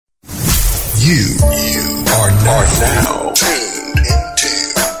You are now tuned into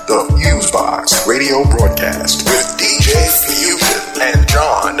the FuseBox radio broadcast with DJ Fusion and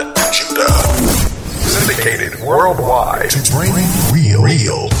John Judah. Syndicated worldwide to bring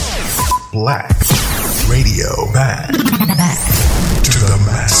real black radio back to the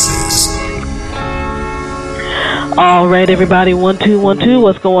masses. All right, everybody, 1 2 1 2.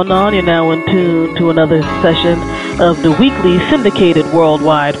 What's going on? You're now in tune to another session of the weekly syndicated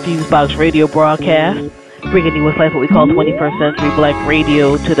worldwide FuseBox radio broadcast, bringing you what's like what we call 21st century black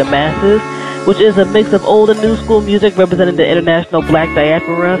radio to the masses, which is a mix of old and new school music representing the international black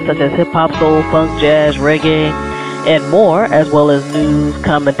diaspora, such as hip hop, soul, funk, jazz, reggae, and more, as well as news,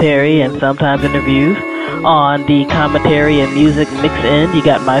 commentary, and sometimes interviews. On the commentary and music mix-in, you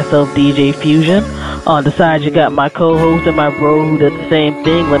got myself, DJ Fusion. On the side, you got my co-host and my bro who does the same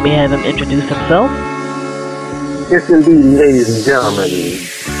thing. Let me have him introduce himself. Yes, indeed, ladies and gentlemen.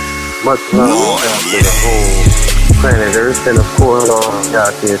 Much love to the whole planet Earth, and of course, all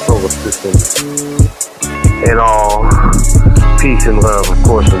out there solar system. And all peace and love, of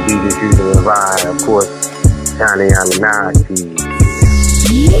course, from DJ Fusion and I, of course, Johnny Anunnaki.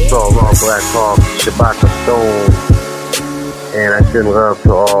 That's all Raw Black Hawk, Shabaka Stone, and I send love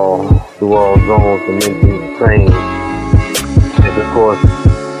to all through all zones and making trains. And of course,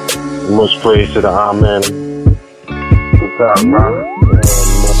 much praise to the Amen. What's up, bro? And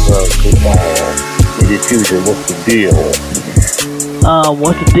much love to DJ Fusion. What's the deal?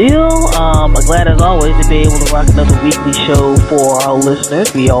 What's the deal? I'm glad as always to be able to rock another weekly show for our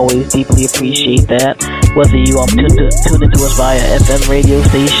listeners. We always deeply appreciate that. Whether you tune into us via FM radio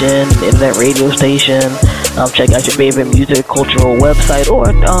station, internet radio station, check out your favorite music, cultural website,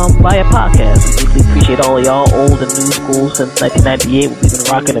 or via podcast. We deeply appreciate all of y'all, old and new school since 1998. We've been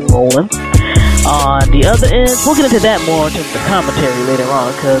rocking and rolling. On the other end, we'll get into that more in terms of the commentary later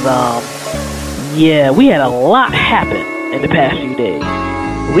on, because, we had a lot happen in the past few days.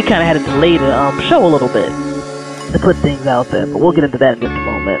 We kind of had to delay the show a little bit to put things out there, but we'll get into that in just a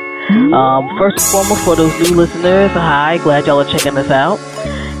moment. First and foremost, for those new listeners, hi, glad y'all are checking us out.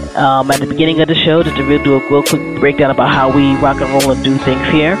 At the beginning of the show, just to do a real quick breakdown about how we rock and roll and do things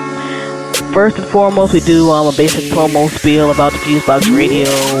here. First and foremost, we do a basic promo spiel about the FuseBox Radio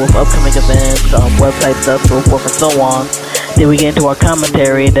with upcoming events, website stuff, so forth and so on. Then we get into our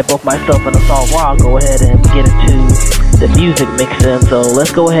commentary, and then both myself and Assault Raw go ahead and get into the music mix-in. So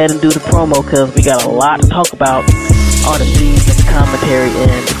let's go ahead and do the promo, because we got a lot to talk about on the news and the commentary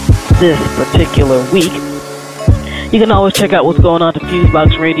in this particular week. You can always check out what's going on to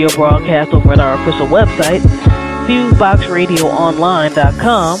FuseBox Radio broadcast over at our official website,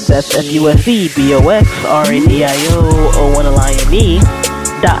 FuseboxRadioOnline.com. That's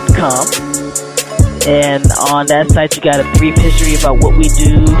FuseboxRadioOnline.com. And on that site, you got a brief history about what we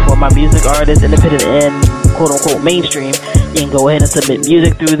do for my music artists, independent and quote-unquote mainstream. You can go ahead and submit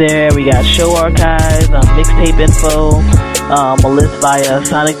music through there. We got show archives, mixtape info, a list via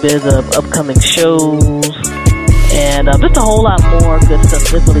Sonic Biz of upcoming shows, and just a whole lot more good stuff.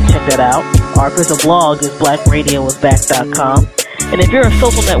 Definitely check that out. Our official blog is blackradioisback.com. And if you're a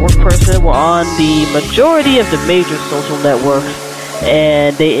social network person, we're on the majority of the major social networks,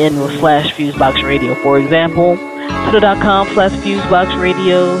 and they end with /Fusebox Radio. For example, Twitter.com/Fusebox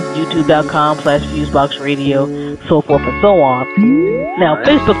Radio, YouTube.com/Fusebox Radio, so forth and so on. Now,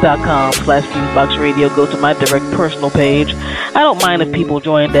 Facebook.com/Fusebox Radio goes to my direct personal page. I don't mind if people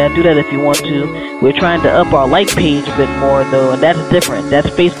join that. Do that if you want to. We're trying to up our like page a bit more, though, and that's different. That's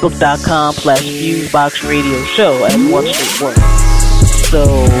Facebook.com/Fusebox Radio Show as one straight word. So,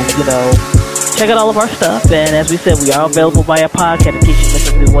 check out all of our stuff, and as we said, we are available via podcast in case you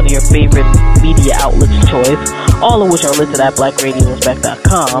listen to one of your favorite media outlets of choice, all of which are listed at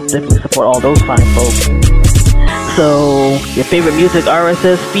blackradiospec.com. Definitely support all those fine folks. So, your favorite music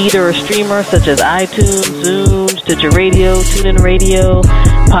RSS feeder or streamer such as iTunes, Zoom, Stitcher Radio, TuneIn Radio,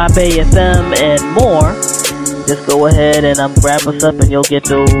 Podbay FM, and more. Just go ahead and grab us up, and you'll get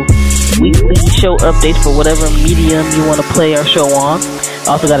those weekly show updates for whatever medium you want to play our show on.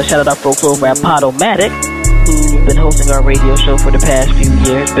 Also got to shout out our folks over at Podomatic, who've been hosting our radio show for the past few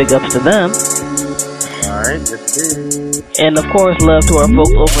years. Big ups to them. Alright, that's it. And of course, love to our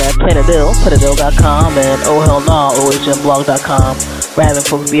folks over at PlanetIll.com, and Oh Hell Nah, OHMblog.com, for having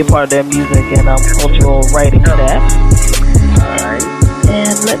folks be a part of their music and cultural writing staff. Alright.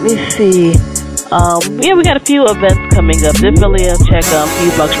 And let me see. We got a few events coming up. Definitely check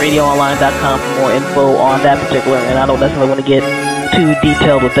FuseboxRadioOnline.com for more info on that particular, and I don't necessarily want to get too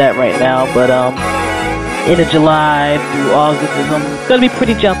detailed with that right now, but end of July through August is going to be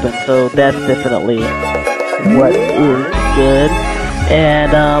pretty jumping, so that's definitely what is good.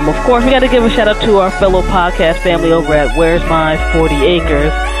 And, of course, we got to give a shout out to our fellow podcast family over at Where's My 40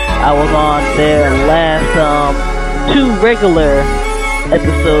 Acres. I was on their last 2 regular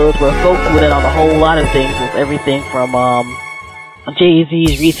episodes where folks went in on a whole lot of things, with everything from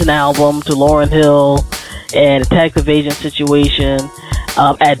Jay-Z's recent album to Lauryn Hill and the tax evasion situation.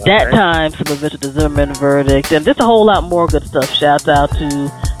 At that time, some events with the Zimmerman verdict, and just a whole lot more good stuff. Shouts out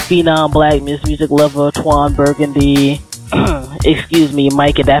to Phenom Black, music lover, Twan Burgundy, excuse me,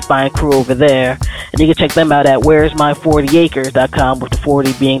 Mike and that fine crew over there. And you can check them out at where'smy40acres.com, with the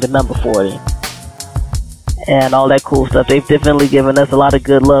 40 being the number 40. And all that cool stuff. They've definitely given us a lot of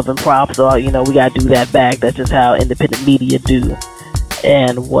good love and props, so, we gotta do that back. That's just how independent media do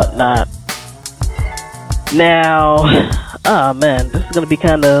and whatnot. Now, oh man, this is gonna be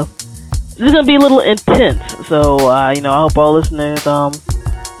a little intense. So, I hope all listeners,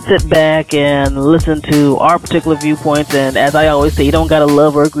 sit back and listen to our particular viewpoints. And as I always say, you don't gotta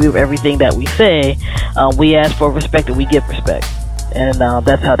love or agree with everything that we say. We ask for respect and we give respect. And,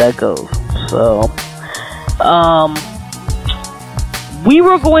 that's how that goes. So, we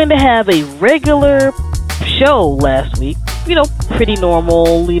were going to have a regular show last week. Pretty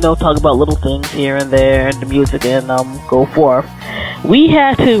normal, talk about little things here and there, and the music, and go forth. We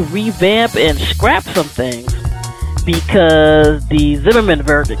had to revamp and scrap some things because the Zimmerman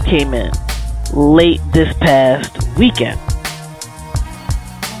verdict came in late this past weekend.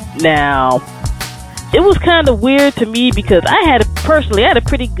 Now, it was kind of weird to me because I had a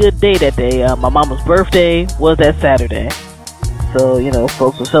pretty good day that day. My mama's birthday was that Saturday, so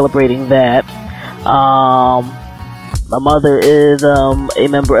folks were celebrating that. My mother is a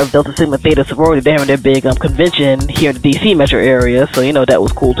member of Delta Sigma Theta sorority. They're having their big convention here in the DC metro area, so that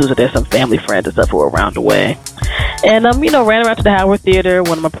was cool too. So there's some family friends and stuff who were around the way, and ran around to the Howard Theater.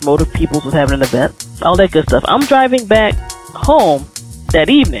 One of my promoter peoples was having an event, all that good stuff. I'm driving back home that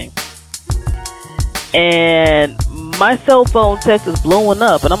evening, and my cell phone text is blowing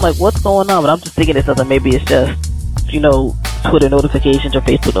up, and I'm like, what's going on? But I'm just thinking it's something. Maybe it's just Twitter notifications or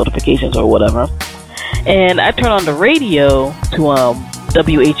Facebook notifications or whatever. And I turn on the radio to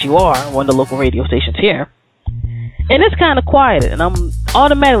WHUR, one of the local radio stations here, and it's kind of quiet. And I'm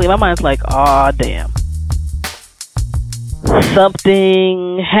automatically, my mind's like, "Aw, damn,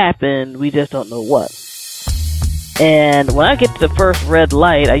 something happened. We just don't know what." And when I get to the first red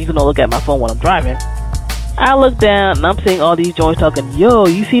light, I usually don't look at my phone when I'm driving. I look down and I'm seeing all these joints talking. Yo,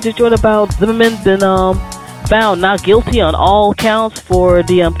 you see the joint about Zimmerman been found not guilty on all counts for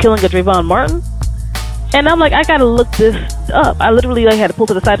the killing of Trayvon Martin? And I'm like, I gotta look this up. I literally had to pull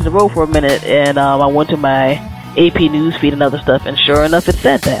to the side of the road for a minute, and I went to my AP News feed and other stuff, and sure enough, it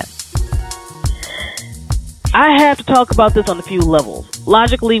said that. I have to talk about this on a few levels.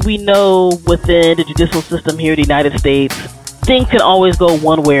 Logically, we know within the judicial system here in the United States, things can always go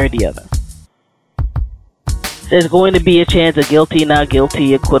one way or the other. There's going to be a chance of guilty, not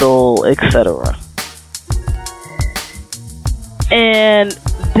guilty, acquittal, etc. And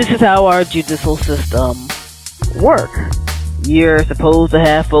this is how our judicial system works. You're supposed to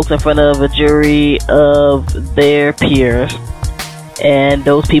have folks in front of a jury of their peers, and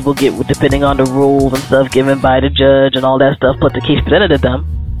those people get, depending on the rules and stuff given by the judge and all that stuff, plus the case presented to them,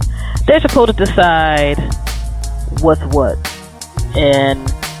 they're supposed to decide what's what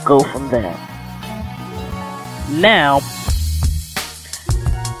and go from there. Now,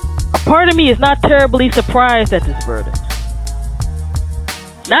 a part of me is not terribly surprised at this verdict.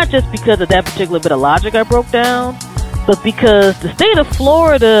 Not just because of that particular bit of logic I broke down, but because the state of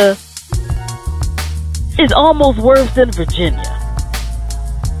Florida is almost worse than Virginia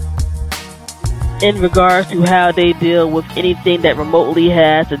in regards to how they deal with anything that remotely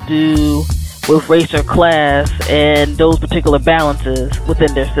has to do with race or class and those particular balances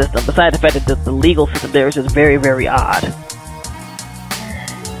within their system, besides the fact that the legal system there is just very, very odd.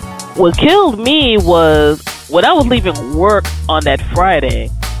 What killed me was when I was leaving work on that Friday,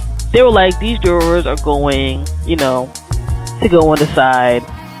 they were like, these jurors are going, to go and decide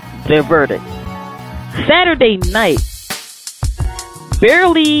their verdict. Saturday night,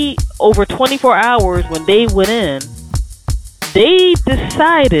 barely over 24 hours when they went in, they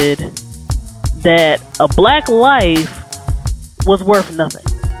decided that a black life was worth nothing.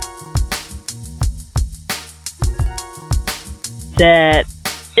 That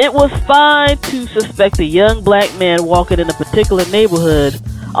it was fine to suspect a young black man walking in a particular neighborhood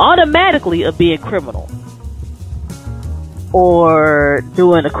automatically of being criminal or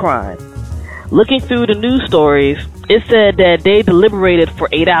doing a crime. Looking through the news stories, it said that they deliberated for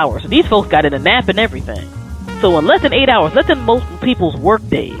 8 hours. These folks got in a nap and everything. So in less than 8 hours, less than most people's work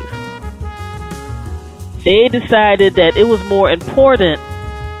days, they decided that it was more important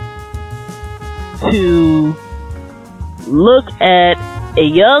to look at a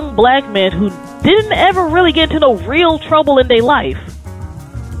young black man who didn't ever really get into no real trouble in their life.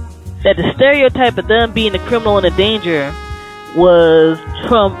 That the stereotype of them being a criminal and a danger was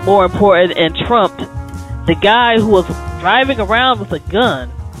more important and trumped the guy who was driving around with a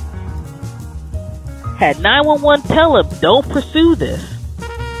gun. Had 911 tell him, don't pursue this.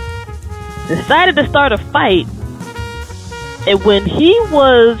 Decided to start a fight. And when he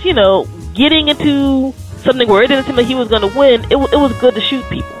was, getting into something where it didn't seem like he was going to win, it was good to shoot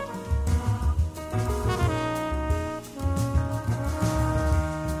people.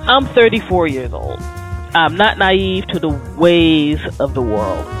 I'm 34 years old. I'm not naive to the ways of the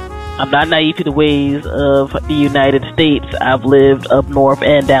world. I'm not naive to the ways of the United States. I've lived up north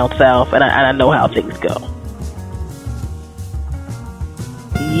and down south, and I know how things go.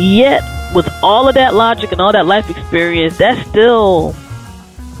 Yet, with all of that logic and all that life experience, that still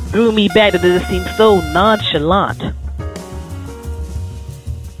threw me back that it just seemed so nonchalant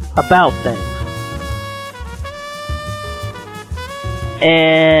about things.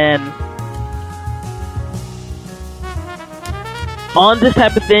 And on this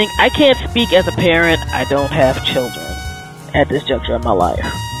type of thing, I can't speak as a parent. I don't have children at this juncture of my life.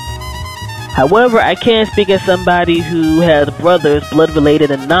 However, I can speak as somebody who has brothers, blood related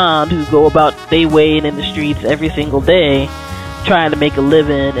and non, who go about their way in the streets every single day trying to make a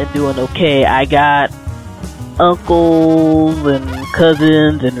living and doing okay. I got uncles and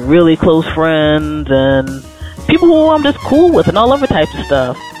cousins and really close friends and people who I'm just cool with and all other types of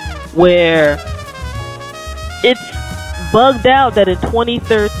stuff, where it's bugged out that in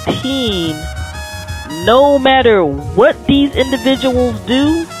 2013, no matter what these individuals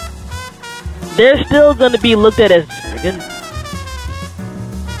do, they're still going to be looked at as arrogant,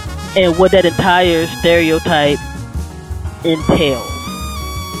 and what that entire stereotype entails.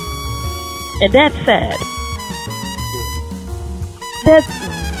 And that's sad. That's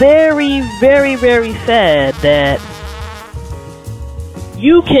very, very, very sad that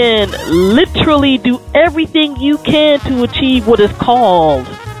you can literally do everything you can to achieve what is called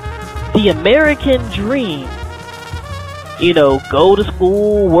the American dream. Go to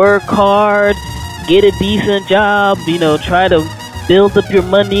school, work hard, get a decent job, try to build up your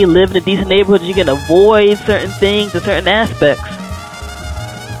money, live in a decent neighborhood. You can avoid certain things and certain aspects.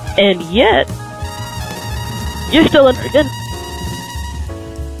 And yet, you're still in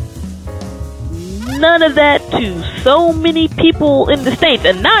none of that to so many people in the States,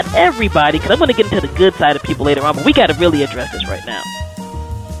 and not everybody, because I'm going to get into the good side of people later on, but we got to really address this right now.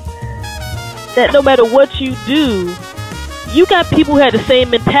 That no matter what you do, you got people who had the same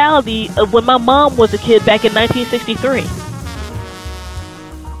mentality of when my mom was a kid back in 1963.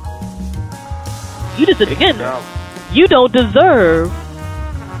 You don't deserve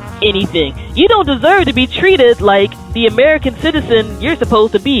anything. You don't deserve to be treated like the American citizen you're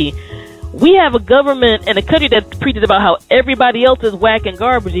supposed to be. We have a government and a country that preaches about how everybody else is whack and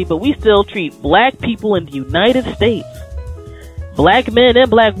garbagey, but we still treat black people in the United States, black men and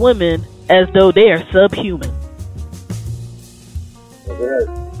black women, as though they are subhuman.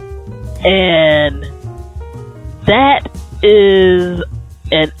 And that is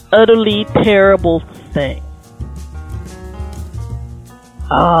an utterly terrible thing.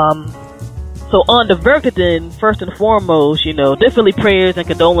 So on the verdict, first and foremost, definitely prayers and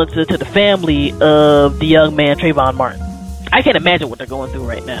condolences to the family of the young man Trayvon Martin. I can't imagine what they're going through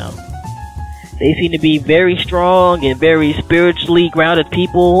right now. They seem to be very strong and very spiritually grounded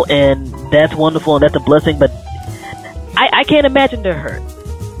people, and that's wonderful and that's a blessing, but I can't imagine their hurt.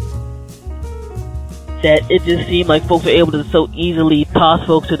 That it just seemed like folks were able to so easily toss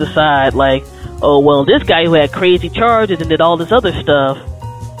folks to the side, like, oh, well, this guy who had crazy charges and did all this other stuff,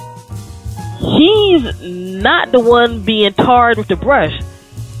 he's not the one being tarred with the brush.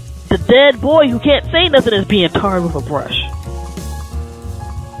 The dead boy who can't say nothing is being tarred with a brush.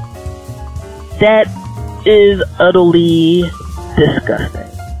 That is utterly disgusting.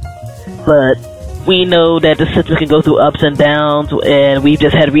 But we know that the system can go through ups and downs, and we've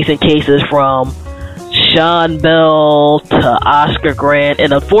just had recent cases from Sean Bell to Oscar Grant,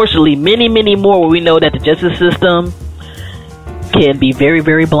 and unfortunately many, many more, where we know that the justice system can be very,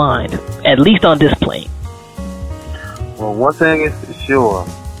 very blind, at least on this plane. Well, one thing is for sure,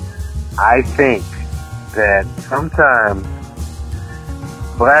 I think that sometimes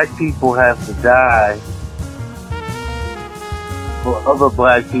black people have to die for other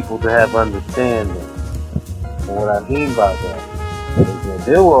black people to have understanding. And what I mean by that is that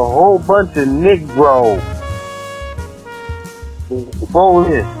there were a whole bunch of Negroes before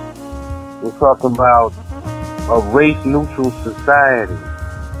this. We're talking about a race-neutral society.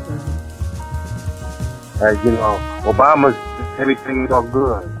 Like, you know, Obama's, everything's all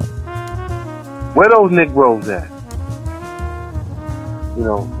good. Where those Negroes at? You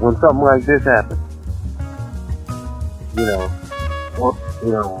know, when something like this happens. You know, well,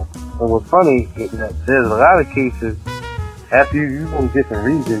 you know, and what's funny is that there's a lot of cases, after you go to different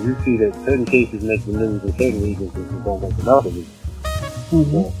regions, you see that certain cases make the news in certain regions and don't make another region.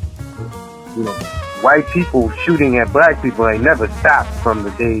 Mm-hmm. You know, white people shooting at black people ain't never stopped from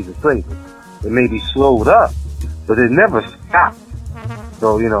the days of slavery. It may be slowed up, but it never stopped.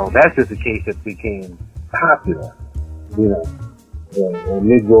 So, you know, that's just a case that became popular. You know, and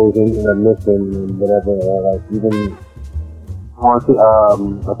Negroes ended up missing and whatever, like even I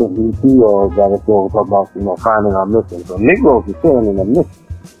think BT or that show talk about, you know, finding our missing. So Negroes are still ending up missing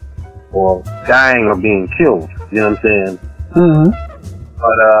or dying or being killed. You know what I'm saying? Mm-hmm.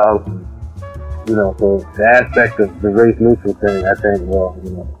 But you know, so the aspect of the race neutral thing, I think, well,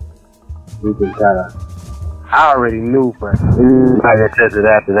 you know, we can kind of. I already knew, but like I said it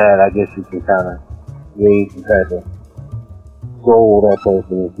after that, I guess you can kind of gauge the type of soul that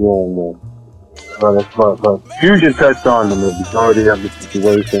person is dealing with. But Fusion touched on the majority of the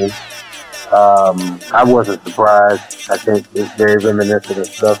situation. I wasn't surprised. I think it's very reminiscent of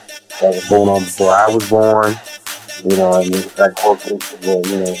stuff that was going on before I was born. You know, and it's like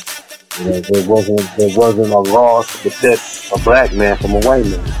there wasn't a law to protect a black man from a white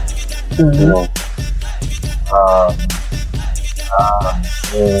man. Mm-hmm. You know.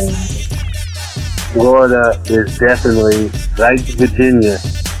 And Florida is definitely, like Virginia,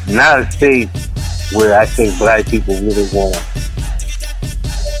 not a state where I think black people really want to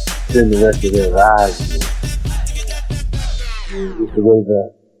spend the rest of their lives in. It's the way that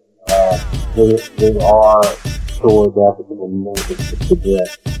they are towards African Americans to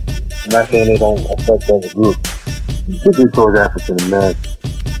progress. I'm not saying they don't affect other groups, particularly towards African Americans.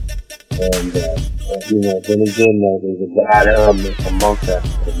 And, you know, then again, there's a bad element amongst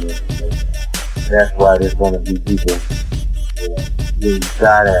African Americans. That's why there's going to be people being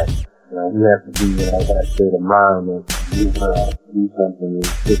shot at. You know, we have to be in that state of mind and we want to do something that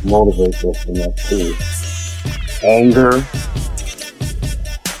just motivates us in that too. Anger.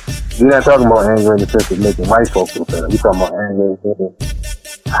 We're not talking about anger in the sense of making white folks feel better. We're talking about anger in the sense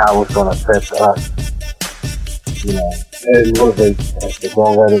of how it's going to affect us. You know, it motivates us to go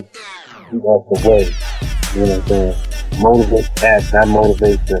let it keep us away. You know what I'm saying? Motivate act, not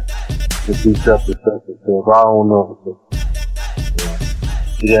motivate to do stuff to self-defense. I don't know.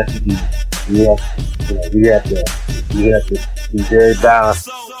 You have to be very balanced,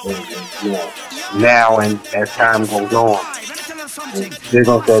 you know, now and as time goes on. And they're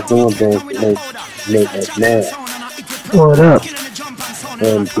gonna start doing things to make us mad. What up?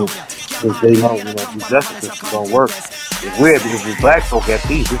 And because they know, you know, these justice systems don't work. It's weird because the black folk at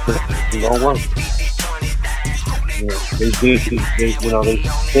peace, this system don't work. You know, they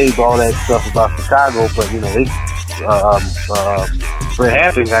saved all that stuff about Chicago, but you know, they Fred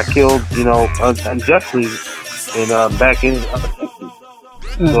Hampton got killed, you know, unjustly in back in the 60s.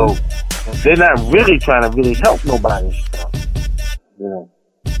 Mm-hmm. So they're not really trying to really help nobody. You know,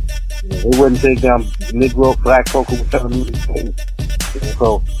 they wouldn't take down Negro, black folk who were telling them things.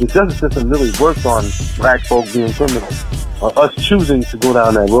 So the justice system really worked on black folk being criminals, or us choosing to go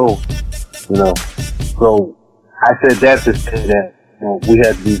down that road. You know, so I said that to say that, you know, we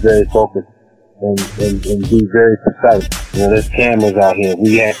have to be very focused and be very precise. You know, there's cameras out here.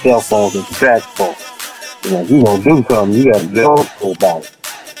 We have cell phones and track folks. You know, if you gonna do something, you gotta be careful about it.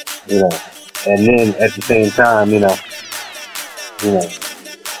 You know, and then at the same time, you know,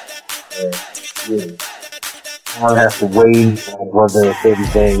 one has to weigh on whether certain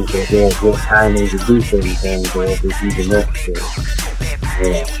things or there's good timing to do certain things or if it's even necessary.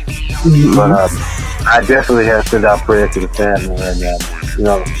 Yeah. Mm-hmm. But I definitely have sent out prayers to the family and you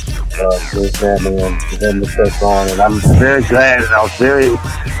know, to the family and to them to touch on. And I'm very glad, and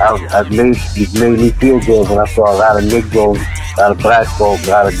it made me feel good when I saw a lot of Negroes, a lot of black folk, a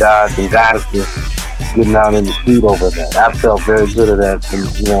lot of guys and goddesses getting out in the street over that. I felt very good at that,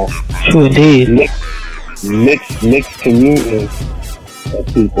 and, you know, sure indeed. Mixed community of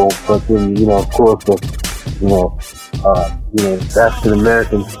people, but then, you know, of course, African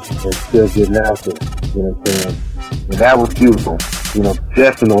Americans are still getting out there, you know what I'm saying? And that was beautiful, you know,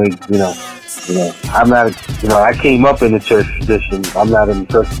 definitely, you know, I'm not, you know, I came up in the church tradition. I'm not in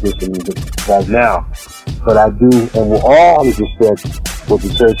the church tradition right now, but I do, and will always respect what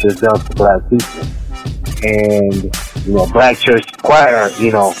the church has done for black people. And, you know, black church choir,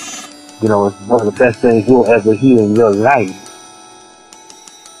 you know, it's one of the best things you'll ever hear in your life.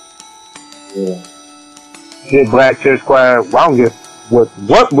 Yeah. Get Black Church Choir. I don't give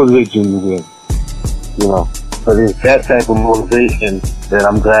what religion you in, you know. But it's that type of motivation that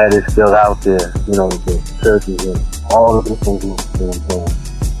I'm glad it's still out there, you know, the churches and all the different groups, you know what I'm saying,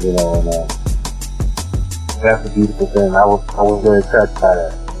 you know, and that's a beautiful thing. I was very touched by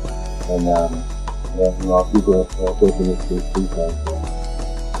that, and yeah, you know, people are taking this to see things.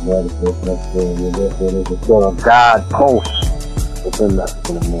 There's a sort of God pulse within us,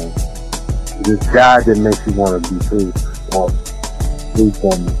 you know, man. This God that makes you want to be free, or free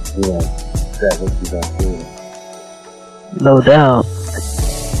from, you know, that what you don't feel. No doubt.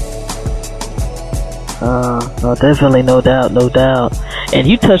 No, definitely, no doubt. And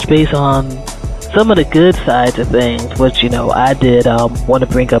you touched base on some of the good sides of things, which, you know, I did want to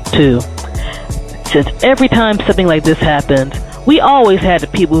bring up too. Since every time something like this happens, we always had the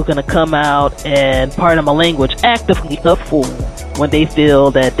people who are going to come out and, pardon my language, actively a fool when they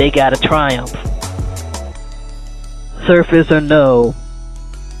feel that they got a triumph. Surface or no,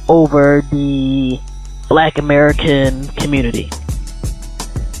 over the Black American community.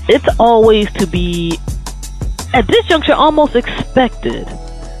 It's always to be, at this juncture, almost expected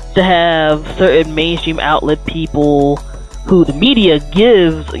to have certain mainstream outlet people who the media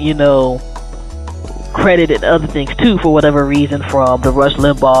gives, you know, credit and other things too, for whatever reason, from the Rush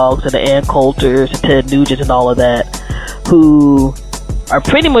Limbaughs to the Ann Coulters to Ted Nugent and all of that, who are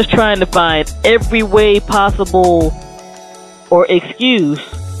pretty much trying to find every way possible or excuse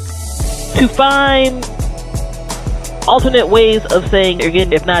to find alternate ways of saying,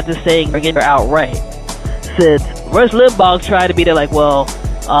 again, if not just saying, again, outright. Since Rush Limbaugh tried to be there, like, well,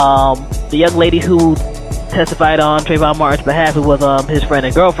 the young lady who testified on Trayvon Martin's behalf, who was his friend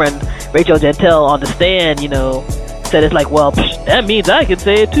and girlfriend, Rachel Gentel, on the stand, you know, said it's like, well, that means I can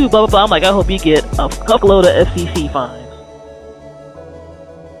say it too, blah, blah, blah. I'm like, I hope you get a couple of FCC fines.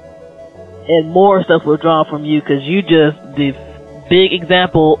 And more stuff will draw from you, because you just the big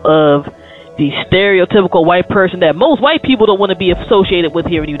example of the stereotypical white person that most white people don't want to be associated with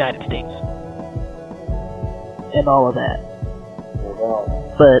here in the United States. And all of that.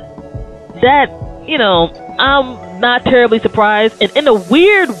 But that, you know, I'm not terribly surprised. And in a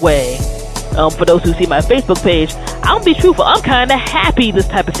weird way, for those who see my Facebook page, I'll be truthful, I'm kind of happy this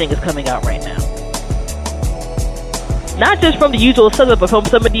type of thing is coming out right now. Not just from the usual suspects, but from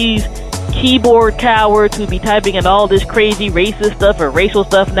some of these keyboard cowards who be typing in all this crazy racist stuff or racial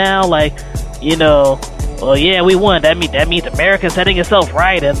stuff now, like, you know, well, yeah, we won. That means America's setting itself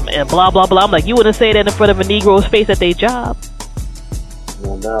right, and blah, blah, blah. I'm like, you wouldn't say that in front of a Negro's face at their job.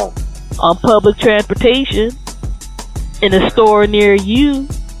 No. On public transportation, in a store near you,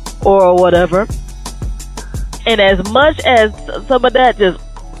 or whatever. And as much as some of that just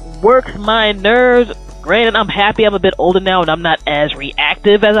works my nerves, granted, I'm happy I'm a bit older now and I'm not as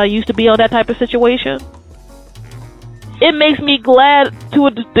reactive as I used to be on that type of situation. It makes me glad to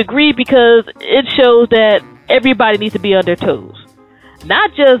a degree, because it shows that everybody needs to be on their toes.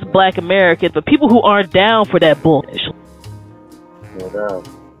 Not just Black Americans, but people who aren't down for that bullshit. No doubt.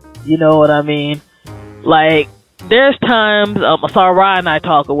 You know what I mean? Like, there's times, Sarah and I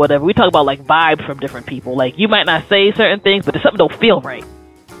talk or whatever, we talk about like vibes from different people. Like, you might not say certain things, but something don't feel right.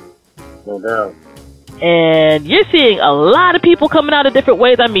 No doubt. And you're seeing a lot of people coming out in different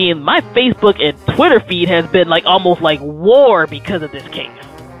ways. I mean, my Facebook and Twitter feed has been like almost like war because of this case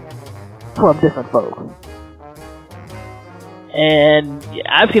from different folks. And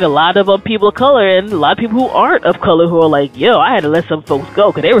I've seen a lot of people of color and a lot of people who aren't of color who are like, yo, I had to let some folks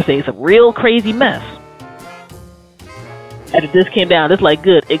go because they were saying some real crazy mess. After this came down, it's like,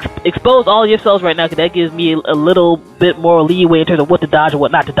 good, expose all yourselves right now, because that gives me a little bit more leeway in terms of what to dodge and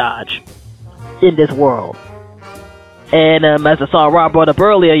what not to dodge in this world. And as I saw Rob brought up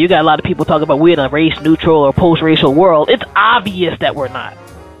earlier, you got a lot of people talking about we're in a race-neutral or post-racial world. It's obvious that we're not.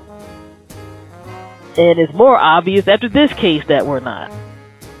 And it's more obvious after this case that we're not.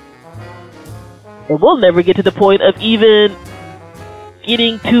 And we'll never get to the point of even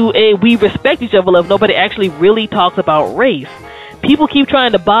getting to a we respect each other if nobody actually really talks about race. People keep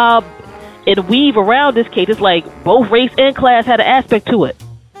trying to bob and weave around this case. It's like both race and class had an aspect to it.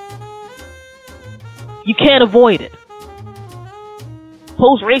 You can't avoid it.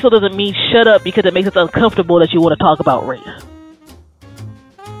 Post-racial doesn't mean shut up because it makes us uncomfortable that you want to talk about race.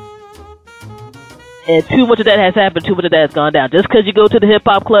 And too much of that has happened, too much of that has gone down. Just because you go to the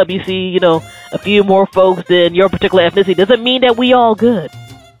hip-hop club, you see, you know, a few more folks than your particular ethnicity, doesn't mean that we all good.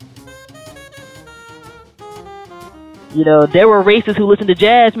 You know, there were racists who listened to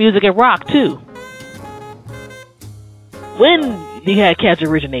jazz music and rock, too. When the had cats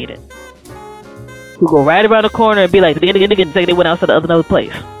originated. Who go right around the corner and be like, they went outside the other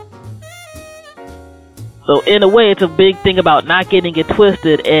place. So in a way, it's a big thing about not getting it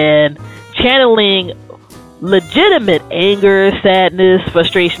twisted and channeling legitimate anger, sadness,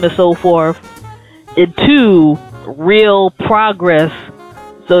 frustration, and so forth into real progress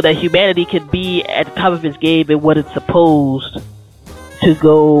so that humanity can be at the top of its game in what it's supposed to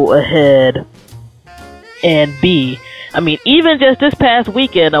go ahead and be. I mean, even just this past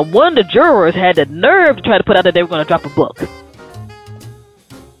weekend, one of the jurors had the nerve to try to put out that they were going to drop a book.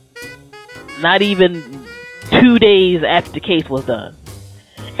 Not even 2 days after the case was done.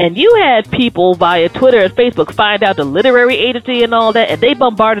 And you had people via Twitter and Facebook find out the literary agency and all that, and they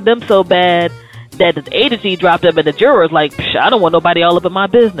bombarded them so bad that the agency dropped them, and the jurors like, I don't want nobody all up in my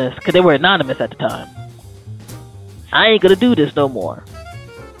business, because they were anonymous at the time. I ain't gonna do this no more.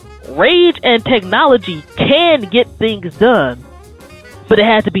 Rage and technology can get things done, but it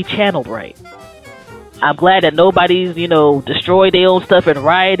has to be channeled right. I'm glad that nobody's, destroyed their own stuff and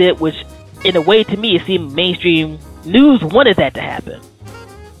rioted, which in a way to me it seemed mainstream news wanted that to happen.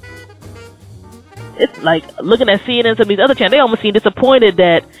 It's like looking at CNN and some of these other channels, they almost seem disappointed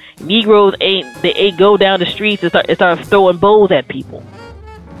that Negroes ain't go down the streets and start throwing bows at people.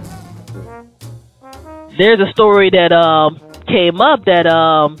 There's a story that came up that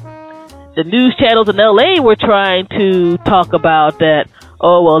the news channels in LA were trying to talk about that,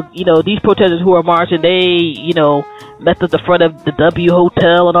 these protesters who are marching, they, met at the front of the W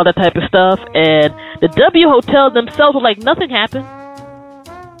Hotel and all that type of stuff, and the W Hotel themselves were like, nothing happened.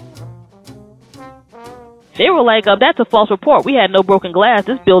 They were like, that's a false report. We had no broken glass.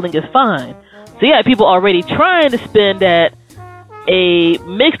 This building is fine. So you had people already trying to spin that a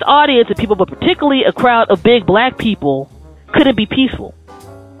mixed audience of people, but particularly a crowd of big black people, couldn't be peaceful.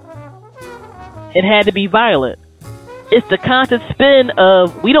 It had to be violent. It's the constant spin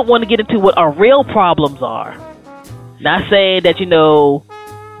of, we don't want to get into what our real problems are. Not saying that,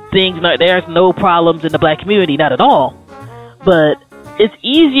 there's no problems in the black community, not at all. But it's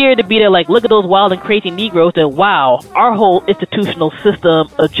easier to be there like, look at those wild and crazy Negroes, than, wow, our whole institutional system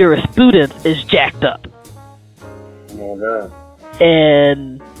of jurisprudence is jacked up. Oh, God.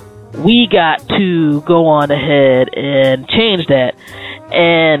 And we got to go on ahead and change that.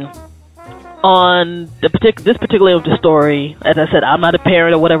 And on this particular story, as I said, I'm not a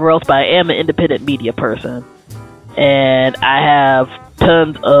parent or whatever else, but I am an independent media person. And I have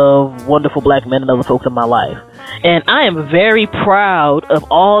tons of wonderful black men and other folks in my life. And I am very proud of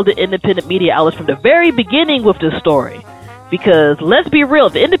all the independent media outlets from the very beginning with this story. Because, let's be real,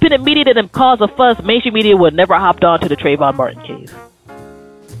 the independent media didn't cause a fuss, mainstream media would never hopped on to the Trayvon Martin case.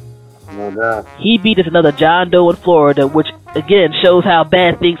 No doubt. He beat us another John Doe in Florida, which, again, shows how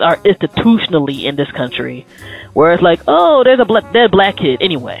bad things are institutionally in this country. Where it's like, oh, there's a dead black kid.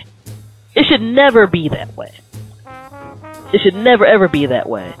 Anyway, it should never be that way. It should never, ever be that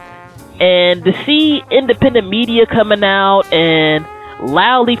way. And to see independent media coming out and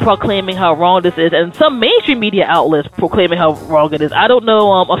loudly proclaiming how wrong this is, and some mainstream media outlets proclaiming how wrong it is. I don't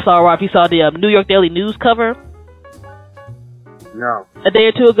know, Asara, if you saw the New York Daily News cover. No. A day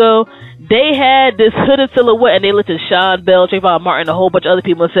or two ago, they had this hooded silhouette, and they listed Sean Bell, Trayvon Martin, a whole bunch of other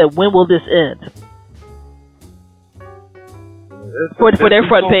people, and said, when will this end? For their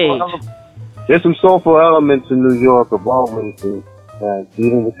front page. There's some soulful elements in New York of always,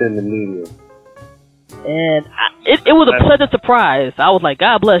 even within the media. And it was a pleasant surprise. I was like,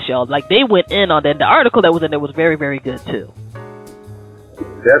 God bless y'all. Like, they went in on that. The article that was in there was very, very good, too.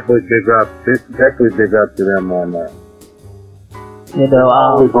 Definitely big up to them on that. I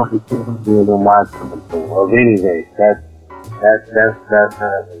always want to be the mindful of any race. That's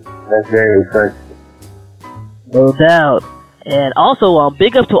very refreshing. No doubt. And also,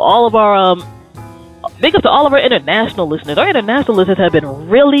 big up to all of our international listeners. Our international listeners have been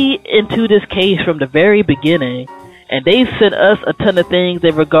really into this case from the very beginning, and they sent us a ton of things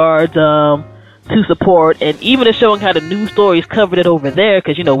in regards to support, and even to showing how the news stories covered it over there,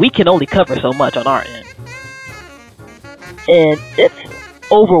 because we can only cover so much on our end. And it's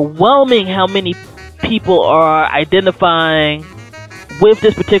overwhelming how many people are identifying with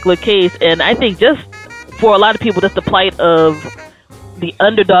this particular case, and I think just for a lot of people, that's the plight of the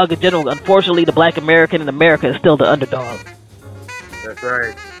underdog in general. Unfortunately, the black American in America is still the underdog. That's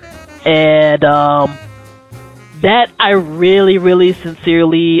right. And that I really, really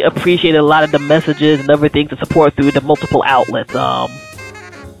sincerely appreciate a lot of the messages and everything to support through the multiple outlets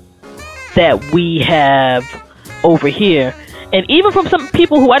that we have over here. And even from some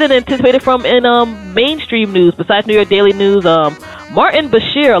people who I didn't anticipate it from in mainstream news, besides New York Daily News, Martin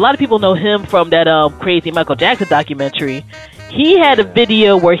Bashir, a lot of people know him from that crazy Michael Jackson documentary. He had a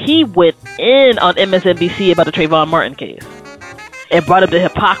video where he went in on MSNBC about the Trayvon Martin case and brought up the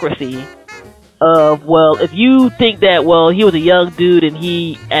hypocrisy of, well, if you think that, well, he was a young dude and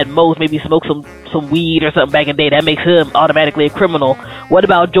he at most maybe smoked some weed or something back in the day, that makes him automatically a criminal. What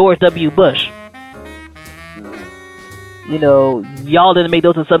about George W. Bush? You know, y'all didn't make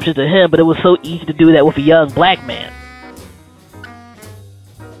those assumptions to him, but it was so easy to do that with a young black man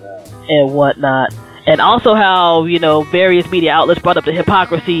and whatnot. And also how, you know, various media outlets brought up the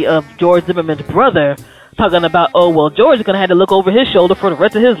hypocrisy of George Zimmerman's brother, talking about, oh, well, George is going to have to look over his shoulder for the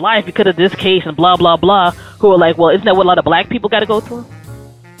rest of his life because of this case and blah, blah, blah, who are like, well, isn't that what a lot of black people got to go through?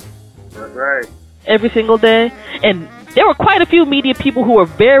 That's right. Every single day. And there were quite a few media people who were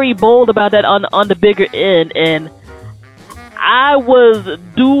very bold about that on the bigger end, and I was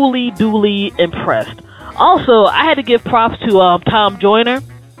duly impressed. Also, I had to give props to Tom Joyner.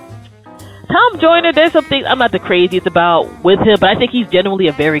 Tom Joyner, there's some things I'm not the craziest about with him, but I think he's genuinely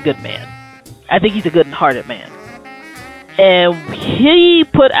a very good man. I think he's a good-hearted man. And he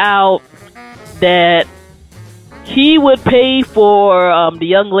put out that he would pay for the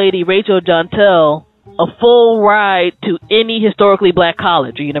young lady, Rachel Jontel, a full ride to any historically black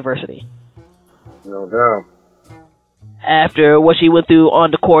college or university. No doubt. After what she went through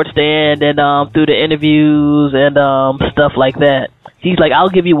on the court stand and through the interviews and stuff like that. He's like, I'll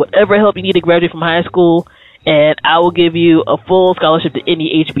give you whatever help you need to graduate from high school, and I will give you a full scholarship to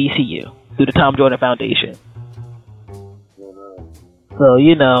any HBCU through the Tom Joyner Foundation. So,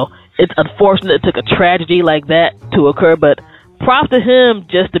 you know, it's unfortunate it took a tragedy like that to occur, but props to him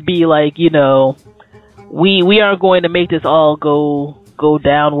just to be like, you know, we aren't going to make this all go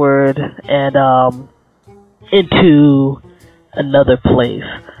downward and into another place.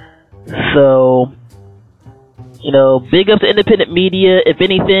 So, you know, big up to independent media. If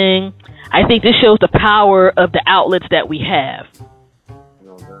anything, I think this shows the power of the outlets that we have.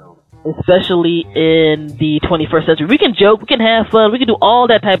 Especially in the 21st century. We can joke, we can have fun, we can do all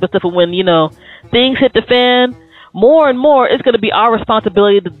that type of stuff, but when, you know, things hit the fan, more and more, it's going to be our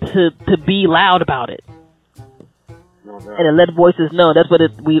responsibility to be loud about it. And to let voices know. That's what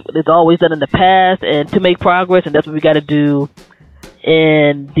it's always done in the past, and to make progress, and that's what we got to do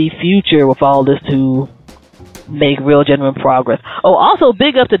in the future with all this to make real, genuine progress. Oh, also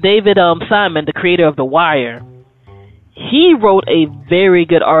big up to David Simon, the creator of The Wire. He wrote a very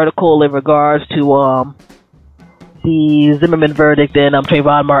good article in regards to the Zimmerman verdict and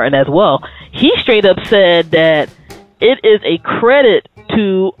Trayvon Martin as well. He straight up said that it is a credit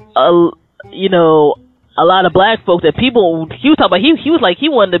to a lot of black folks that people, he was talking about, he was like, he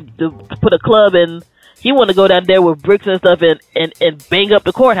wanted to put a club in, he wanted to go down there with bricks and stuff and bang up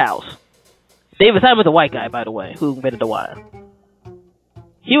the courthouse. David Simon's a white guy, by the way, who invented The Wire.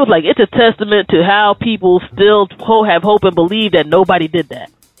 He was like, it's a testament to how people still have hope and believe that nobody did that.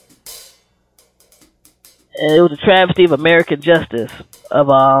 And it was a travesty of American justice, of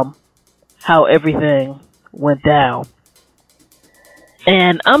how everything went down.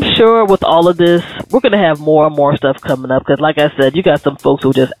 And I'm sure with all of this, we're going to have more and more stuff coming up. Because like I said, you got some folks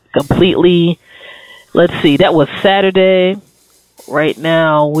who just completely, let's see, that was Saturday. Right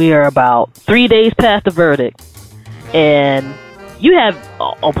now, we are about 3 days past the verdict. And you have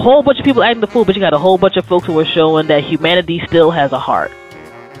a whole bunch of people acting the fool, but you got a whole bunch of folks who are showing that humanity still has a heart.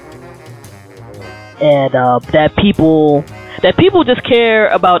 And that people just care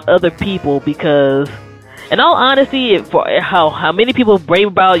about other people because, in all honesty, for how many people brave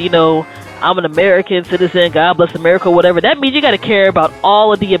about, you know, I'm an American citizen, God bless America, whatever, that means you got to care about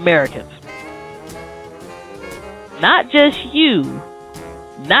all of the Americans. Not just you.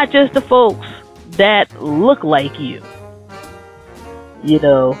 Not just the folks that look like you. You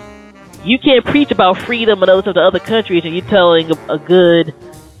know, you can't preach about freedom and other stuff to other countries and you're telling a good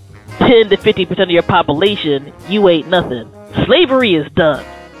 10 to 50% of your population you ain't nothing. Slavery is done.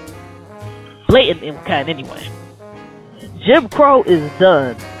 Blatant in kind anyway. Jim Crow is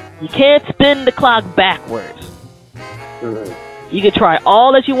done. You can't spin the clock backwards. You can try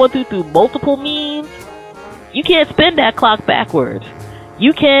all that you want to through multiple means. You can't spin that clock backwards.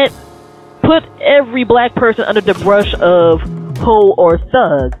 You can't put every black person under the brush of hoe or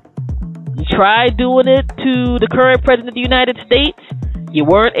thug. You tried doing it to the current president of the United States. You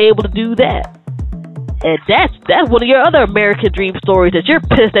weren't able to do that. And that's one of your other American dream stories that you're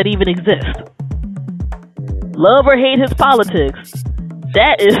pissed that even exists. Love or hate his politics,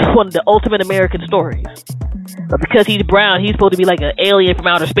 that is one of the ultimate American stories. But because he's brown, he's supposed to be like an alien from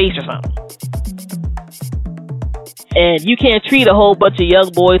outer space or something. And you can't treat a whole bunch of young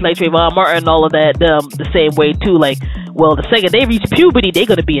boys like Trayvon Martin and all of that the same way too. Like, well, the second they reach puberty, they're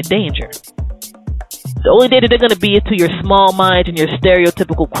going to be in danger. The only danger they're going to be is to your small minds and your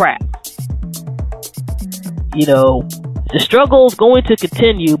stereotypical crap. You know, The struggle is going to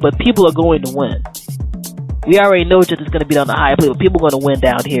continue, but people are going to win. We already know that it's going to be on the high plate, but people are going to win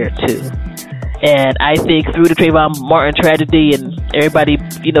down here too. And I think through the Trayvon Martin tragedy and everybody,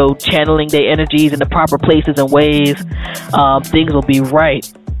 channeling their energies in the proper places and ways, things will be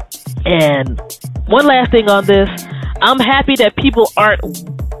right. And one last thing on this, I'm happy that people aren't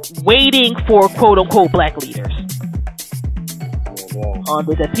waiting for quote unquote black leaders. On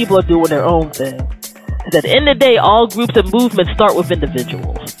this, that people are doing their own thing. Because at the end of the day, all groups and movements start with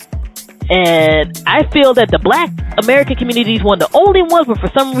individuals. And I feel that the black American community is one of the only ones where for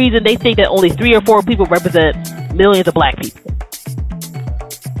some reason they think that only 3 or 4 people represent millions of black people.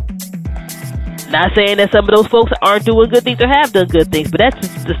 Not saying that some of those folks aren't doing good things or have done good things, but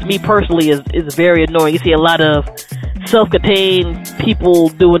that's just me personally is very annoying. You see a lot of self-contained people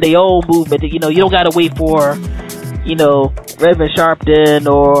doing their own movement. You don't got to wait for, Reverend Sharpton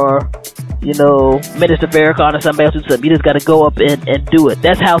or Minister Farrakhan or somebody else to do something. You just got to go up and do it.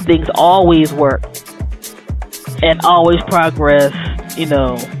 That's how things always work and always progress,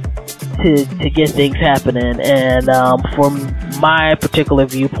 to get things happening. And from my particular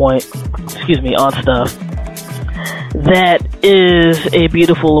viewpoint, on stuff, that is a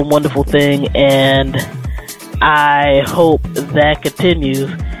beautiful and wonderful thing, and I hope that continues.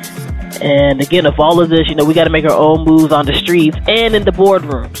 And again, if all of this, we got to make our own moves on the streets and in the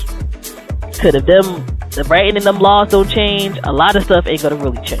boardrooms. Because if the writing and them laws don't change, a lot of stuff ain't gonna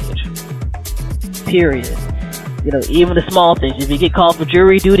really change. Period. Even the small things. If you get called for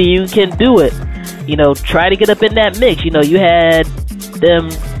jury duty, you can do it. Try to get up in that mix. You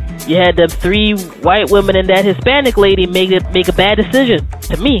had them 3 white women and that Hispanic lady make a bad decision.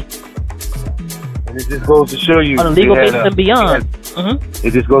 To me. And it just goes to show you on a legal basis and beyond.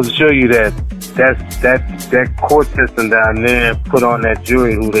 It just goes to show you that court system down there put on that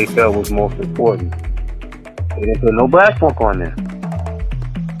jury who they felt was most important. They didn't put no black folk on there.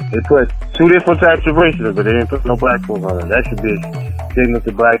 They put 2 different types of races, but they didn't put no black folk on there. That should be a signal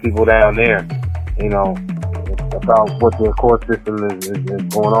to black people down there, about what their court system is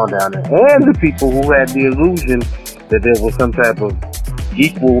going on down there. And the people who had the illusion that there was some type of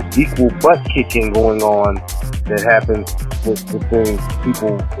equal butt kicking going on that happens between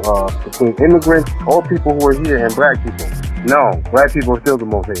people, between immigrants or people who are here and black people. No, black people are still the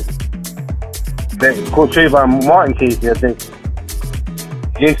most hated. That Trayvon Martin case, I think,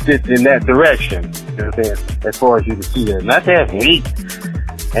 instant in that direction. You know what I'm saying? As far as you can see that. Not to have hate,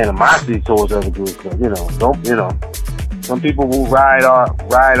 animosity towards other groups, but some people will ride our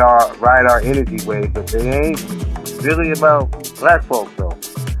energy wave, but they ain't really about black folks though.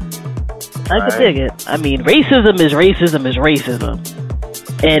 I can dig it. I mean, racism is racism is racism.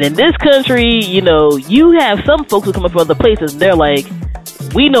 And in this country, you have some folks who come from other places and they're like,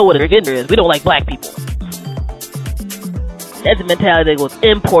 we know what a gender is. We don't like black people. That's a mentality that was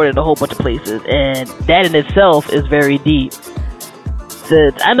imported a whole bunch of places, and that in itself is very deep.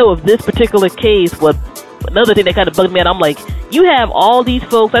 Since I know of this particular case, another thing that kind of bugged me out, I'm like, you have all these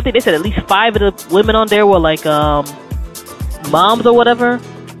folks, I think they said at least 5 of the women on there were like moms or whatever.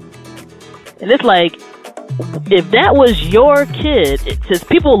 And it's like, if that was your kid, since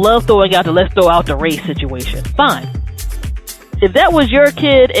people love throwing out the let's throw out the race situation, fine. If that was your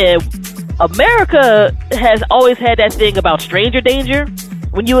kid, and America has always had that thing about stranger danger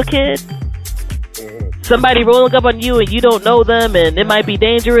when you were a kid. Somebody rolling up on you and you don't know them and it might be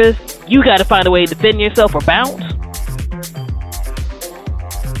dangerous, you got to find a way to defend yourself or bounce.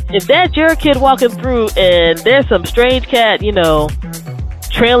 If that's your kid walking through and there's some strange cat,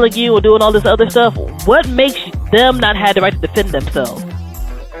 trailing you and doing all this other stuff, what makes them not have the right to defend themselves?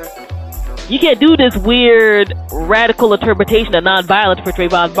 You can't do this weird radical interpretation of nonviolence for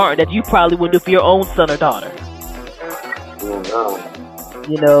Trayvon Martin that you probably would do for your own son or daughter.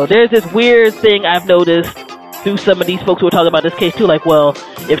 There's this weird thing I've noticed through some of these folks who are talking about this case too, like, well,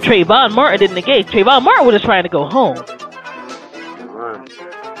 if Trayvon Martin didn't engage, Trayvon Martin was just trying to go home.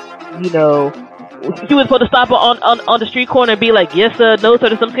 He was supposed to stop on the street corner and be like, yes sir, no sir,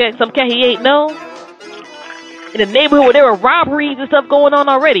 to some cat he ain't know. In the neighborhood where there were robberies and stuff going on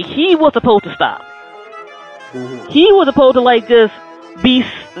already, he was supposed to stop. He was supposed to just be,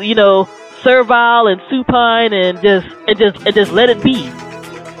 servile and supine and just let it be.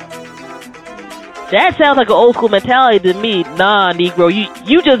 That sounds like an old school mentality to me. Nah, Negro,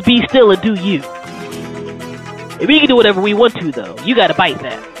 you just be still and do you. And we can do whatever we want to, though. You gotta bite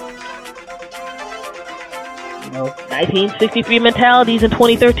that. 1963 mentalities in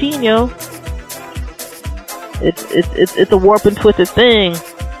 2013, yo. It's a warped and twisted thing,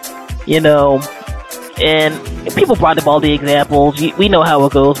 and people brought up all the examples. We know how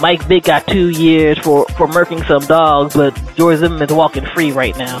it goes. Mike Vick got 2 years for murking some dogs, but George Zimmerman's walking free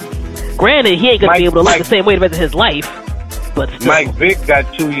right now. Granted, he ain't going to be able to look the same way the rest of his life, but still. Mike Vick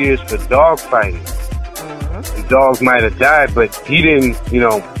got 2 years for dog fighting. The dogs might have died, but he didn't,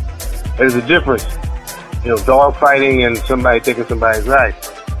 there's a difference. Dog fighting and somebody taking somebody's life.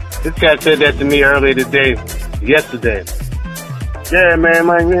 This guy said that to me yesterday. Yeah, man,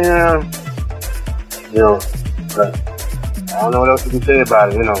 Mike, I don't know what else you can say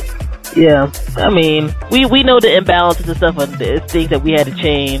about it, Yeah, I mean, we know the imbalances and stuff, and the things that we had to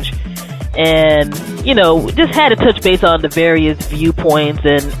change. And, just had to touch base on the various viewpoints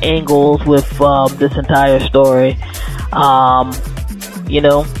and angles with this entire story.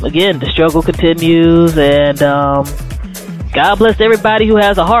 Again, the struggle continues, and God bless everybody who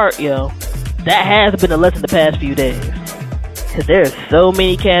has a heart, That has been a lesson the past few days. Because there's so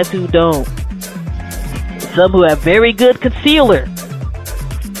many cats who don't. Some who have very good concealer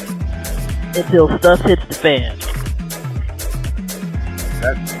until stuff hits the fan.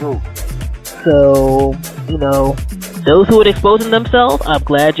 That's true. So, those who are exposing themselves, I'm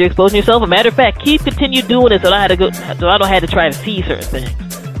glad you're exposing yourself. As a matter of fact, continue doing it so I don't have to try to see certain things.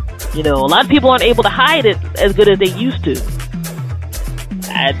 A lot of people aren't able to hide it as good as they used to.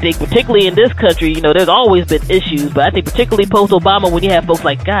 I think particularly in this country, there's always been issues, but I think particularly post-Obama, when you have folks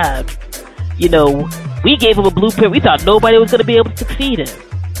like God, we gave them a blueprint we thought nobody was going to be able to succeed in.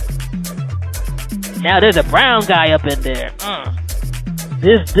 Now there's a brown guy up in there.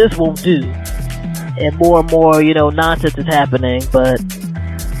 This won't do. And more, nonsense is happening, but,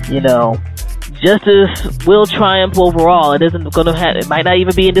 justice will triumph overall. It isn't going to it might not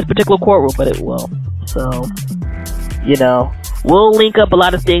even be in this particular courtroom, but it will. So, we'll link up a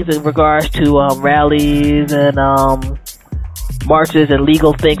lot of things in regards to rallies and marches and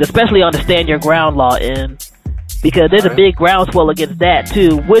legal things, especially on the stand your ground law end, because there's a big groundswell against that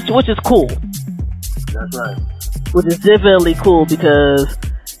too, which is cool. That's right. Which is definitely cool because,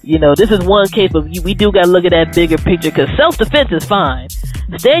 this is one case, but we do got to look at that bigger picture, because self-defense is fine.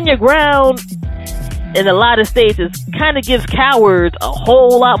 Stand your ground in a lot of states kind of gives cowards a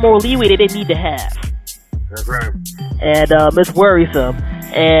whole lot more leeway that they need to have. That's right. And it's worrisome.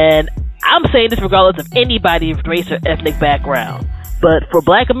 And I'm saying this regardless of anybody's race or ethnic background. But for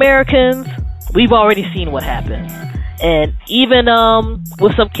Black Americans, we've already seen what happens. And even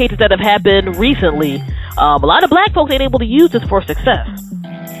with some cases that have happened recently, a lot of Black folks ain't able to use this for success.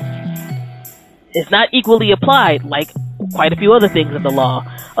 It's not equally applied like quite a few other things in the law.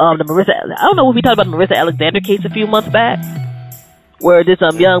 I don't know if we talked about the Marissa Alexander case a few months back, where this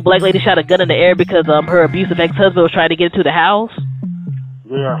young Black lady shot a gun in the air because her abusive ex-husband was trying to get into the house.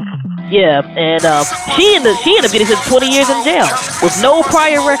 Yeah. Yeah, and she ended up getting 20 years in jail with no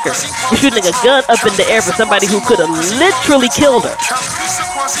prior record for shooting a gun up in the air for somebody who could have literally killed her.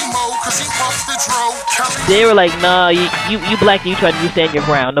 They were like, nah, you Black, you try to stand your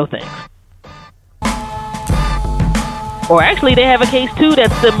ground, no thanks. Or actually, they have a case too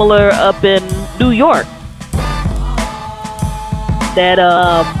that's similar up in New York that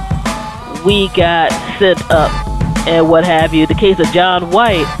we got sent up and what have you. The case of John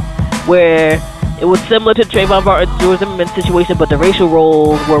White, where it was similar to the Trayvon Martin George Zimmerman situation, but the racial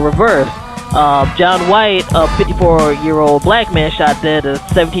roles were reversed. John White, a 54-year-old Black man, shot dead a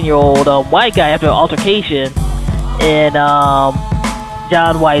 17-year-old white guy after an altercation in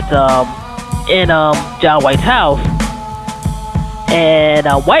John White's house. And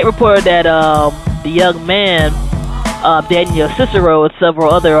White reported that the young man, Daniel Cicero, and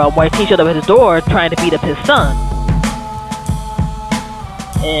several other white teens showed up at his door trying to beat up his son.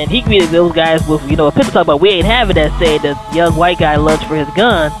 And he greeted those guys with, a pistol talk about, we ain't having that, saying the young white guy lunged for his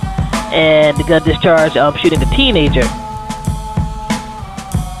gun, and the gun discharged, shooting a teenager.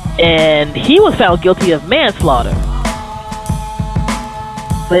 And he was found guilty of manslaughter.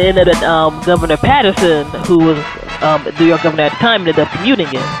 But it ended up Governor Patterson, who was the New York governor at the time, ended up commuting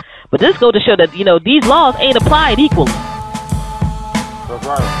it. But this goes to show that, these laws ain't applied equally. That's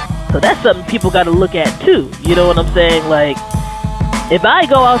right. So that's something people got to look at too. You know what I'm saying? Like, if I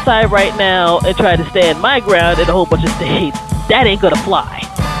go outside right now and try to stand my ground in a whole bunch of states, that ain't gonna fly.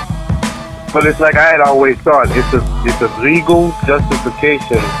 But it's like I had always thought, it's a legal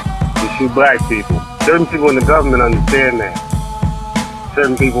justification to shoot Black people. Certain people in the government understand that.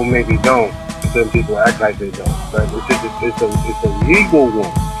 Certain people maybe don't. Certain people act like they don't. But it's a legal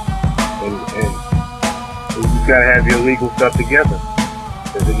one, and you just gotta have your legal stuff together.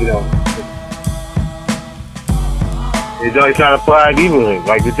 It's not applied evenly,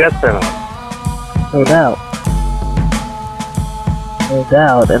 like the death penalty. No doubt.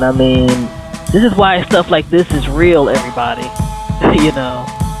 And I mean, This is why stuff like this is real, everybody. You know,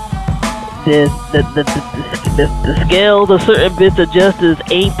 the scales of certain bits of justice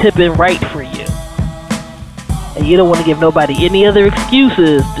ain't tipping right for you. And you don't want to give nobody any other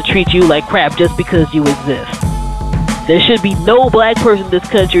excuses to treat you like crap just because you exist. There should be no black person in this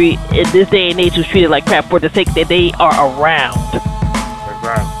country in this day and age who's treated like crap for the sake that they are around. That's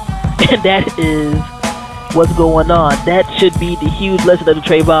right. And that is what's going on. That should be the huge lesson of the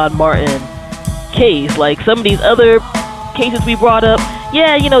Trayvon Martin case. Like some of these other cases we brought up,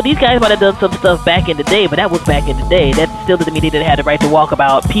 yeah, you know, these guys might have done some stuff back in the day, but that was back in the day. That still doesn't mean they didn't have the right to walk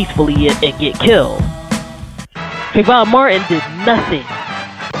about peacefully and get killed. Trayvon Martin did nothing.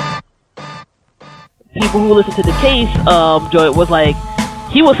 People who listened to the case, Joy, was like,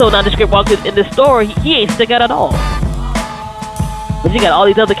 he was so nondescript walking in the store, he ain't stick out at all. But you got all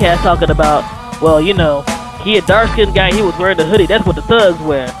these other cats talking about, well, you know, he a dark-skinned guy, he was wearing the hoodie, that's what the thugs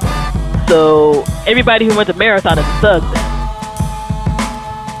wear. So, everybody who runs a marathon is a thug then.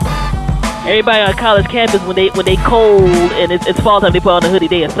 Everybody on college campus, when they cold and it's fall time, they put on the hoodie,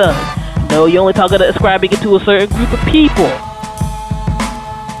 they a thug. No, you only talking to ascribing it to a certain group of people.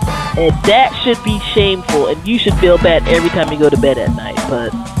 And that should be shameful, and you should feel bad every time you go to bed at night.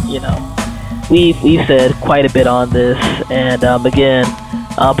 But, you know, we've said quite a bit on this, and again,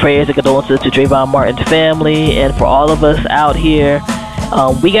 prayers and condolences to Trayvon Martin's family, and for all of us out here,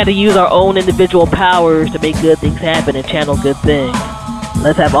 we got to use our own individual powers to make good things happen and channel good things.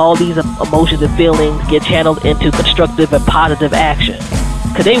 Let's have all these emotions and feelings get channeled into constructive and positive action.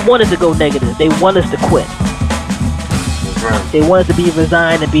 Because they want us to go negative. They want us to quit. They want us to be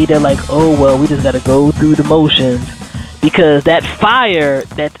resigned and be there like, oh, well, we just got to go through the motions. Because that fire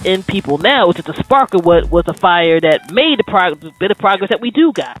that's in people now is just a spark of what was a fire that made the bit of progress that we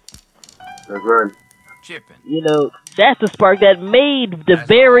do got. That's right. You know, that's the spark that made the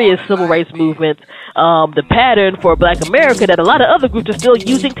various civil rights movements the pattern for Black America that a lot of other groups are still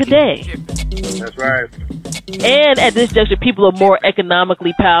using today. That's right. And at this juncture, people are more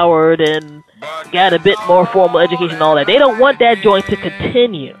economically powered and got a bit more formal education and all that. They don't want that joint to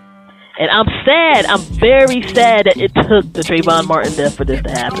continue. And I'm very sad that it took the Trayvon Martin death for this to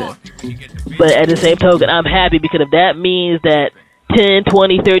happen. But at the same token, I'm happy because if that means that 10,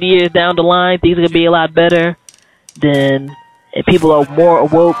 20, 30 years down the line, things are going to be a lot better, then if people are more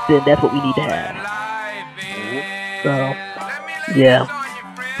awoke, then that's what we need to have. So, yeah.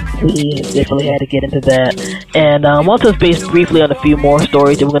 We definitely had to get into that. And I'll touch base briefly on a few more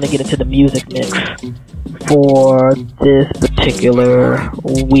stories, and we're going to get into the music mix for this particular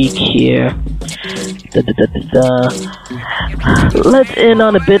week here. Let's end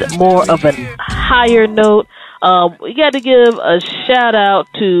on a bit more of a higher note. We got to give a shout out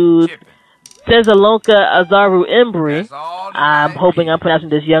to Thessalonka Azaru Embry. I'm hoping I'm pronouncing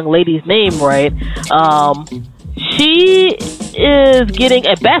this young lady's name right. She is getting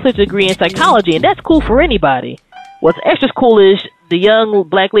a bachelor's degree in psychology, and that's cool for anybody. What's extra cool is the young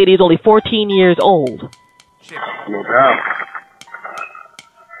black lady is only 14 years old. No doubt.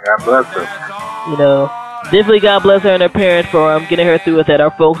 God bless her. You know, definitely God bless her and her parents for getting her through with that.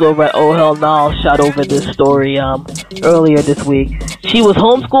 Our folks over at Oh Hell No shot over this story earlier this week. She was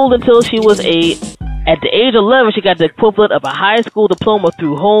homeschooled until she was 8. At the age of 11, she got the equivalent of a high school diploma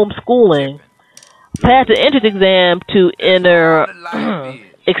through homeschooling. Passed the entrance exam to enter,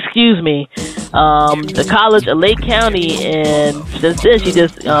 the College of Lake County, and since then she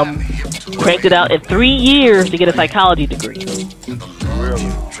just cranked it out in 3 years to get a psychology degree.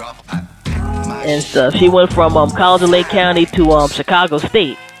 Really? And stuff. She went from College of Lake County to Chicago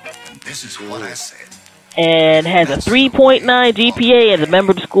State. This is what I said. And has a 3.9 GPA as a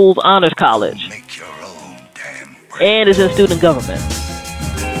member of the school's honors college. Make your own damn And is in student government.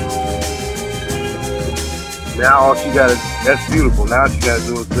 Now all she gotta, that's beautiful. Now she gotta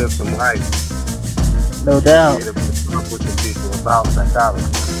do is live some life. No doubt. With the people about psychology.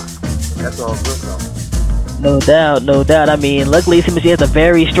 That's all good though. No doubt. I mean, luckily it seems she has a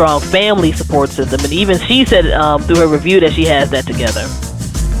very strong family support system, and even she said through her review that she has that together.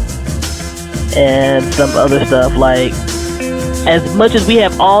 And some other stuff, like, as much as we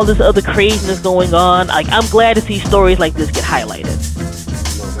have all this other craziness going on, like, I'm glad to see stories like this get highlighted.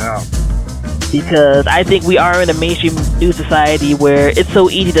 No doubt. Because I think we are in a mainstream news society where it's so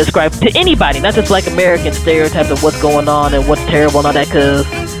easy to ascribe to anybody, not just Black American stereotypes of what's going on and what's terrible and all that, because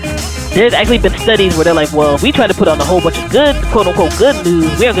there's actually been studies where they're like, well, if we try to put on a whole bunch of good, quote-unquote good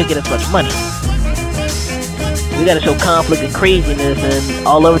news, we aren't going to get as much money. We got to show conflict and craziness and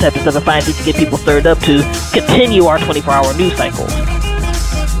all other type of stuff and find things to get people stirred up to continue our 24-hour news cycle.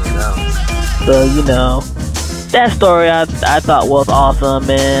 So, you know, that story I thought was awesome,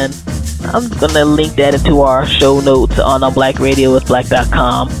 and I'm gonna link that into our show notes on Black Radio with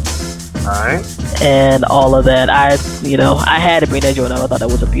Black.com. Alright. And all of that. I had to bring that joint up. I thought that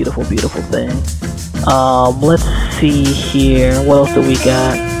was a beautiful, beautiful thing. Let's see here. What else do we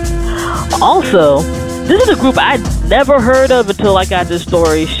got? Also, this is a group I'd never heard of until I got this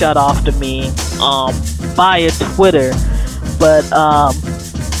story shut off to me via Twitter. But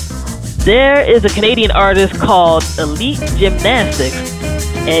there is a Canadian artist called Elite Gymnastics,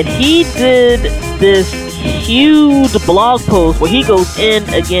 and he did this huge blog post where he goes in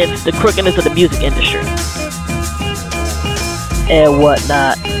against the crookedness of the music industry and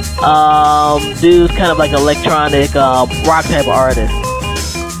whatnot. Dude's kind of like electronic rock type of artist,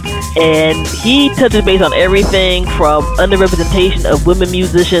 and he touches base on everything from underrepresentation of women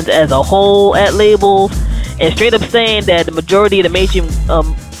musicians as a whole at labels, and straight up saying that the majority of the mainstream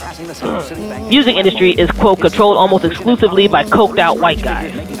music industry is, quote, controlled almost exclusively by coked out white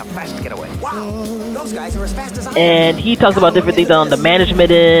guys. And he talks about different things on the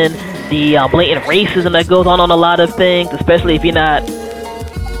management end, the blatant racism that goes on a lot of things, especially if you're not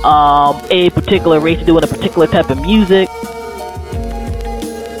a particular race doing a particular type of music.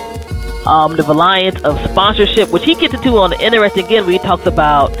 The reliance of sponsorship, which he gets into on the interesting again, where he talks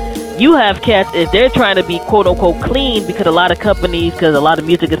about you have cats, if they're trying to be quote-unquote clean, because a lot of companies, because a lot of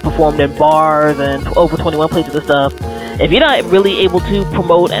music is performed in bars and over 21 places and stuff, if you're not really able to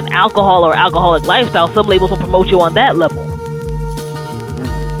promote an alcohol or alcoholic lifestyle, some labels will promote you on that level.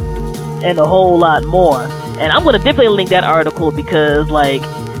 And a whole lot more. And I'm going to definitely link that article because, like,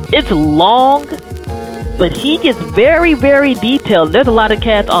 it's long, but he gets very, very detailed. There's a lot of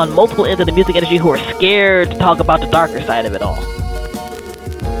cats on multiple ends of the music industry who are scared to talk about the darker side of it all.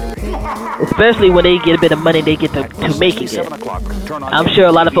 Especially when they get a bit of money they get to making it. I'm sure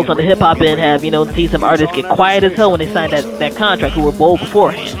a lot of folks on the hip-hop end have, seen some artists get quiet as hell when they signed that contract who were bold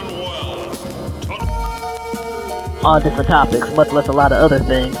beforehand. On different topics, much less a lot of other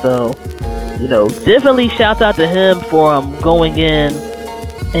things. So, definitely shouts out to him for going in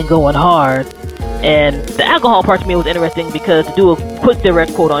and going hard. And the alcohol part to me was interesting because, to do a quick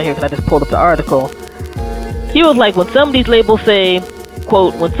direct quote on here, because I just pulled up the article, he was like, when some of these labels say,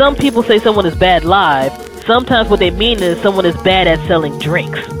 quote, when some people say someone is bad live, sometimes what they mean is someone is bad at selling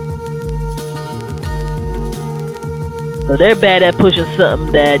drinks. So they're bad at pushing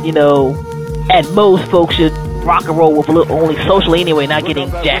something that, at most folks should rock and roll with a little, only socially anyway, not getting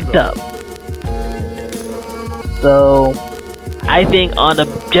jacked up. So I think on the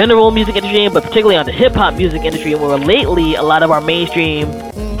general music industry, but particularly on the hip-hop music industry, where lately a lot of our mainstream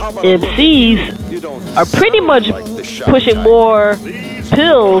MCs are pretty much pushing more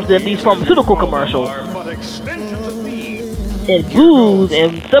pills than these pharmaceutical commercials and booze,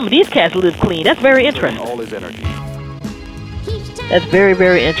 and some of these cats live clean. That's very interesting. That's very,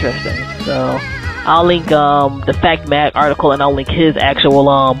 very interesting. So I'll link the Fact Mag article, and I'll link his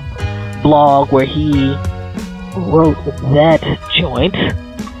actual blog where he wrote that joint.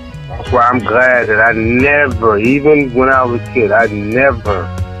 That's why I'm glad that I never, even when I was a kid, that's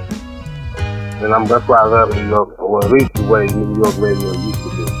why I love New York, or at least the way New York radio used to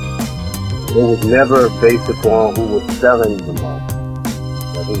be. It was never based upon who was selling the most,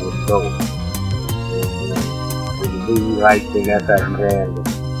 but who was sold. Who you liked, and that's how you handled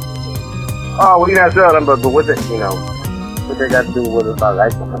it. Oh, well, you're not selling them, but what they, what they got to do with it if I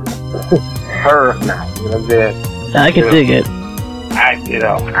like them? Her, now, you know what I'm saying? I can dig it. I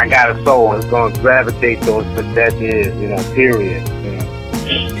got a soul. It's going to gravitate towards what that is, period.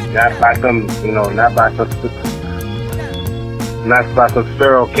 Not by some, not by some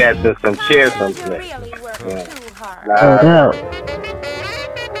sterile cats and some chairs someplace.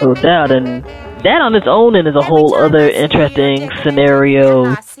 No doubt. And that on its own end is a whole other interesting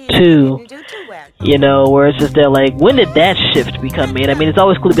scenario, too. Where it's just that, like, when did that shift become made? I mean, it's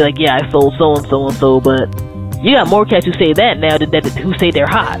always cool to be like, yeah, I sold so and so, but you got more cats who say that now than who say they're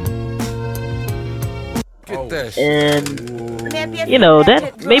hot. And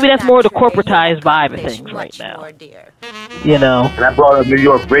that maybe that's more the corporatized vibe of things right now. And I brought up New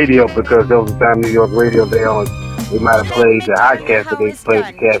York radio because there was a time New York radio they might have played the hot cats, but they played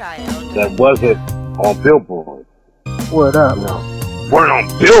the cats that wasn't on Billboard. What up? Weren't on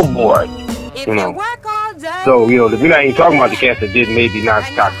Billboard. So we're not even talking about the cats that did maybe not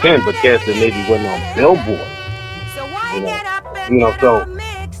top 10, but cats that maybe wasn't on Billboard. So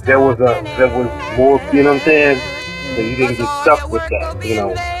there was more, you know what I'm saying? So you didn't get stuck with that,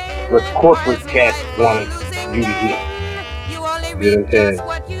 what corporate cats wanted you to hear. You know what I'm saying?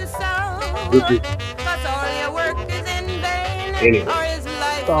 Anyway.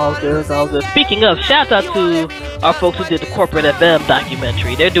 All good. Speaking of, shout out to our folks who did the Corporate FM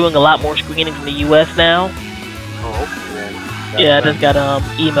documentary. They're doing a lot more screenings in the U.S. now. Oh, man. Yeah, I just got an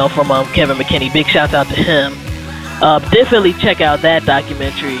email from Kevin McKinney. Big shout out to him. Definitely check out that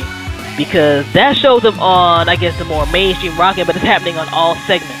documentary because that shows up on, I guess, the more mainstream rocking, but it's happening on all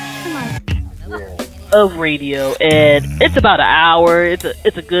segments of radio, and it's about an hour. It's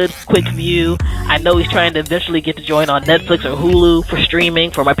a good quick view. I know he's trying to eventually get to join on Netflix or Hulu for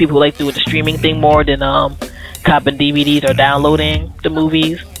streaming, for my people who like doing the streaming thing more than copping DVDs or downloading the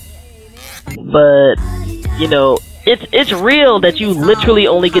movies. But you know, it's real that you literally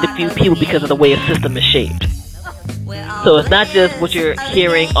only get a few people because of the way a system is shaped. So it's not just what you're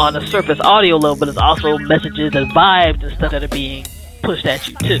hearing on a surface audio level, but it's also messages and vibes and stuff that are being pushed at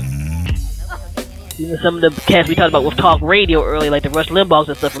you too. Even some of the cats we talked about with talk radio earlier, like the Rush Limbaughs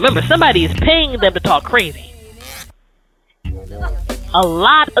and stuff. Remember, somebody is paying them to talk crazy. A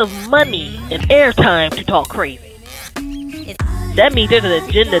lot of money and airtime to talk crazy. That means there's an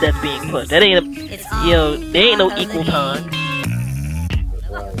agenda that's being pushed. That ain't, there ain't no equal time.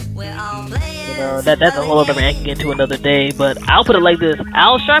 That's a whole other rant I can get into another day. But I'll put it like this: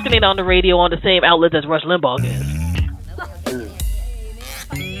 Al Sharpton ain't on the radio on the same outlet as Rush Limbaugh is.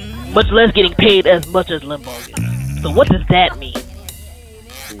 Much less getting paid as much as Limbaugh is. So what does that mean?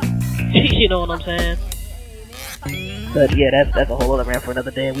 You know what I'm saying? But yeah, that's a whole other rant for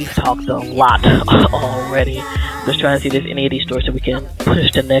another day. We've talked a lot already. Just trying to see if there's any of these stories that we can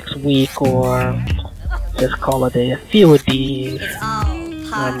push to next week or just call a day. A few of these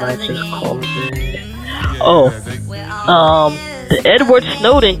I might just call a day. The Edward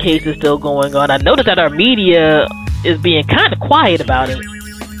Snowden case is still going on. I noticed that our media is being kind of quiet about it.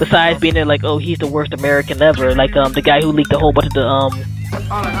 Besides being there like, oh, he's the worst American ever. Like the guy who leaked a whole bunch of the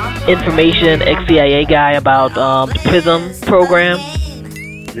information, ex-CIA guy about the PRISM program.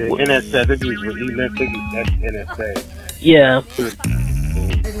 Yeah, NSA. That's NSA. Yeah.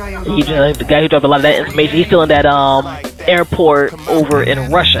 The guy who dropped a lot of that information, he's still in that airport over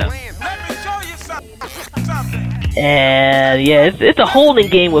in Russia. And yeah, it's a holding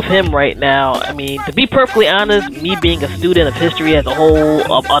game with him right now. I mean, to be perfectly honest, me being a student of history as a whole,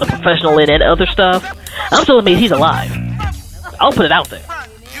 on a professional end and other stuff, I'm still amazed he's alive. I'll put it out there.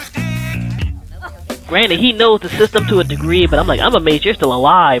 Granted, he knows the system to a degree, but I'm amazed you're still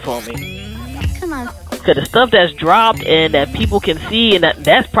alive, homie. Come on. Because the stuff that's dropped and that people can see, and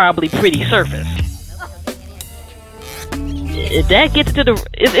that's probably pretty surface. If that gets to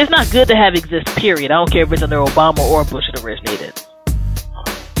it's not good to have exist, period. I don't care if it's under Obama or Bush that originated.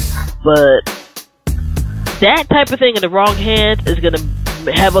 But that type of thing in the wrong hands is going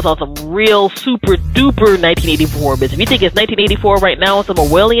to have us on some real super duper 1984 bits. If you think it's 1984 right now with some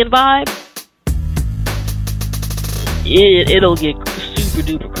Orwellian vibe, it'll get super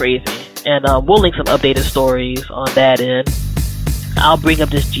duper crazy. And we'll link some updated stories on that end. I'll bring up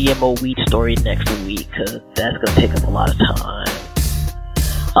this GMO wheat story next week because that's going to take up a lot of time.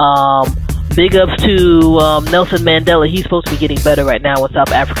 Big ups to Nelson Mandela. He's supposed to be getting better right now in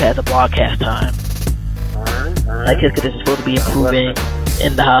South Africa as a broadcast time. Like his condition is supposed to be improving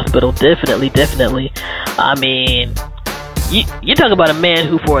in the hospital. Definitely. I mean, you're talking about a man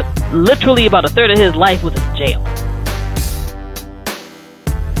who for literally about a third of his life was in jail.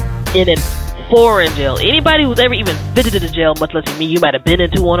 In a foreign jail. Anybody who's ever even visited a jail, much less me, you might have been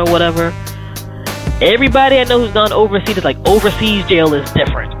into one or whatever. Everybody I know who's gone overseas is like, overseas jail is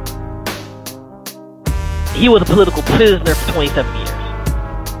different. He was a political prisoner for 27 years.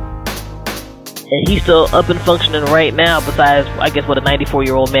 And he's still up and functioning right now, besides, I guess, what a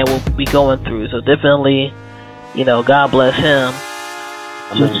 94-year-old man will be going through. So definitely, God bless him.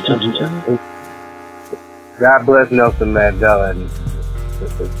 God bless Nelson Mandela. And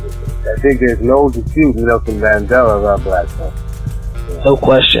I think there's no dispute Nelson Mandela is our black man. No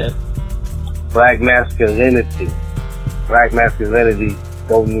question. Black masculinity. Black masculinity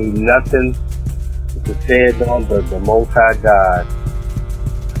don't need nothing to stand on but the Most High God.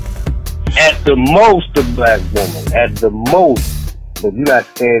 At the most, a black woman. At the most. But you're not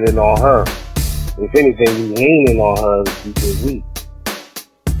standing on her. If anything, you're leaning on her to keep it weak.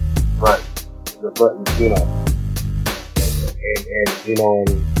 But and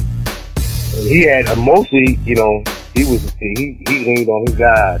he had mostly, he leaned on his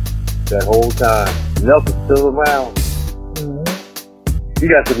God that whole time. Nelson's still around. You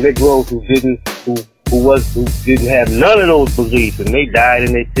got some Negroes who didn't have none of those beliefs, and they died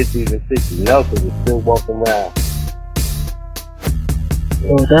in their 50s and 60s. Nelson was still walking around.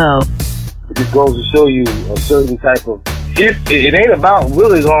 No doubt. It just goes to show you a certain type of. It ain't about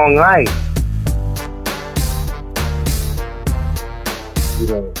really long life.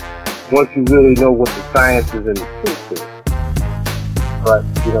 once you really know what the science is and the truth is. But,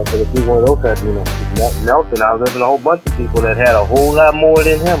 but if we one of those guys, Nelson outliving a whole bunch of people that had a whole lot more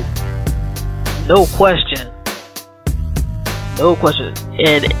than him. No question. No question.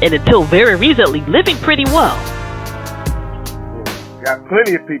 And until very recently, living pretty well. Got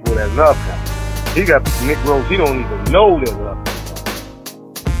plenty of people that love him. He got Negroes he don't even know that love him.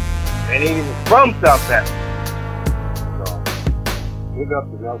 And ain't even from South Africa. So, look up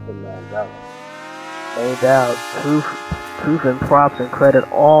to Nelson Mandela. No doubt. Proof and props and credit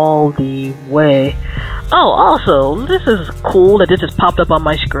all the way. Oh, also, this is cool that this just popped up on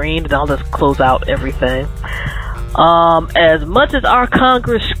my screen, and I'll just close out everything. As much as our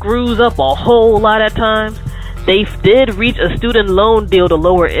Congress screws up a whole lot at times, they did reach a student loan deal to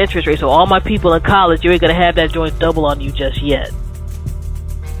lower interest rates. So all my people in college, you ain't gonna have that joint double on you just yet.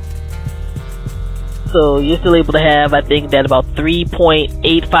 So you're still able to have, I think, that about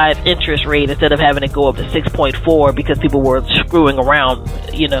 3.85 interest rate instead of having it go up to 6.4 because people were screwing around,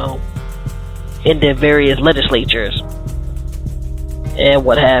 in their various legislatures and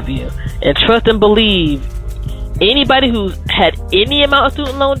what have you. And trust and believe, anybody who's had any amount of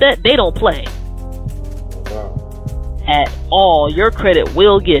student loan debt, they don't play at all. Your credit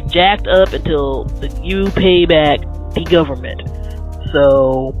will get jacked up until you pay back the government.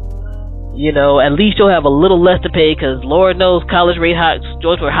 So, at least you'll have a little less to pay, because Lord knows college rate hikes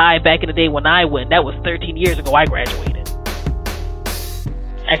were high back in the day when I went. That was 13 years ago I graduated.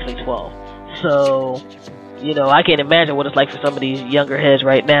 Actually 12. So, I can't imagine what it's like for some of these younger heads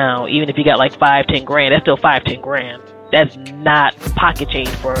right now. Even if you got like 5-10 grand, that's still 5-10 grand. That's not pocket change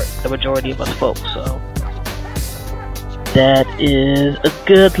for the majority of us folks. So that is a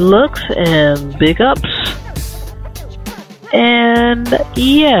good looks and big ups. And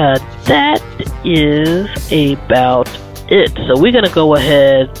yeah, that is about it. So we're gonna go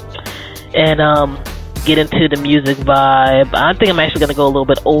ahead and get into the music vibe. I think I'm actually gonna go a little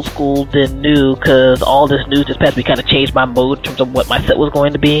bit old school than new, because all this news this past week kind of changed my mood in terms of what my set was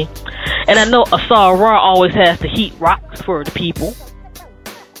going to be. And I know Asar Ra always has the heat rocks for the people.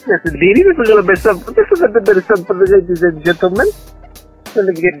 Yes, indeed. This is a little bit of something for the ladies and gentlemen.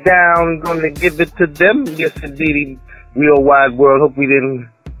 Gonna get down, gonna give it to them. Yes, indeed. Real wide world. Hope we didn't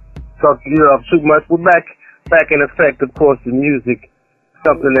talk you up too much. We're back in effect, of course, the music.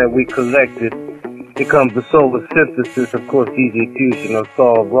 Something that we collected. Here comes the solar synthesis, of course, DJ Fusion,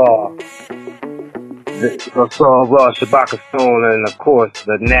 Asar Ra, Shabaka Stone, and of course,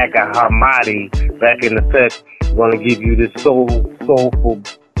 the Naga Hamadi back in effect. Gonna give you this soulful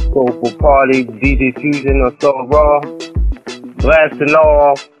party. DJ Fusion, Asar Ra, blasting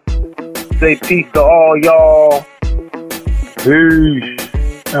off. Say peace to all y'all.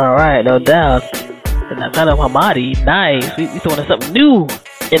 Peace. Alright, no doubt. And that kind of Hamadi, nice. We throwing something new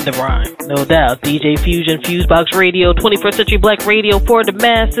in the rhyme, no doubt. DJ Fusion, FuseBox Radio, 21st Century Black Radio for the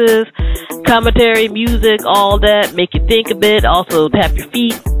masses. Commentary, music, all that. Make you think a bit. Also, tap your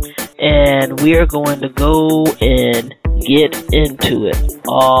feet. And we're going to go and get into it.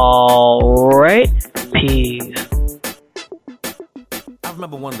 Alright, peace. I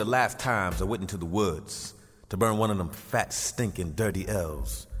remember one of the last times I went into the woods to burn one of them fat, stinking, dirty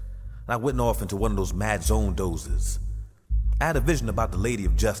elves. And I went off into one of those mad zone dozes. I had a vision about the Lady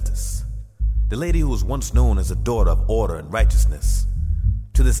of Justice, the lady who was once known as a daughter of order and righteousness.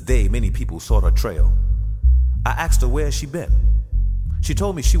 To this day, many people sought her trail. I asked her where she'd been. She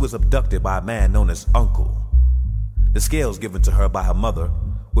told me she was abducted by a man known as Uncle. The scales given to her by her mother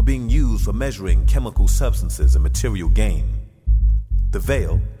were being used for measuring chemical substances and material gain. The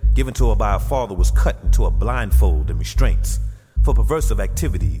veil given to her by her father was cut into a blindfold and restraints for perversive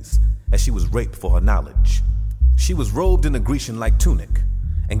activities, as she was raped for her knowledge. She was robed in a Grecian-like tunic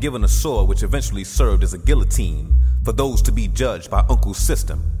and given a sword which eventually served as a guillotine for those to be judged by Uncle's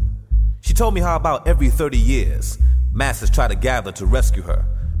system. She told me how about every 30 years, masses try to gather to rescue her,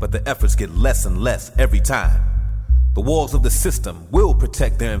 but the efforts get less and less every time. The walls of the system will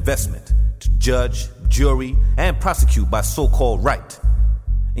protect their investment to judge, jury, and prosecute by so-called right.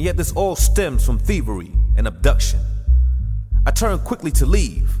 And yet this all stems from thievery and abduction. I turned quickly to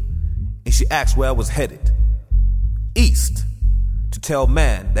leave, and she asked where I was headed. East, to tell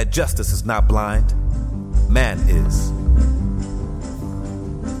man that justice is not blind. Man is.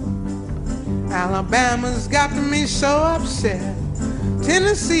 Alabama's got me so upset.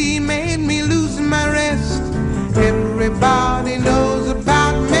 Tennessee made me lose my rest. Everybody knows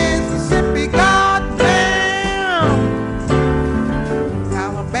about Mississippi, goddamn.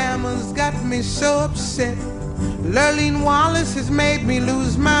 Alabama's got me so upset. Lurleen Wallace has made me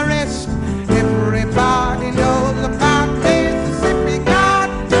lose my rest. Everybody knows about Mississippi,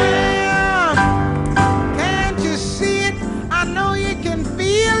 goddamn.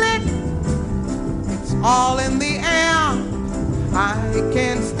 all in the air. I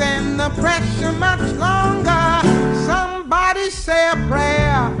can't stand the pressure much longer. Somebody say a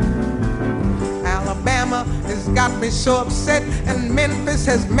prayer. Alabama has got me so upset, and Memphis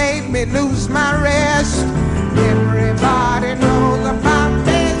has made me lose my rest. Everybody knows about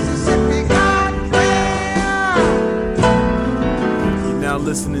Mississippi Goddamn. You're now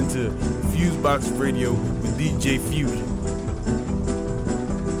listening to FuseBox Radio with DJ Fusion.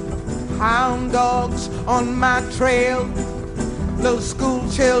 Hound dogs on my trail, little school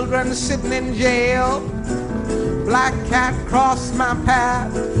children sitting in jail. Black cat crossed my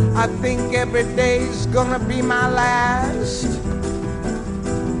path. I think every day's gonna be my last.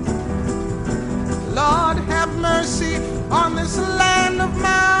 Lord have mercy on this land of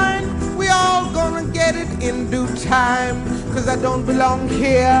mine. We all gonna get it in due time. 'Cause I don't belong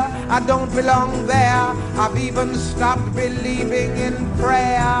here, I don't belong there. I've even stopped believing in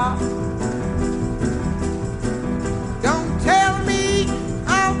prayer. Don't tell me,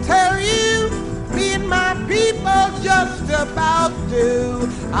 I'll tell you. Me and my people just about do.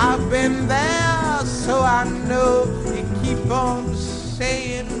 I've been there, so I know. You keep on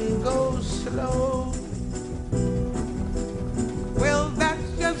saying go slow. Well,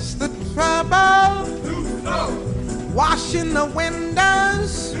 that's just the trouble. Washing the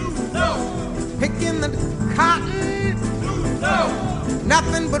windows, picking the cotton,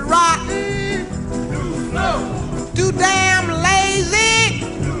 nothing but rotten. Too damn lazy,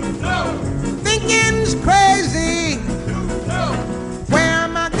 thinking's crazy. Where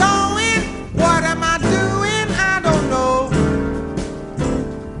am I going? What am I doing? I don't know.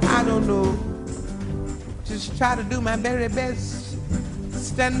 I don't know. Just try to do my very best.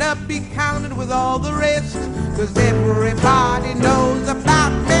 Stand up, be counted with all the rest. 'Cause everybody knows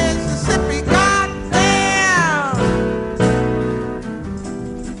about Mississippi, goddamn.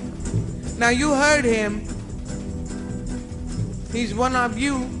 Now you heard him. He's one of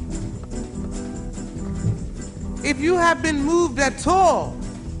you. If you have been moved at all,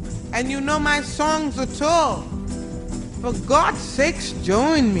 and you know my songs at all, for God's sakes,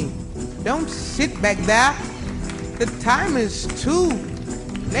 join me. Don't sit back there. The time is too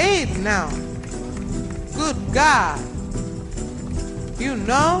late now. Good God. You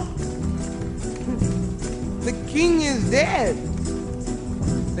know, the king is dead.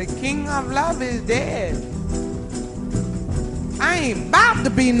 The king of love is dead. I ain't about to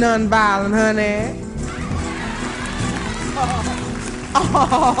be non-violent, honey.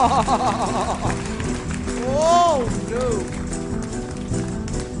 Oh, no.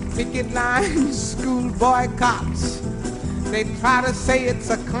 Picket lines, school boycotts. They try to say it's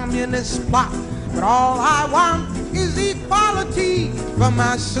a communist plot, but all I want is equality for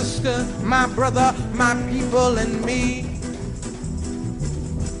my sister, my brother, my people, and me.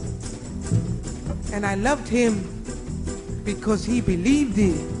 And I loved him because he believed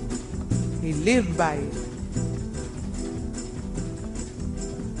it. He lived by it.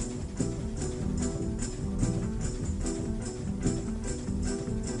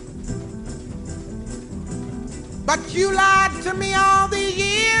 But you lied to me all these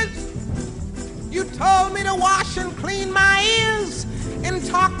years. You told me to wash and clean my ears and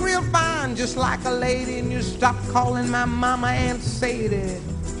talk real fine, just like a lady, and you stopped calling my mama Aunt Sadie.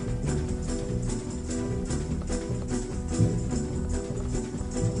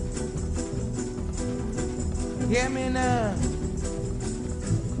 Hear me now.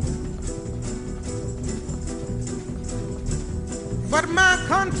 But my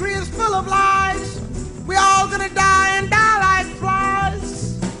country is full of lies. We all gonna die and die like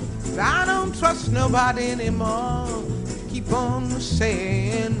flies. I don't trust nobody anymore. Keep on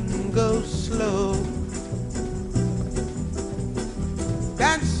saying go slow.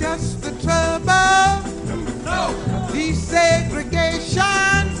 That's just the trouble.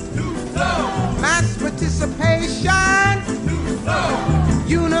 Desegregation, mass participation,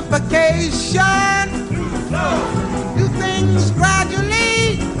 unification. Do things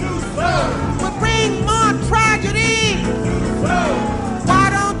gradually will bring more tragedy. Why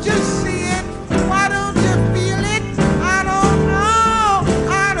don't you see it? Why don't you feel it? I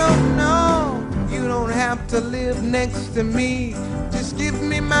don't know. You don't have to live next to me. Just give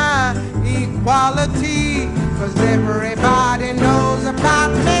me my equality. 'Cause everybody knows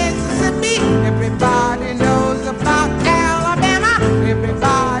about Mississippi. Everybody knows about Alabama.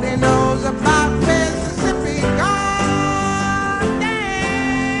 Everybody knows about Mississippi. Goddamn.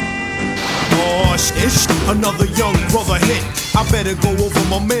 Oh, ish, another young brother hit. I better go over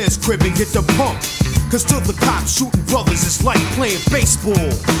my man's crib and get the pump. 'Cause to the cops shooting brothers is like playing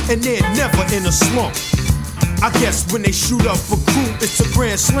baseball, and they're never in a slump. I guess when they shoot up a crew, it's a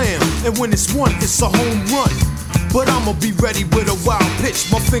grand slam. And when it's one, it's a home run. But I'ma be ready with a wild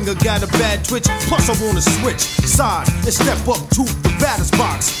pitch. My finger got a bad twitch, plus I wanna switch sides and step up to the batter's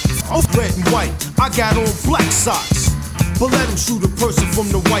box. Oh, red and white, I got on black socks. But let him shoot a person from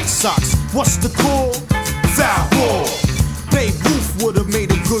the White Sox. What's the call? Foul ball. Babe Ruth would've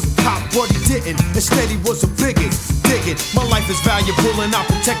made a good cop, but he didn't. Instead he was a bigot. Dig it, my life is valuable and I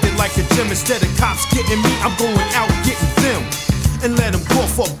protect it like a gem. Instead of cops getting me, I'm going out getting them. And let them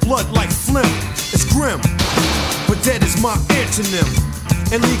cough up blood like phlegm. It's grim, but that is my antonym.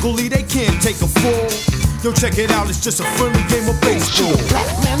 And legally they can't take a fall. Yo, check it out, it's just a friendly game of baseball.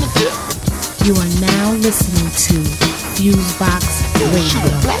 You are now listening to FuseBox Radio.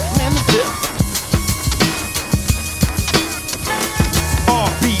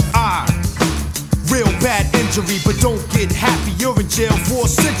 RBI, real bad injury, but don't get happy, you're in jail for a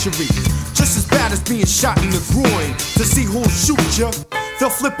century. Just as bad as being shot in the groin. To see who'll shoot ya,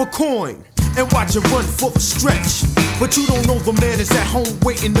 they'll flip a coin and watch you run for the stretch. But you don't know the man is at home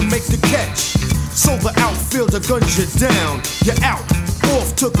waiting to make the catch. So the outfielder guns you down, you're out.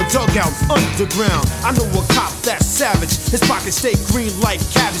 Off to the dugout underground. I know a cop that's savage. His pockets stay green like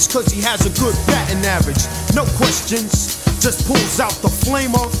cabbage, cause he has a good batting average. No questions, just pulls out the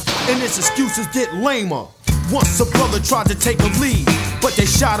flamer, and his excuses get lamer. Once a brother tried to take a lead, but they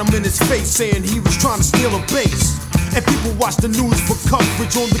shot him in his face saying he was trying to steal a base. And people watch the news for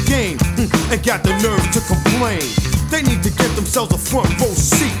coverage on the game, and got the nerve to complain. They need to give themselves a front row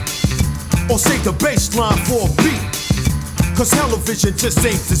seat, or save the baseline for a beat. Cause television just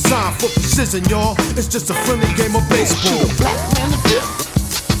ain't designed for precision, y'all. It's just a friendly game of baseball. Shoot a black man to death.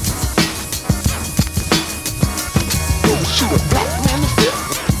 Shoot a black man to death.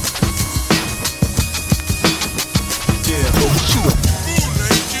 Yeah, shoot a.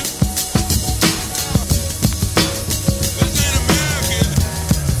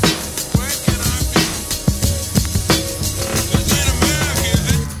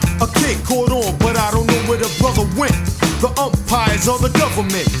 A kid caught on, but I don't know where the brother went. The umpires or the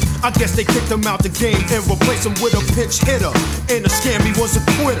government, I guess they kicked him out the game and replaced him with a pinch hitter. And the scammy was a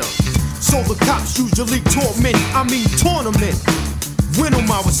quitter. So the cops usually tournament. Win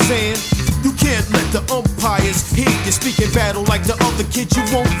 'em, I was saying. You can't let the umpires hear you speaking battle like the other kid, you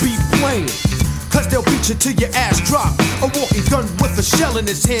won't be playing. Cause they'll beat you till your ass drop. A walking gun with a shell in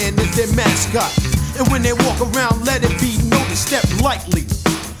his hand is their mascot. And when they walk around, let it be noticed, step lightly.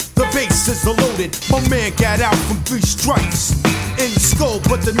 The bases are loaded, my man got out from 3 strikes in the skull,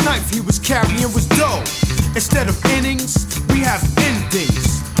 but the knife he was carrying was dull. Instead of innings, we have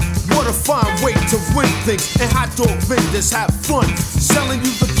endings. What a fine way to win things. And hot dog vendors have fun selling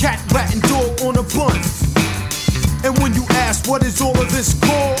you the cat, rat, and dog on a bun. And when you ask what is all of this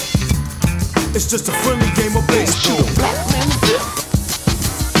called, it's just a friendly game of baseball. Shoot a black man to death.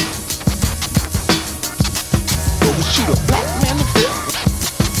 Shoot a black man to death.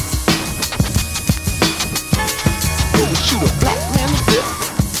 Shoot a black man to death.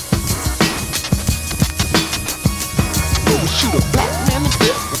 Shoot a black man to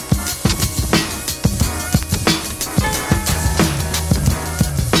death.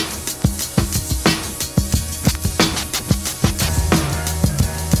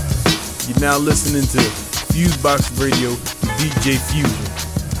 You're now listening to FuseBox Radio with DJ Fusion.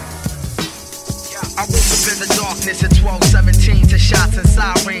 I woke up in the darkness at 12:17 to shots and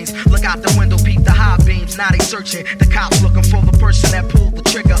sirens. Look out the window, peep the high beams. Now they searching. The cops looking for the person that pulled the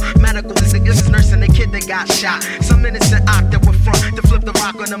trigger. Medical is nursing the kid that got shot. Some innocent actor with front to flip the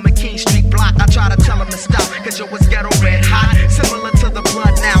rock on the McKean Street block. I try to tell him to stop, cause yo was ghetto red hot. Similar to the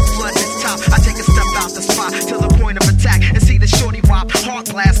blood now, blood is top. I take a step out the spot to the point of attack and see the shorty wop.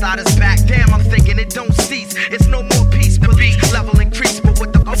 Heart blast out his back. Damn, I'm thinking it don't cease. It's no more peace, police level increase. But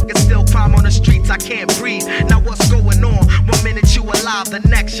with the fuck is still crime on the streets, I can't breathe. Now what's going on? 1 minute you alive, the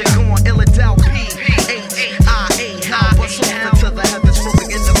next you're gone. Illidel P-H-I-A. How bust off into the heavens,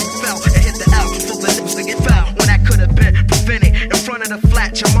 moving into the fell and hit the L for the news to get fell. When that could have been prevented. In front of the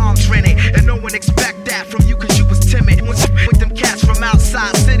flat, your mom's renting. And no one expect that from you cause you was timid. With them cats from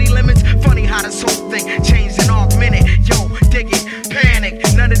outside city limits. Funny how this whole thing changed and augmented. Yo, dig it, panic.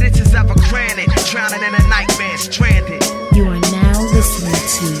 None of this is ever granted. Drowning in a nightmare, stranded. You are now listening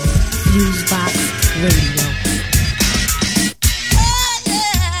to FuseBox Radio.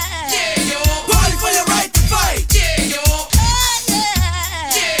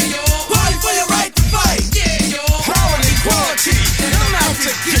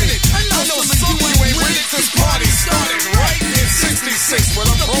 When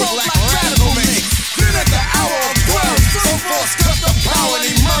I'm the pro-black radical mix. Then at the hour of 12, some force cut the power and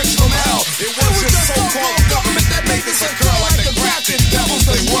emerged from hell. It was your so-called government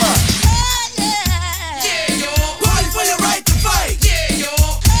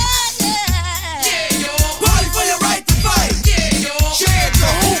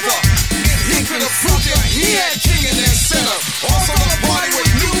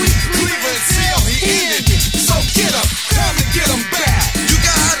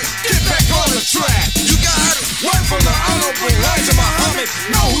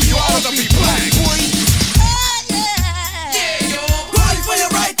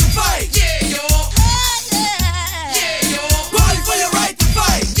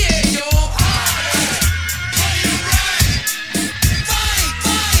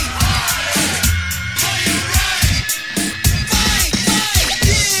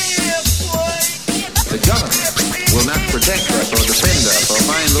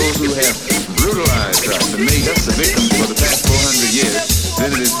who have brutalized us and made us the victims for the past 400 years,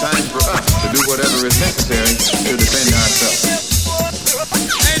 then it is time for us to do whatever is necessary to defend ourselves.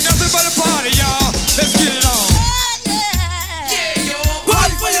 Ain't nothing but a party, y'all. Let's get it on.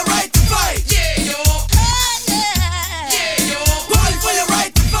 Party for your right to fight. Party for your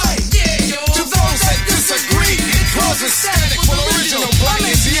right to fight. To those that disagree, it causes static for the original black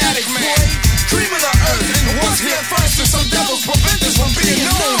Asiatic man. Cream of the earth and the ones here first, and some devils prevent us from being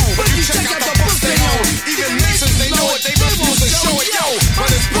known. But you check out the books they own. Even nations, they know it, they refuse to show it, yo.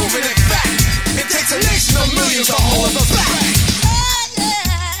 But it's proven in fact, it takes a nation of millions to hold us back.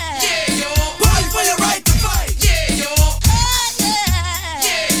 Party for your right to fight.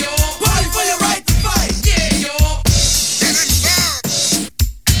 Party for your right to fight. Get involved.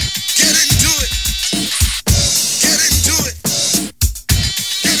 Get into it. Get into it.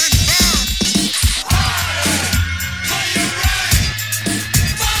 Get involved. For your right.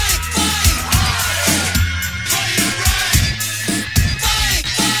 Fight, fight. For your right. Fight,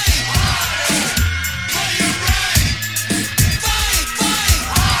 fight. For your right. Fight, fight.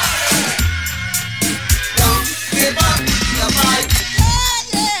 Don't give up the fight.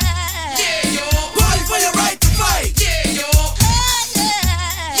 Party for your right to fight.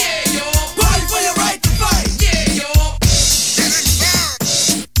 Party for your right to fight. Get involved.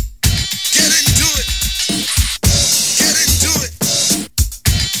 Get into it. Get into it.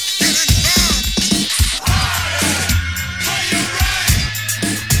 Get involved. For your right.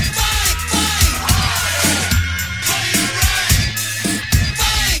 Fight, fight. For your right.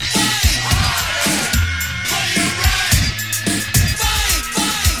 Fight, fight. For your right. Fight,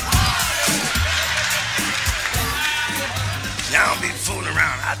 fight. Now don't be fooling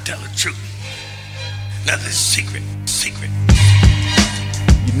around. I tell the truth. Nothing's secret.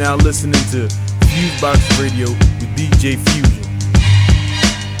 You're now listening to FuseBox Radio with DJ Fusion.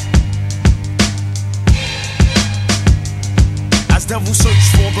 As devils search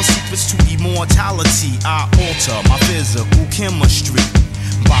for the secrets to immortality, I alter my physical chemistry.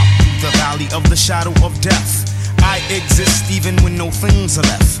 Bop through the valley of the shadow of death. I exist even when no things are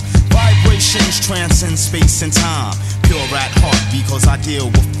left. Vibrations transcend space and time. Pure at heart because I deal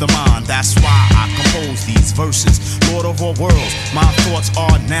with the mind. That's why I compose these verses. Lord of all worlds, my thoughts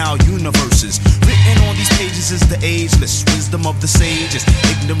are now universes. Written on these pages is the ageless wisdom of the sages.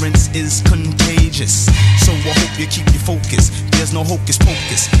 Ignorance is contagious, so I hope you keep your focus. There's no hocus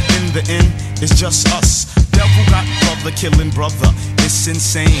pocus. In the end, it's just us. Devil got brother killing brother. It's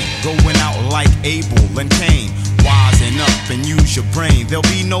insane, going out like Abel and Cain. Wisen up and use your brain. There'll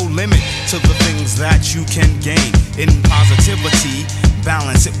be no limit to the things that you can gain. In positivity,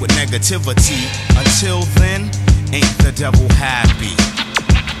 balance it with negativity. Until then, ain't the devil happy?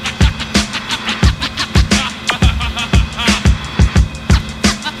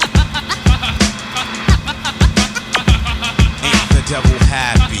 Ain't the devil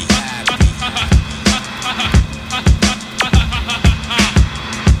happy?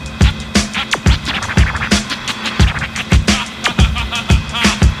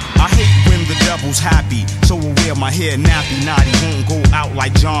 Devil's happy, so I wear my hair nappy. Naughty won't go out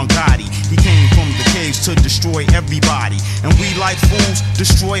like John Gotti. He came from the caves to destroy everybody, and we like fools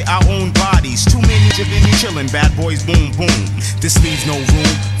destroy our own bodies. Too many chillin', bad boys boom boom. This leaves no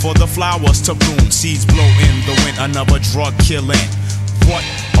room for the flowers to bloom. Seeds blow in the wind, another drug killing. What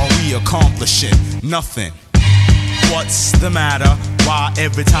are we accomplishing? Nothing. What's the matter? Why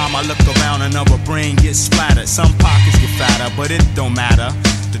every time I look around another brain gets splattered? Some pockets get fatter, but it don't matter.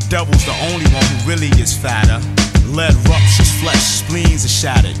 The devil's the only one who really is fatter. Lead ruptures flesh, spleens are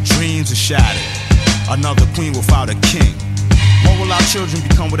shattered, dreams are shattered. Another queen without a king. What will our children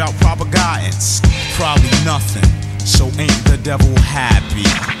become without proper guidance? Probably nothing. So ain't the devil happy?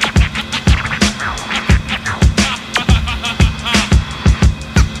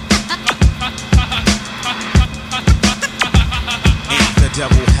 Ain't the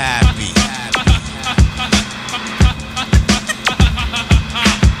devil happy?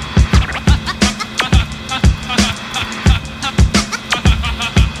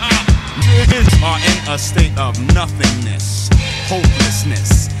 Are in a state of nothingness,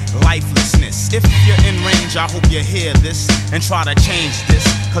 hopelessness, lifelessness. If you're in range, I hope you hear this and try to change this,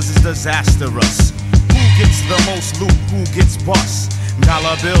 cause it's disastrous. Who gets the most loot? Who gets bust?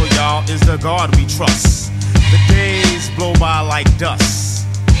 Dollar bill, y'all, is the God we trust. The days blow by like dust.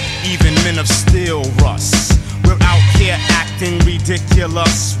 Even men of steel rust. We're out here acting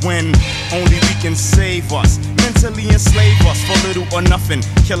ridiculous when only we can save us. Mentally enslave us for little or nothing.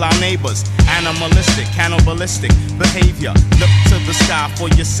 Kill our neighbors. Animalistic, cannibalistic behavior. Look to the sky for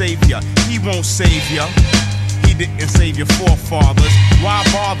your savior. He won't save ya. He didn't save your forefathers. Why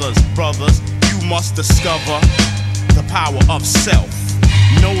bothers, brothers? You must discover the power of self.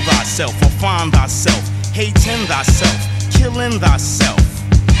 Know thyself or find thyself. Hating thyself, killing thyself.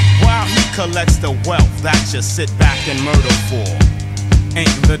 While he collects the wealth that you sit back and murder for.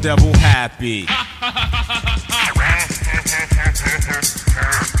 Ain't the devil happy?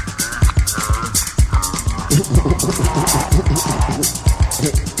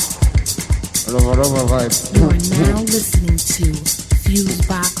 You are now listening to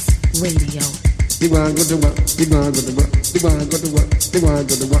FuseBox Radio.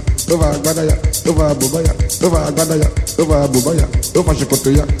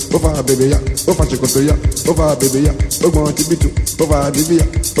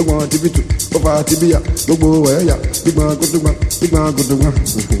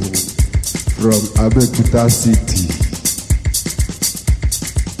 From Abeokuta City.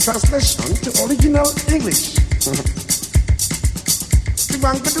 Translation to original English.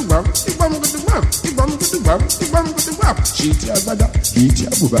 Shiti agbada, hiti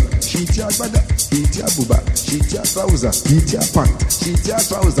abuba, shiti agbada, hiti abuba, shiti trouser, hiti pant, shiti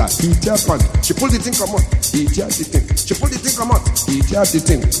trouser, hiti pant. She pull the thing come out, hiti the thing. She pull the thing come out, hiti the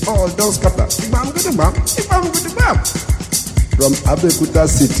thing. All those scatter. From Abeokuta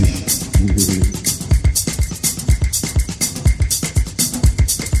City.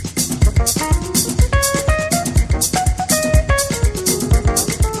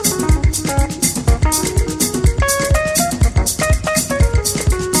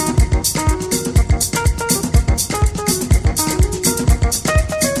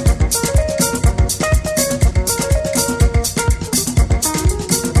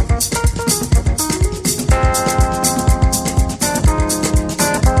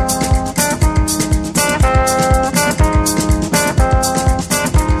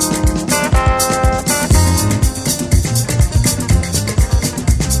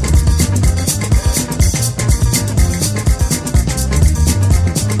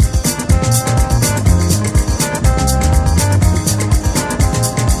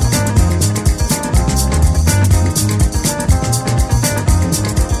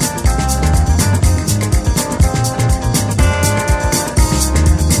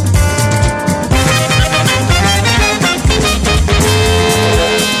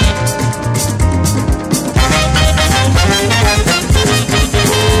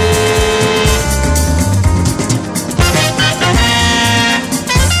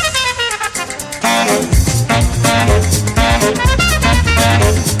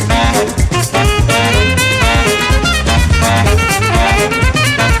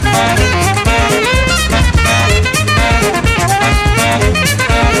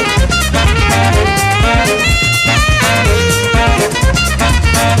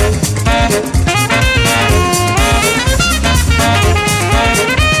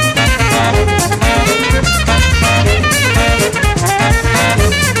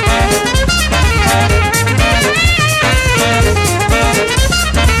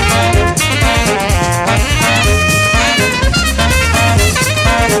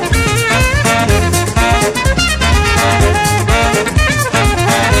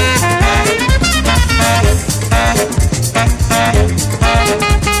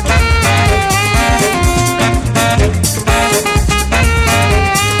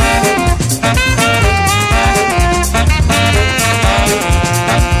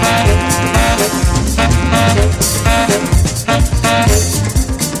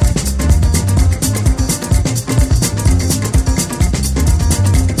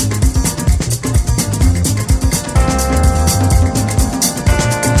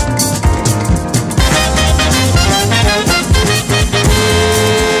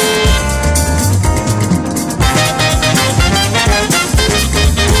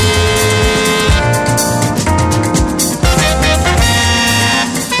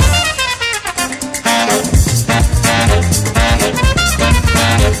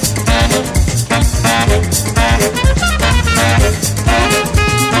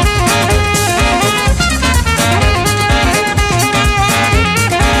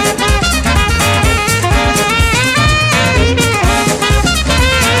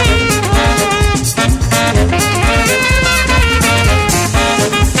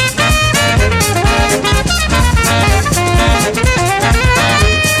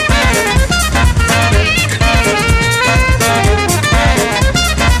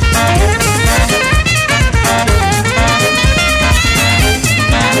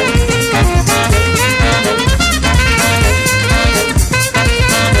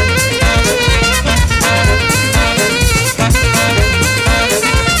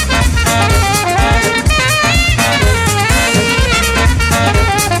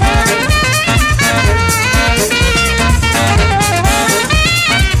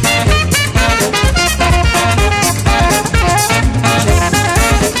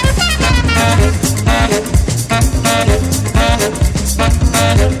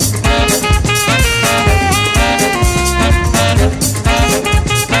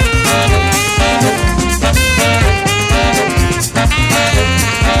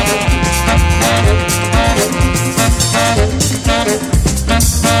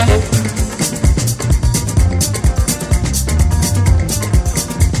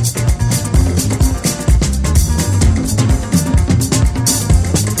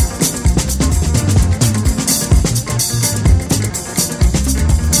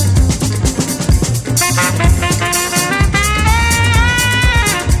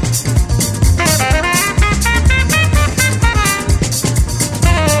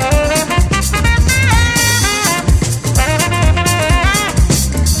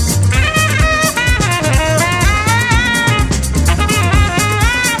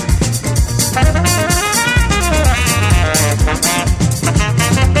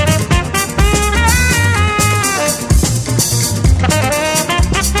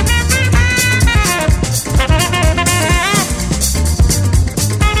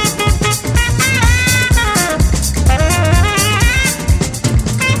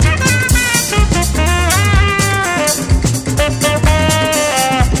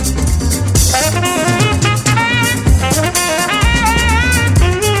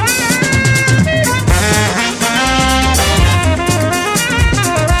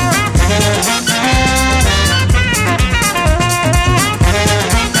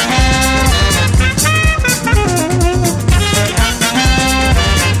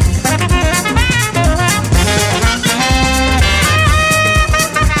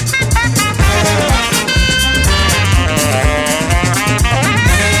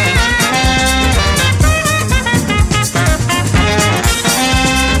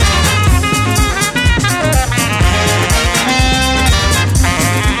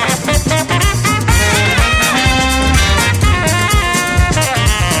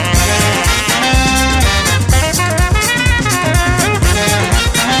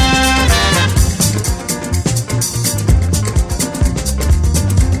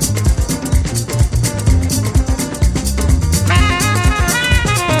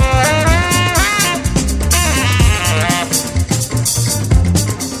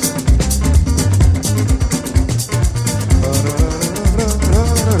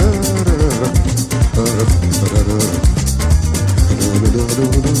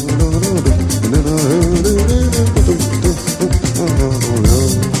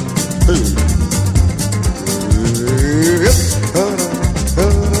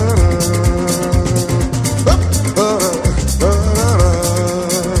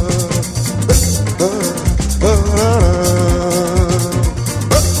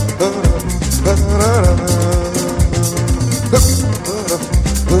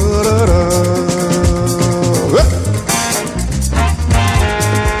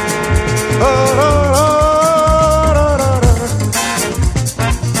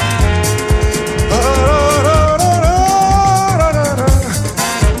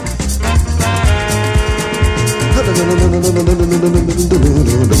 Get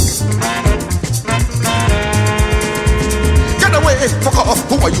away, fuck off,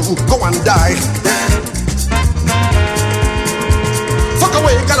 who are you? Go and die. Fuck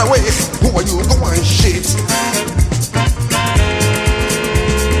away, get away, who are you? Go and shit.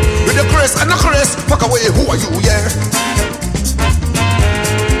 With the Chris and the Chris, fuck away, who are you? Yeah.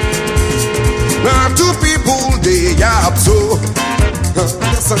 Now two people, they up so.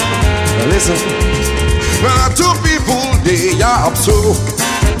 Listen. Now two people, they up so.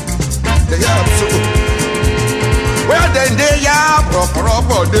 They up so. Well then they are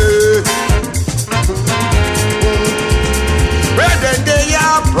proper day. Well then they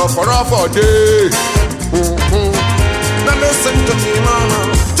are proper day. Now listen to me, mama.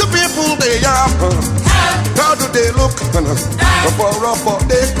 Two people they are. How do they look? Proper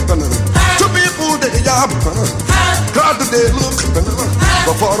day. Two people they are. How do they look?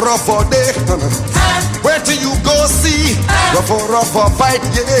 Rough day. Where till you go see? Rough fight,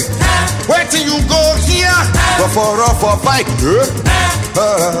 yeah. Where till you go here? Rough fight, yeah.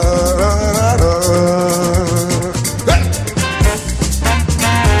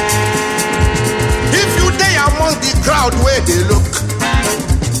 If you day among the crowd where they look.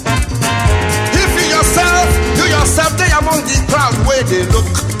 If you yourself day among the crowd where they look.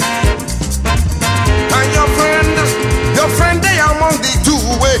 And your friend they among the two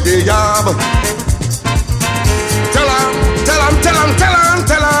where they are.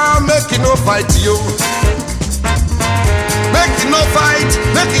 Tell him, make it no fight you. Make it no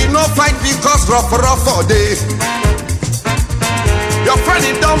fight because rough all day. Your friend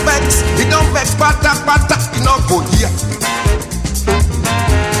he don't vex, pata, he not go here.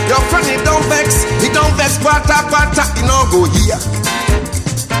 Your friend he don't vex, pata, he not go here.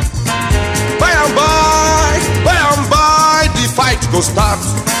 By and by, the fight go start.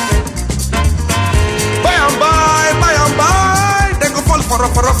 By and by, they go fall for a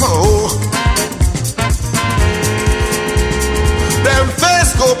oh. Them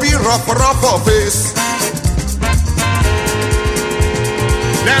face go be rough face.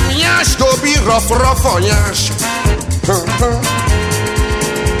 Them yash go be rough yash.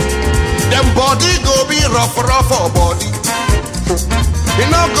 Them body go be rough body. You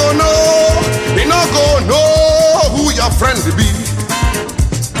no go know who your friend be.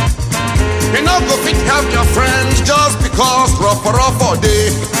 You no go fit help your friends just because rough all day.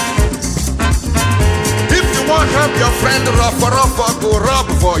 If you want help your friend, rough go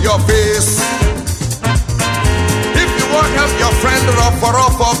rub for your face. If you want help your friend, rough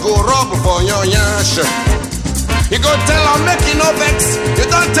go rub for your yash. You go tell him make you no vex. You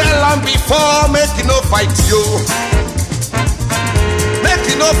don't tell him before make you no fight you. Make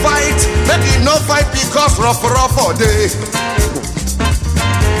it no fight because rough all day.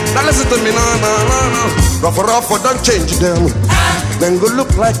 Now listen to me, no. Rough don't change them. Then go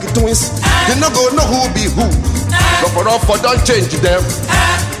look like twins. You no go know who be who. Rough don't change them.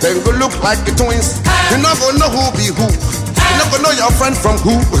 Then go look like twins. You no go know who be who. You no go know your friend from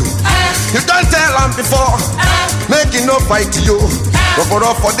who. You don't tell them before. Make it no fight you.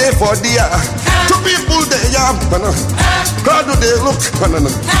 Rough all day for dear. Two people they are. How do they look?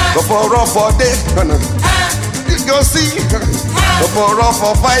 Rough all day. You go see. Rough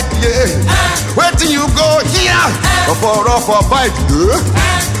fight, yeah. Where till you go here? Rough fight, yeah.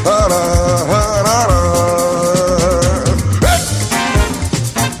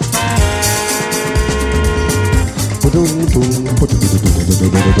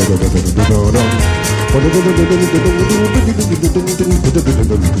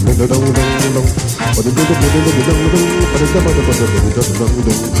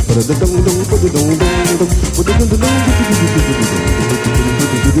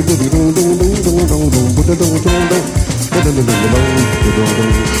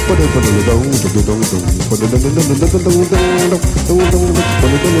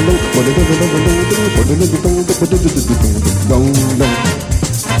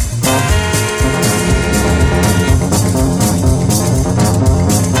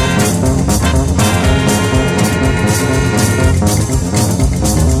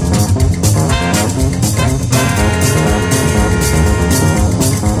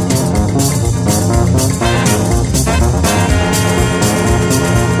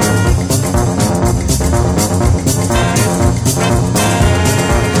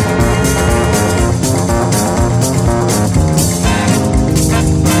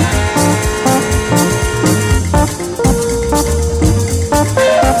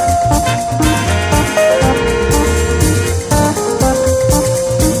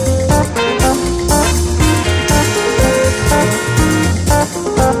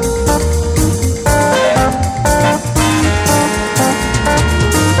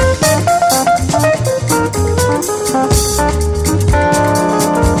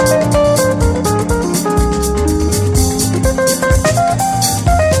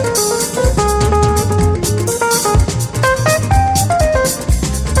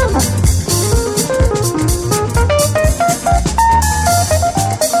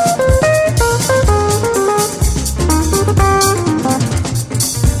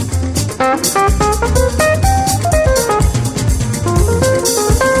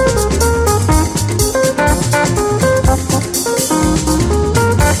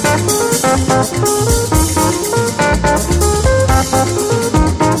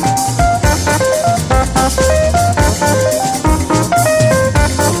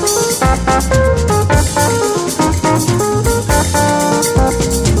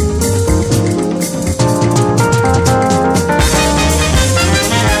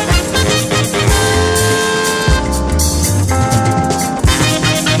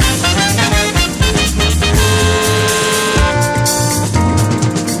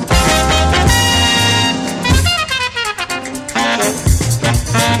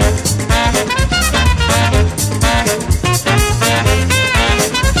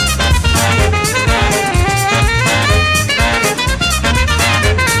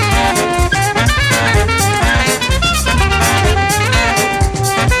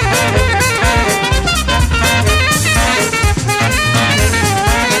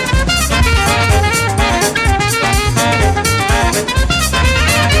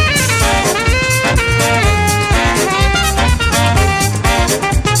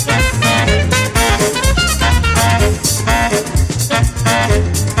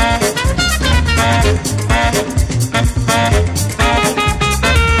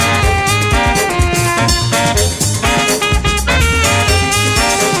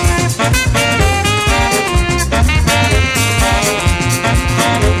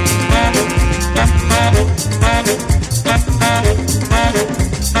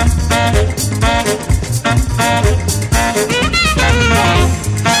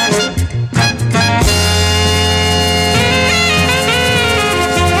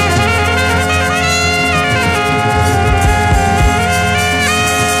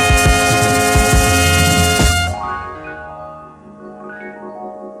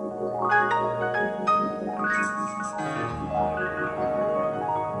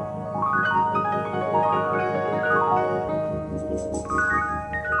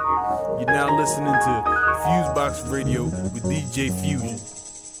 FuseBox Radio with DJ Fusion.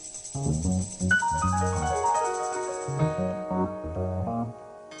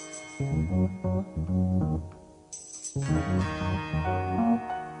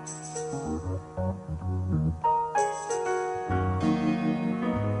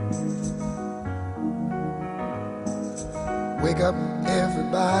 Wake up,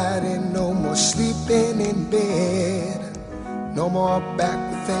 everybody, no more sleeping in bed. No more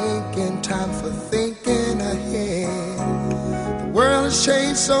backward thinking, time for thinking ahead. The world has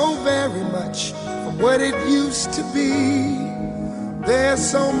changed so very much from what it used to be. There's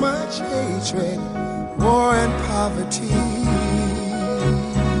so much hatred, war and poverty.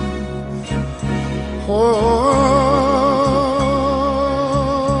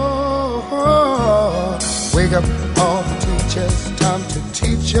 Wake up all the teachers, time to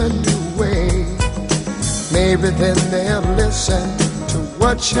teach a new way. Maybe then they'll listen to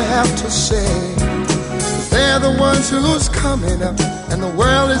what you have to say. They're the ones who's coming up, and the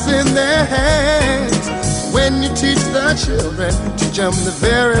world is in their hands. When you teach the children, teach them the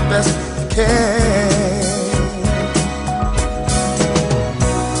very best you can.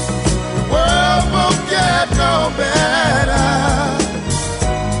 The world won't get no better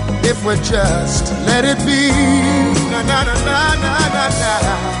if we just let it be. Na na na na na na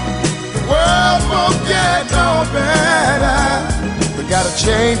na. The world won't get no better. We gotta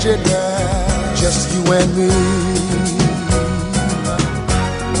change it now, just you and me.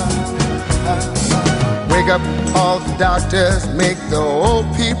 Wake up all the doctors, make the old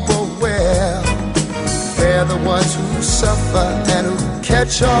people well. They're the ones who suffer and who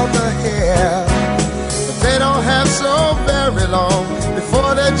catch all the hair. But they don't have so very long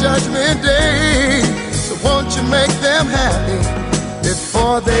before their judgment day. So won't you make them happy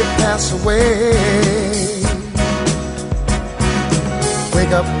before they pass away?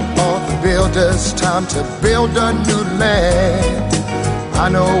 Wake up all the builders, time to build a new land. I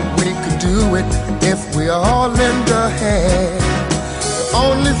know we could do it if we all lend a hand. The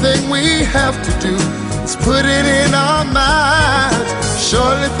only thing we have to do is put it in our minds.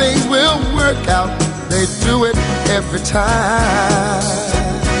 Surely things will work out, they do it every time.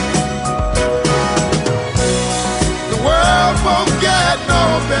 The world won't get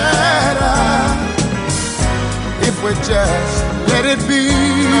no better if we just let it be.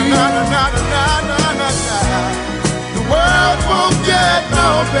 Na, na, na, na, na, na, na. The world won't get no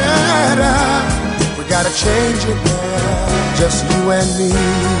better. We gotta change it now, just you and me.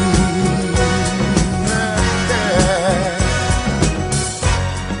 Yeah.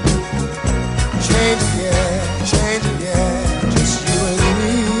 Change it, yeah, change it, yeah, just you and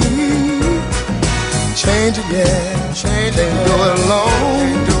me. Change it, yeah, change it. Can't do it alone,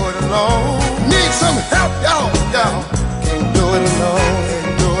 can't do it alone. Need some help, y'all, y'all. Can't do it alone,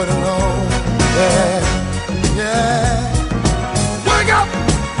 can't do it alone. Yeah, yeah. Wake up,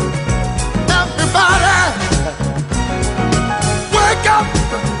 everybody. Wake up,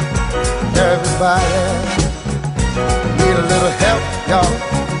 everybody. Need a little help, y'all.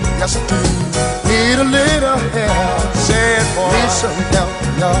 Yes, I do. Need a little help. Say it, boy. Need some help,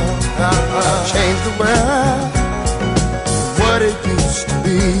 y'all. Change the world, what it used to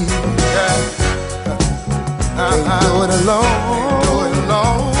be. Can't do it alone. Can't do it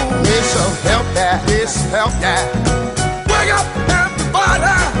alone. Need some help, that. Need some help, that. Wake up,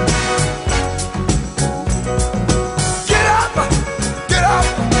 everybody. Get up, get up,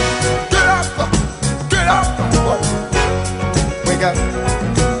 get up, get up. Wake up.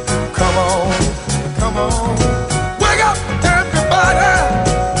 Come on, come on. Wake up, everybody.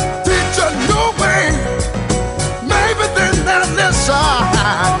 Teach a new way. Maybe then they'll listen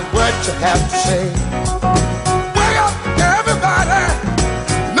what you have to say. Wake up, everybody.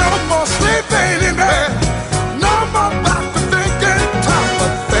 No more sleeping in bed. No more about to thinking. Time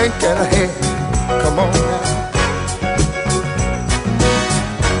for thinking ahead. Come on now.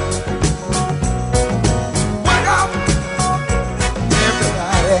 Wake up,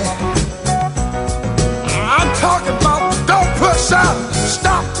 everybody. I'm talking about don't push up.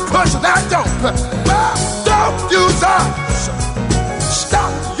 Stop pushing that don't push. Don't use up.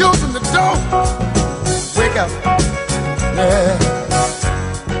 Stop using the dope. Wake up. Yeah.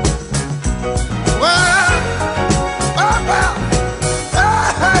 Well,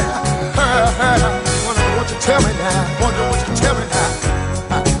 hey, wonder what you tell me now. Wonder what you tell me now.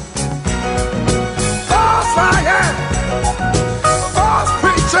 False lying. False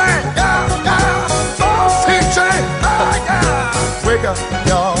preaching. Yeah, yeah. False teaching. Yeah. Wake up,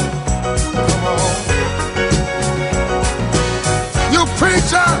 y'all. Come on. You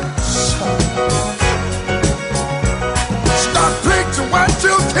preachers. Stop preaching what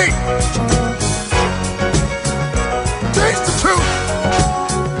you teach.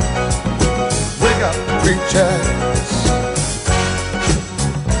 preachers,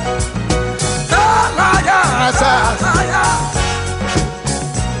 the liars,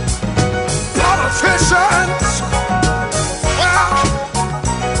 politicians. Well,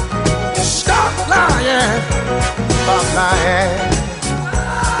 stop lying, stop lying.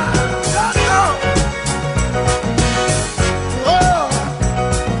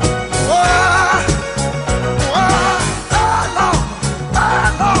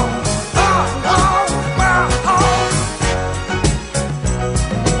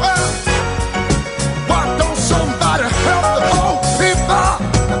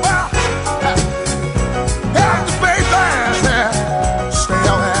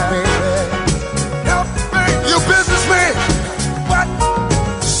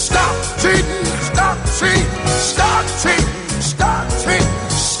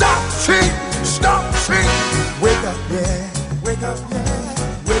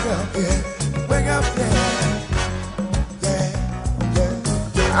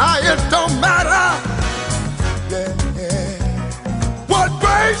 It don't matter what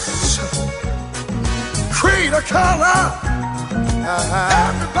race, creed, or color.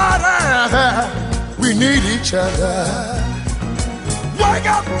 Everybody, we need each other. Wake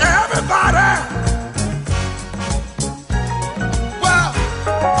up, everybody. Well,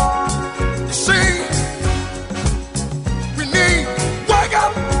 you see, we need wake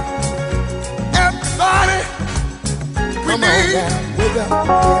up, everybody. We need. Wake up,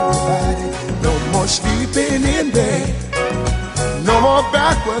 everybody. No more sleeping in bed. No more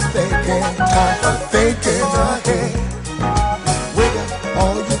backward thinking. Time for thinking ahead. Wake up,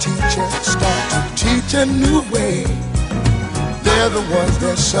 all your teachers. Start to teach a new way. They're the ones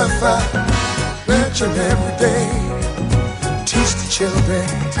that suffer each and every day. Teach the children.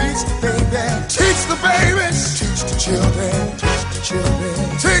 Teach the babies. Teach the babies. Teach the children. Teach the children.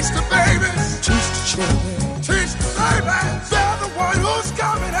 Teach the babies. Teach the children. Teach the babies. They're the one who's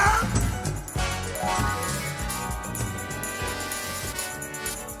coming out.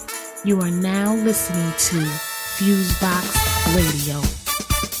 You are now listening to FuseBox Radio.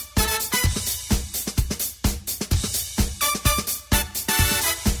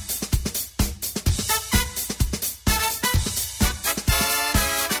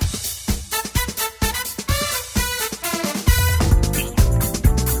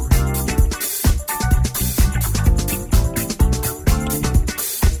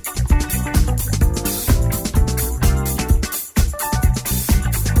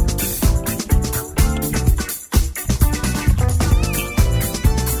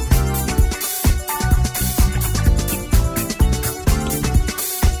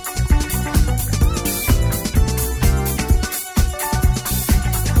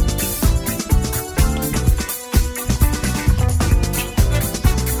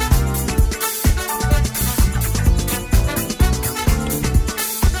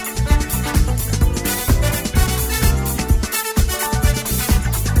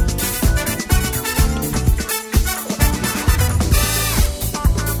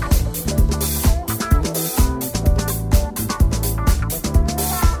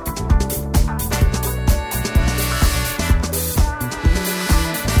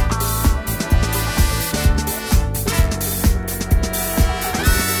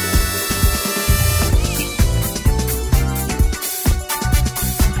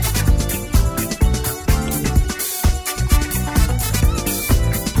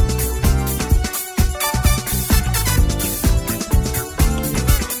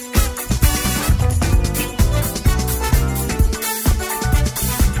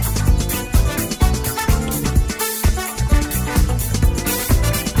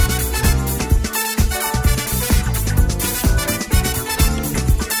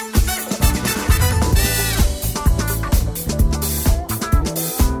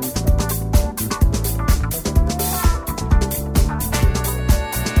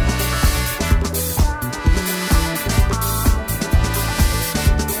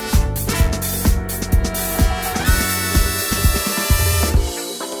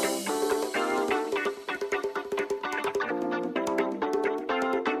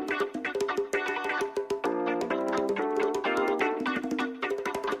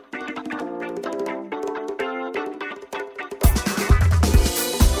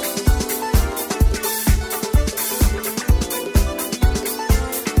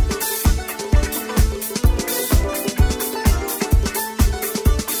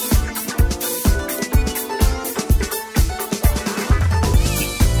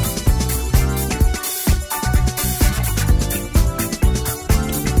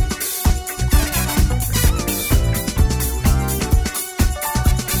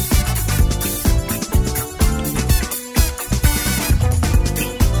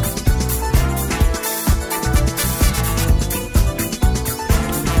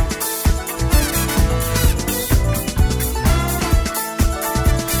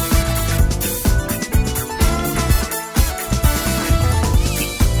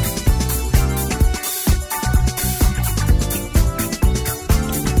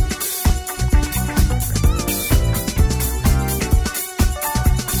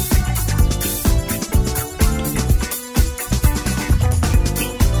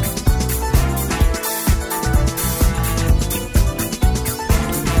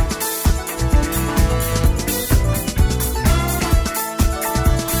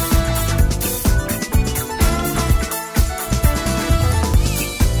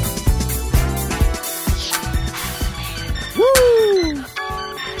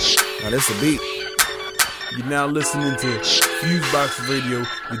 that's a beat. You're now listening to FuseBox Radio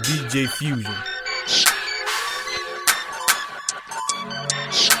with DJ Fusion.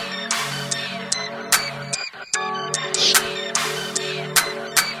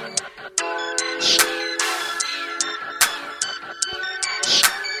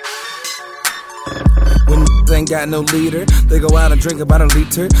 Ain't got no leader, they go out and drink about a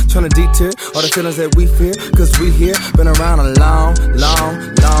liter, trying to deter all the feelings that we fear, cause we here, been around a long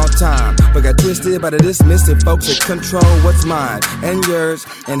time, but got twisted by the dismissive folks that control what's mine and yours,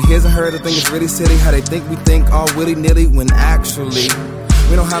 and his and hers. I think it's really silly how they think we think all willy-nilly when actually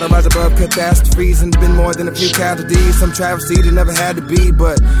we know how to rise above catastrophes, and been more than a few casualties. Some travesty that never had to be,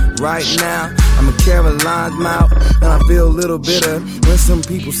 but right now I'm in Caroline's mouth, and I feel a little bitter when some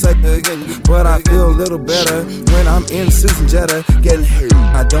people say again, but I feel a little better when I'm in Susan Jetta getting hurt.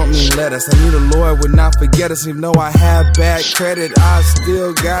 I don't mean let us. I knew the Lord would not forget us, even though I have bad credit. I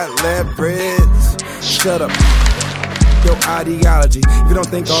still got leverage. Shut up. Your ideology. If you don't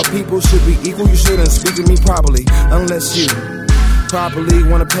think all people should be equal, you shouldn't speak to me properly, unless you properly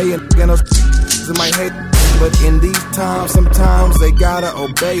wanna pay it. And those that might hate, but in these times, sometimes they gotta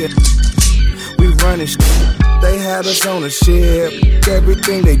obey it. We running shit. They had us on a ship.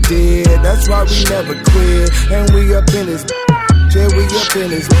 Everything they did, that's why we never quit. And we up in this, yeah, we up in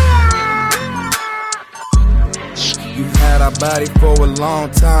this. You had our body for a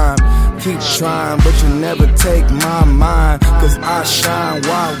long time. Keep trying, but you never take my mind. Cause I shine,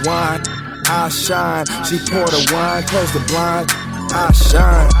 why wine? I shine. She poured a wine, close the blind. I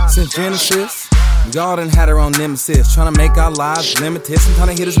shine. Since Genesis, y'all done had her on nemesis, trying to make our lives limited.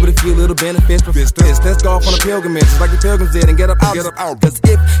 Sometimes hit us with a few little benefits. But let's go off on a pilgrimage, just like the pilgrims did, and get up out. Cause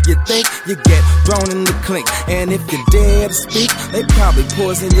if you think you get thrown in the clink, and if you dare to speak, they probably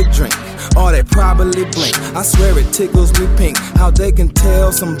poison your drink, or they probably blink. I swear it tickles me pink how they can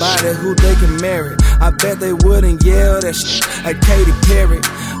tell somebody who they can marry. I bet they wouldn't yell that shit at Katy Perry.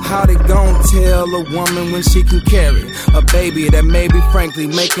 How they gon' tell a woman when she can carry a baby that may be frankly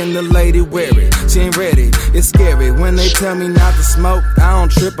making the lady weary? She ain't ready, it's scary when they tell me not to smoke. I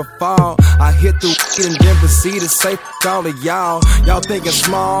don't trip or fall. I hit the weed and then proceed to say f*** all of y'all. Y'all thinking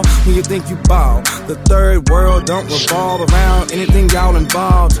small when you think you ball. The third world don't revolve around anything y'all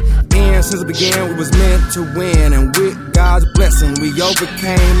involved in. Since the beginning we was meant to win, and with God's blessing we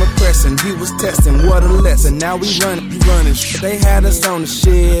overcame oppression. He was testing, what a lesson. Now we running. They had us on the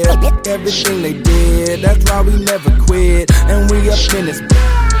shit, everything they did, that's why we never quit. And we up in this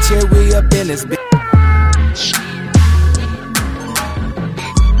bitch, yeah, we up in this bitch.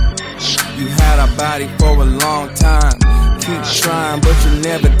 You had our body for a long time. Keep trying, but you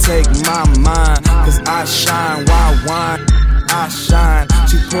never take my mind. Cause I shine, why wine? I shine.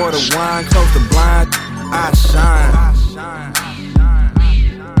 She poured a wine, close the blind. I shine.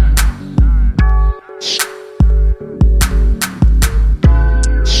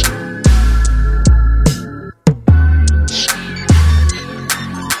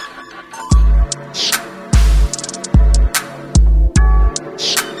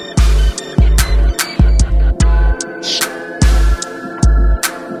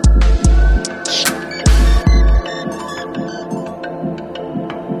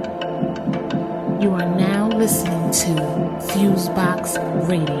 You are now listening to FuseBox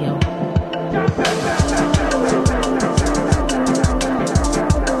Radio.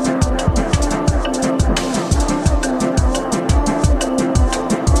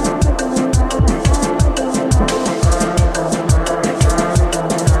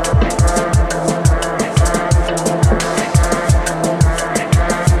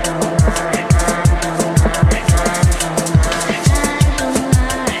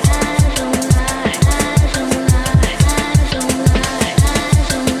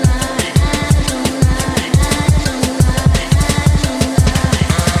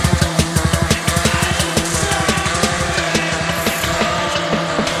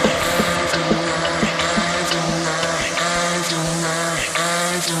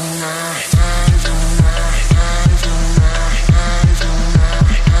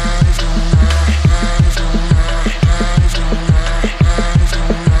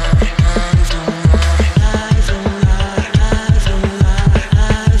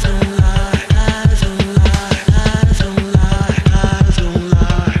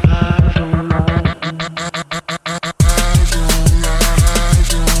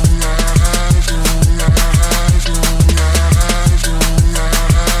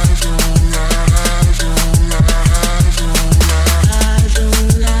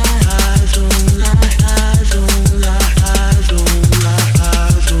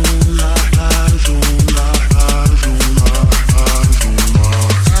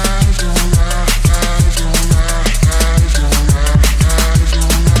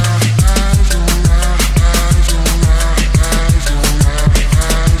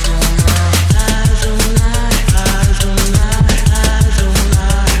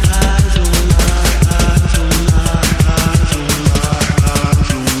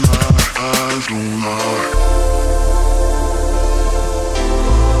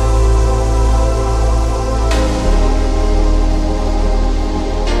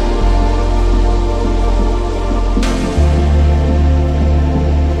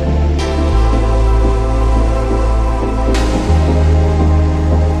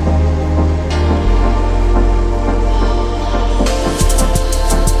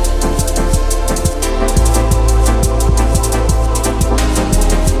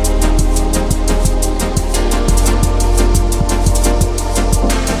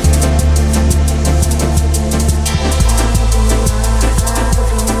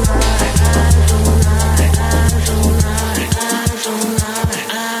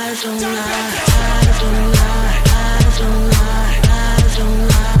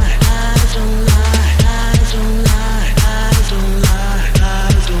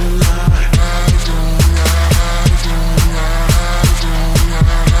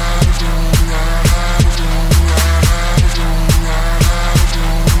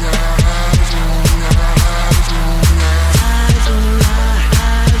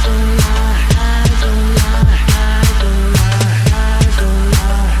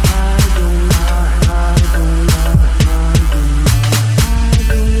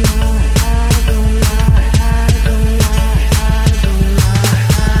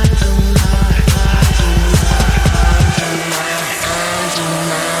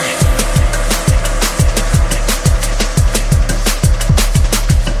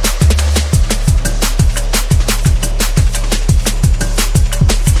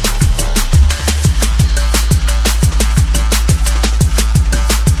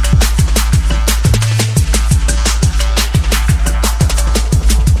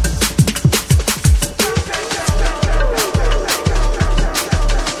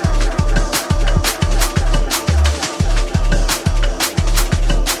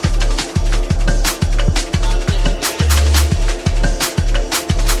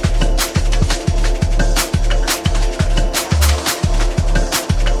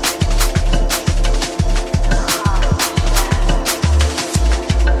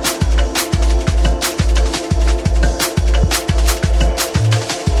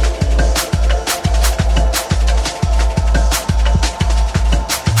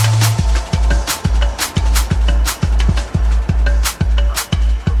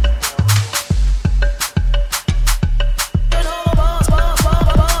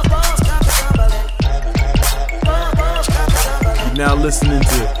 now listening to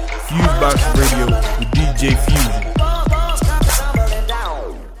FuseBox Radio with DJ Fusion.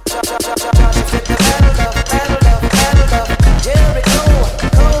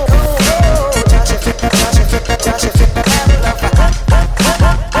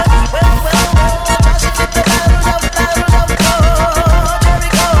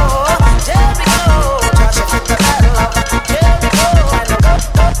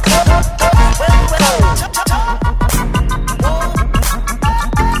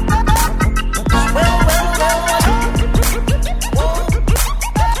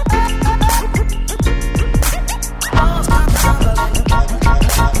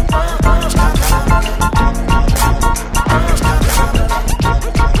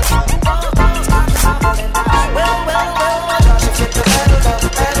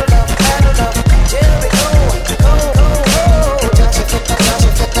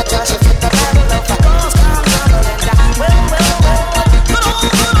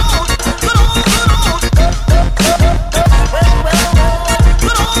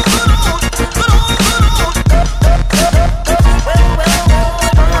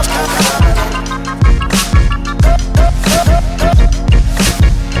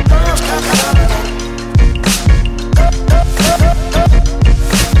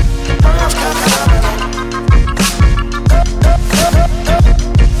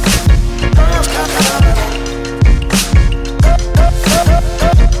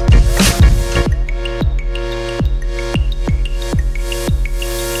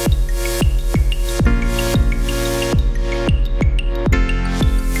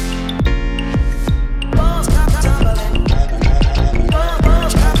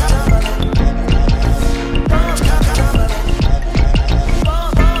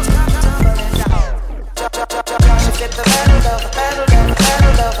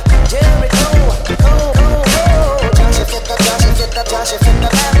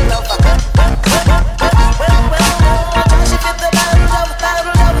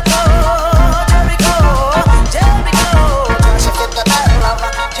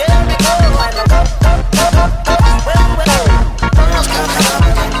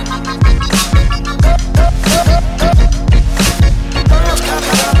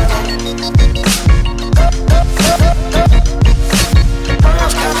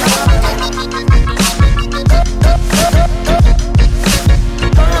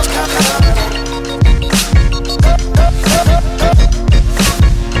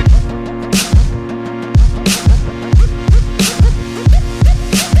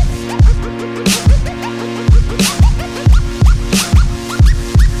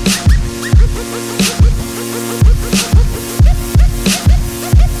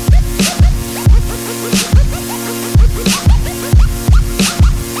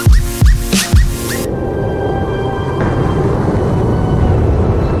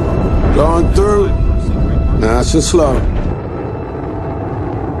 Going through, nice and slow.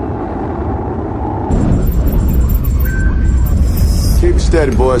 Keep it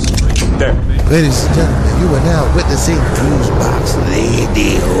steady, boys. There. Ladies and gentlemen, you are now witnessing FuseBox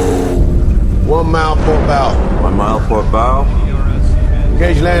Radio. 1 mile per bow. 1 mile per bow.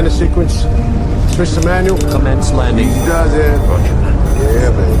 Engage landing sequence. Switch to manual. Commence landing. Easy does it. Yeah,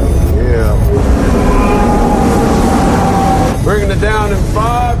 baby. Yeah. Bringing it down in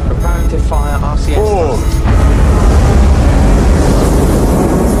 5. Preparing to fire RCS. 4.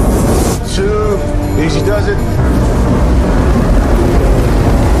 2. Easy does it.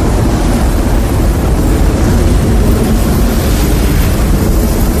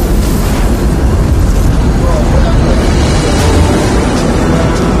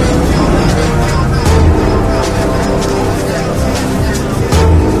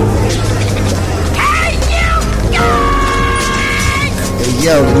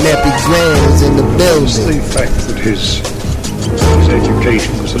 Yo, the Nappy Grand is in the building. It's the fact that his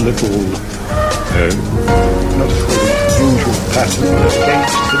education was a little not fully usual pattern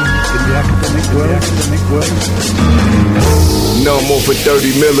against him in the academic world. No more for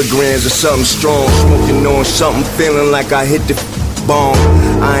 30 milligrams of something strong. Smoking on something, feeling like I hit the bomb.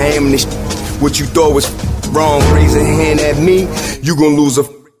 I am this what you thought was wrong. Raise a hand at me, you gon' lose a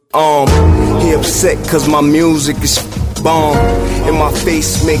arm. He upset cause my music is bomb. In my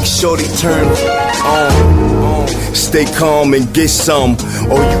face, make sure they turn on. Stay calm and get some,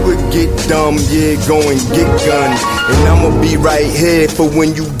 or you could get dumb. Yeah, go and get gun. And I'ma be right here for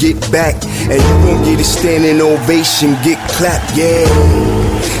when you get back. And you gon' get a standing ovation, get clapped. Yeah,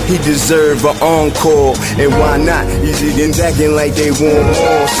 he deserve an encore. And why not? These niggas acting like they want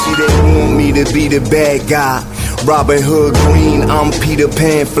more. See, they want me to be the bad guy. Robin Hood Green, I'm Peter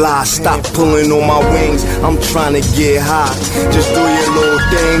Pan Fly. Stop pulling on my wings, I'm trying to get high. Just do your little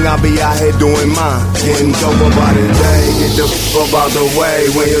thing, I'll be out here doing mine. Getting dope about the day, get the fuck out the way.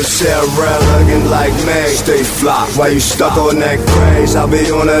 When you say around looking like me, stay fly. Why you stuck on that craze? I'll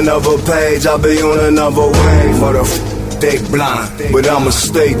be on another page, I'll be on another wave. For the they blind, but I'ma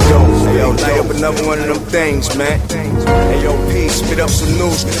stay dope. Hey, yo, light up another one of them things, man. Hey, yo, P, spit up some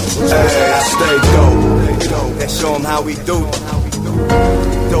news. Hey, I stay dope. Let's show them how we do.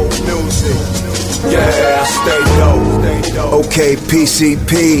 Dope music. Yeah, I stay dope. Okay,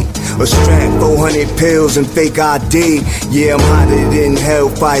 PCP, a strap, 400 pills and fake ID. Yeah, I'm hotter than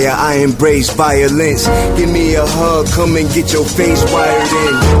hellfire. I embrace violence. Give me a hug, come and get your face wired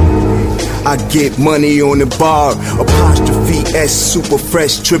in. I get money on the bar, apostrophe S, super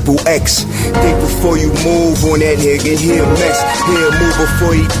fresh, triple X. Think before you move on that nigga, he'll mess. He'll move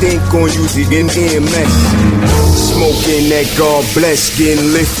before he think on you, in EMS. Smoking that God bless,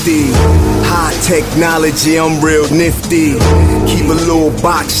 getting lifty. High technology, I'm real nifty. Keep a little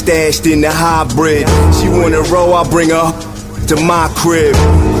box stashed in the hybrid. She wanna roll, I bring her to my crib.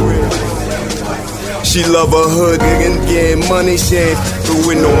 She love her hood, nigga, getting money, she ain't through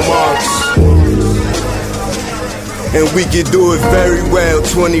with no marks. And we can do it very well,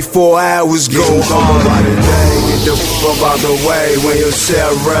 24 hours go on. By the day, get the fuck out the way. When you say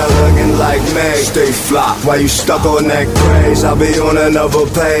around looking like me, stay fly. Why you stuck on that craze? I'll be on another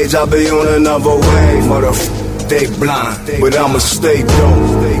page, I'll be on another wave. For the they blind, but I'ma stay dope.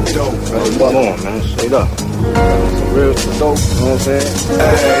 Stay dope. Come on, man, straight up. Some real dope, you know what I'm saying?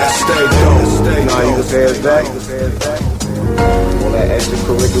 Hey, I stay dope. Nah, you can say it's back. All that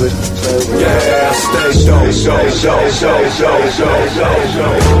extracurricular stuff. Yeah, I stay dope.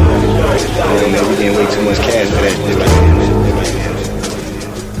 Man, we getting way too much cash for that.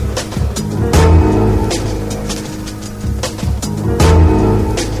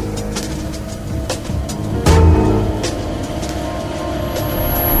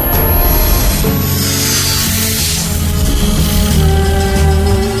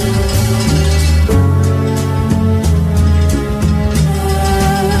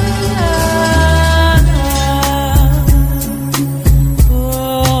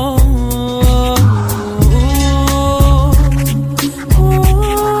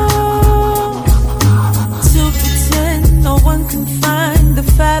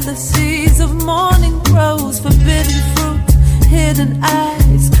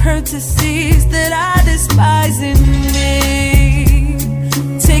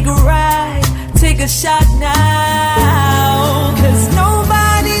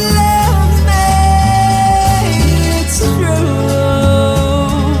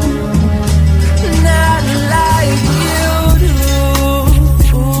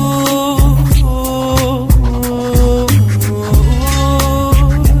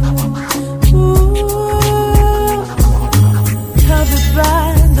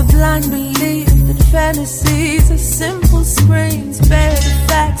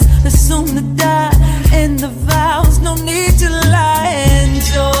 Assume to die in the vows, no need to lie.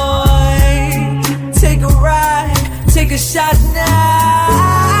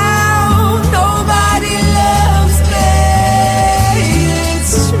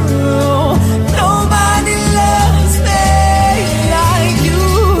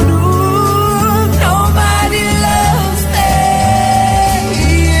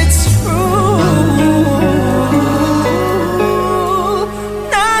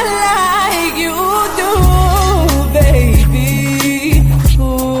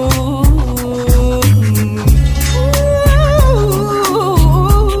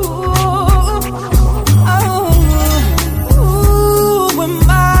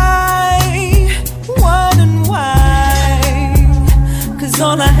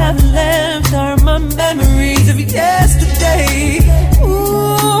 memories of yesterday.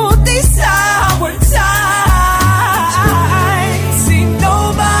 Ooh, these sour times. See,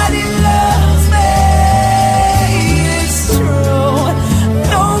 nobody loves me. It's true.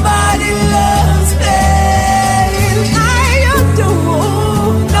 Nobody loves me. I do.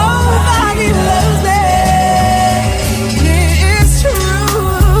 Nobody loves me. It's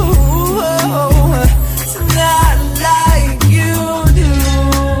true. It's not like you do.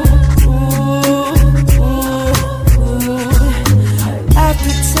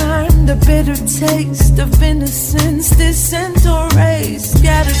 After time, the bitter taste of innocence, disinterrates,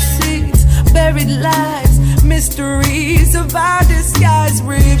 scattered seeds, buried lives, mysteries of our disguise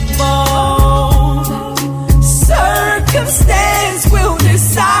reborn. Circumstance will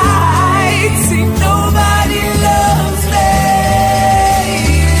decide. See, nobody loves me.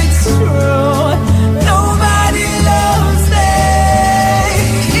 It's true. Nobody loves me.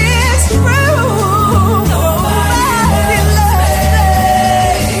 It's true. Nobody loves me.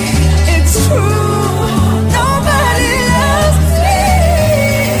 It's true. Nobody loves me.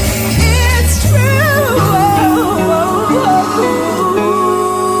 It's true.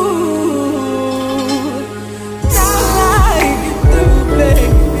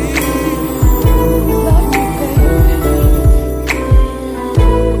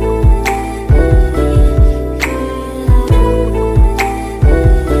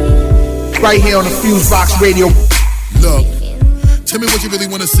 Right here on the FuseBox Radio. Look, tell me what you really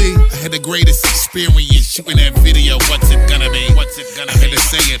want to see. I had the greatest experience shooting that video. What's it gonna be? What's it gonna be? I had to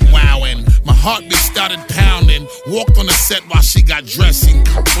say it, wowing. My heartbeat started pounding. Walked on the set while she got dressing.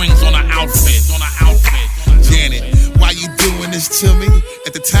 Rings on her outfit. Janet, why you doing this to me?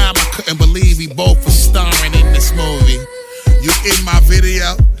 At the time, I couldn't believe we both were starring in this movie. You in my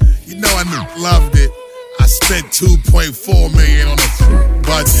video? You know I loved it. I spent $2.4 million on a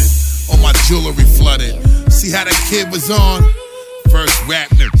budget. On my jewelry flooded. See how that kid was on? First rap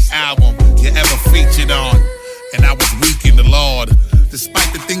album you ever featured on. And I was weak in the Lord.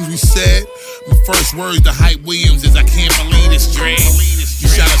 Despite the things we said, my first words to Hype Williams is I can't believe this dream. You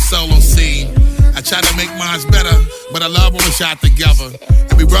shot a solo scene. I tried to make mine better, but I love when we shot together.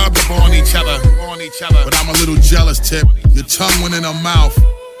 And we rubbed up on each other. But I'm a little jealous, Tip. Your tongue went in her mouth.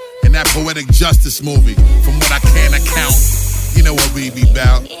 In that Poetic Justice movie, from what I can account. You know what we be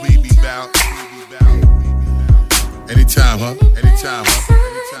bout. Anytime, huh?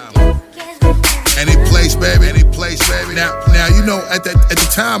 Any place, baby. Now, you know, at the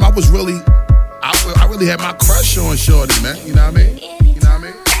time, I really had my crush on Shorty, man. You know what I mean?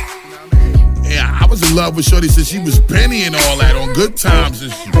 Yeah, I was in love with Shorty since she was Penny and all that on Good Times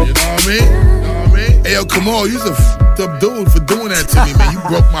and shit. You know what I mean? Hey, yo, come on, you's a f***ed up dude for doing that to me, man. You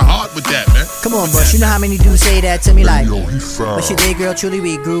broke my heart with that, man. Come on, bro. You know how many dudes say that to me, like, but she did, girl, truly,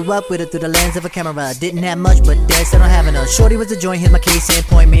 we grew up with her through the lens of a camera. Didn't have much, but dead set on having her. Shorty was the joint, hit my case and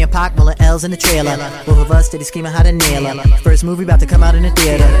point. Me and Pac rolling L's in the trailer. Both of us steady scheming how to nail her. First movie about to come out in the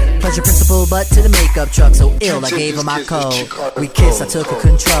theater. Pleasure principle, but to the makeup truck. So ill, I gave her my code. We kissed, I took her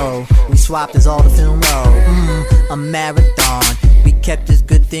control. We swapped as all the film roll. A marathon. We kept this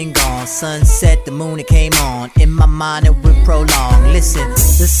good thing on. Sunset, the moon, it came on. In my mind, it would prolong. Listen,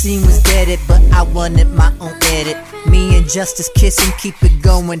 the scene was deaded, but I wanted my own edit. Me and Justice kissing, keep it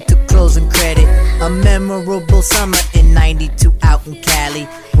going to closing credit. A memorable summer in 92 out in Cali.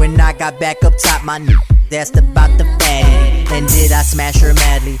 When I got back up top, my asked about the fatty. And did I smash her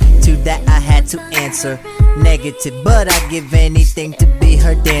madly? To that I had to answer negative, but I'd give anything to be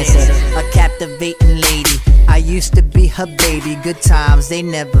her dancer. A captivating lady, I used to be her baby. Good times, they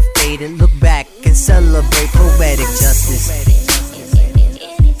never faded. Look back and celebrate poetic justice.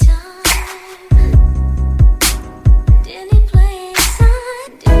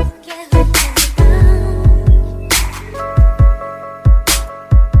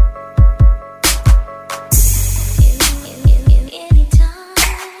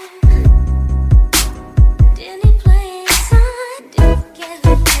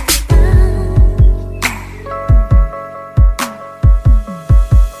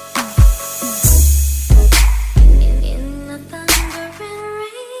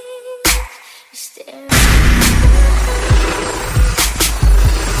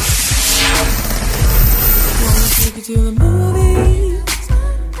 To the movies,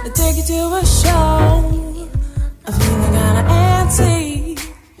 I take you to a show. I'm feeling kinda antsy,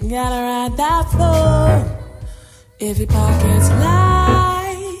 gotta ride that floor. If your pocket's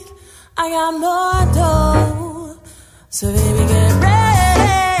light, I got more dough. So baby, get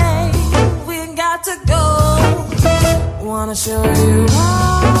ready, we got to go. Wanna show you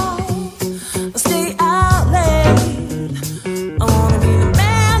how, stay out late. I wanna be the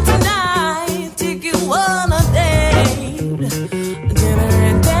man tonight, take you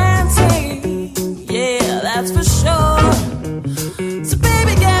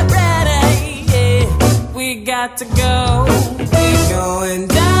got to go. We're going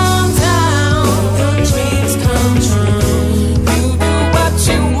downtown. Your dreams come true. You do what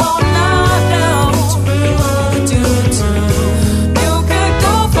you wanna do. You wanna do too. You could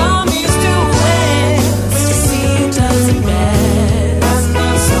go from east to west to see who does it best. When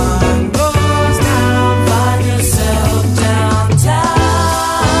the sun goes down, find yourself downtown.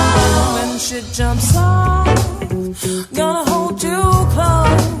 When shit jumps off, gonna hold you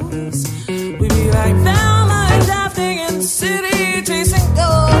close. We be like families drafting in the city, chasing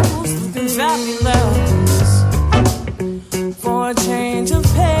ghosts, looking fabulous. For a change of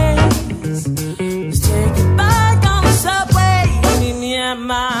pace, let's take it back on the subway. Meet me at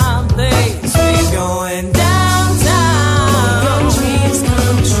my place. We're going downtown. Your dreams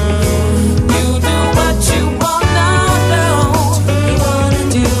come true. You do what you wanna do. You wanna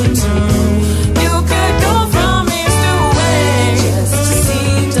do too. You could go from east to west just to see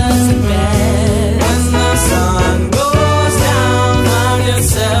who does it best. When the sun goes down, find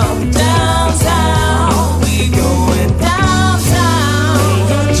yourself downtown. We going downtown.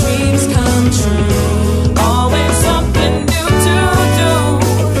 Your dreams come true. Always something new to do.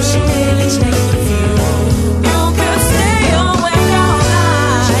 Pushing village, make a view. You could stay awake all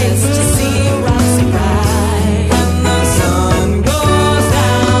night just to see rocks and ride. When the sun goes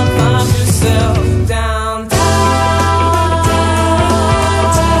down, find yourself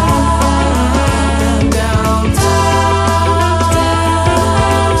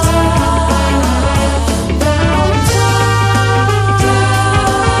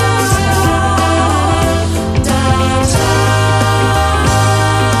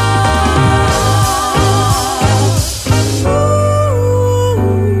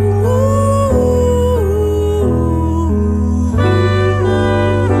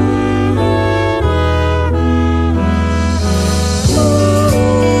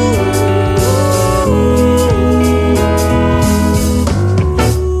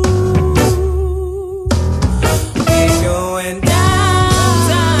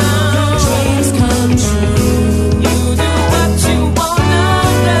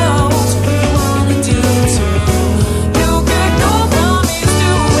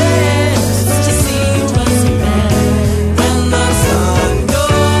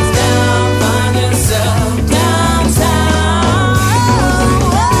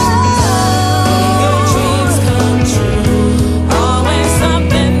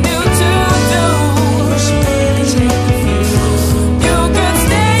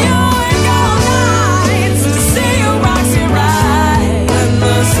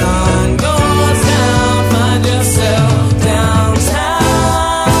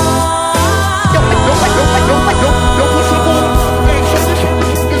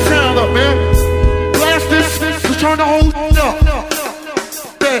turn the whole up.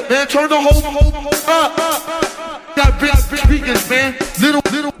 Yeah, man, turn the whole up. Got big speakers, man. Little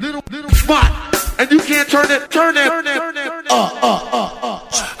spot. And you can't turn that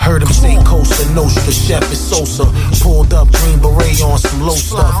Heard him say Costa Nostra, chef is Sosa. Pulled up, green beret on some low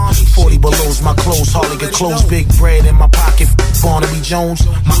stuff. 40 below's my clothes, hardly get clothes. Big bread in my pocket, Barnaby Jones.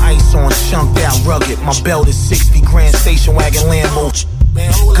 My ice on, chunked out, rugged. My belt is 60 grand, station wagon Lambo.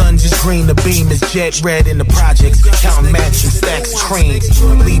 Guns is green, the beam is jet red in the projects. Counting matching stacks of trains.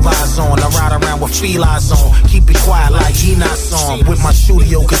 Levi's on, I ride around with felines on. Keep it quiet like he not song. With my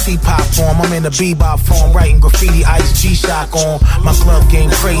studio, cause he pop form. I'm in the bebop form, writing graffiti, ice G-Shock on. My glove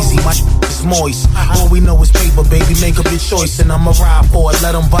game crazy, my is moist. All we know is paper, baby, make up your choice. And I'ma ride for it,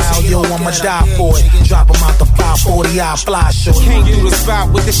 let them vial, yo, I'ma die for it. Drop them out the 540, I fly short. Came through the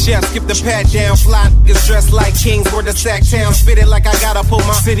spot with the chef, skip the pat down. Fly niggas dressed like kings, word the sack town. Spit it like I gotta put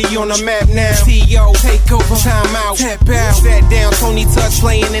my city on the map now. T.O. take over, time out, tap out. Sat down, Tony Touch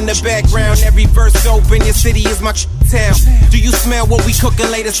playing in the background. Every verse dope in your city is my town. Do you smell what we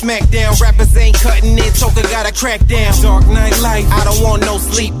cooking later? Smackdown. Rappers ain't cutting it, Toka got a crack down. Dark night life, I don't want no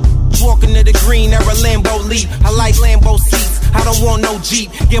sleep. Walking to the green, era Lambo leaf. I like Lambo seats, I don't want no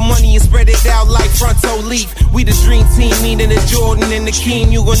Jeep. Get money and spread it out like fronto leaf. We the dream team, meaning the Jordan and the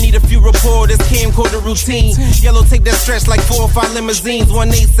King. You gon' need a few reporters, camcorder routine. Yellow tape that stretch like 4 or 5 limousines.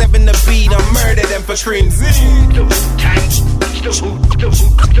 187 the beat, I murder them for cream.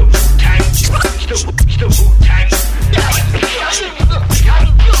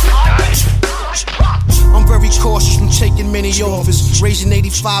 I'm very cautious from taking many offers. Raising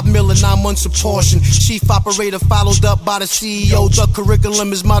 85 mil in 9 months of portion. Chief operator followed up by the CEO. The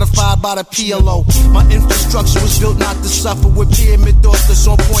curriculum is modified by the PLO. My infrastructure was built not to suffer with pyramid thoughts that's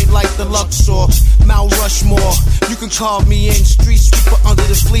on point like the Luxor. Mount Rushmore. You can call me in. Street sweeper under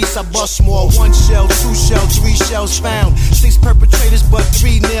the fleece. I bust more. 1 shell, 2 shell, 3 shells found. 6 perpetrators, but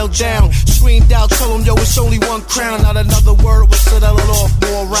 3 nailed down. Screamed out, told them, yo, it's only 1 crown. Not another word, we'll settle it off.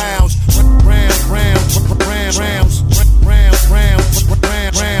 More rounds. Rounds.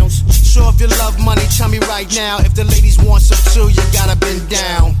 Sure, if you love money, tell me right now. If the ladies want some too, you gotta bend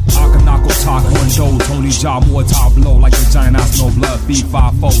down. Akanako talk one dough, Tony job more top blow like a giant ass no blood.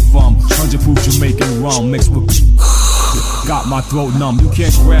 B54 from 100 proof Jamaican rum mixed with. Got my throat numb. You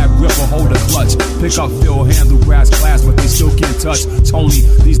can't grab, grip, or hold a clutch. Pick up, fill, handle, grass, glass, but they still can't touch. Tony,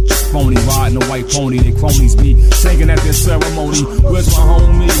 these phony riding a white pony. They cronies be singing at their ceremony. Where's my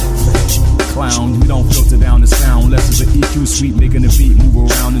homie? Clown, we don't filter down the sound unless it's an EQ suite making the beat move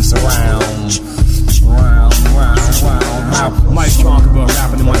around and surround. Round. Mike Tronka,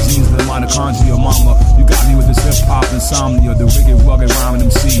 rapping in my jeans with the mitochondria, mama. You got me with this hip hop insomnia, the wicked, rugged rhyming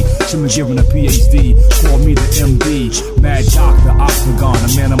MC. Should be given a PhD, call me the MD. Mad Doctor, Octagon, a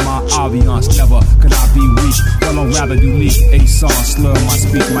man of my audience. Never could I be weak, well I'm rather unique. A song, slur my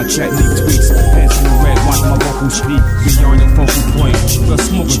speech, my technique tweaks. Hands in the red, watch my vocals peak beyond your focal point. The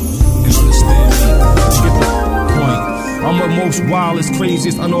smoker and understand me, get the point. I'm the most wildest,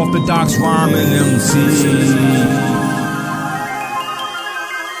 craziest, unorthodox rhyming MC.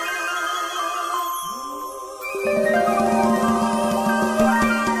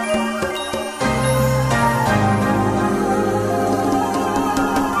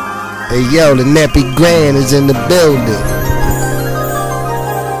 Hey yo, the Nappy Grand is in the building.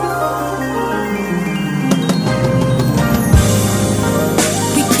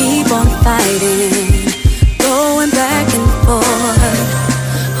 We keep on fighting, going back and forth.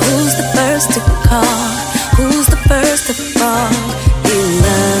 Who's the first to call? Who's the first to fall in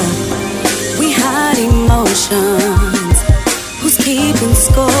love? We hide emotions. Who's keeping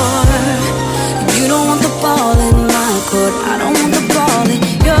score? You don't want the ball in my court. I don't want the ball in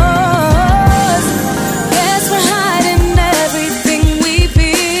yours.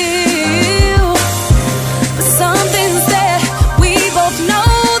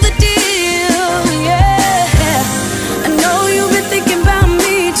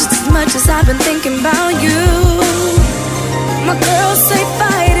 I've been thinking about you. My girls say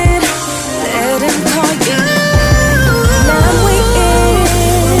fight it, let him call you. Now I'm waiting,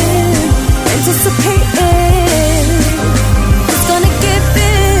 anticipating who's gonna give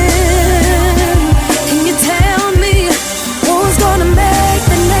in. Can you tell me who's gonna make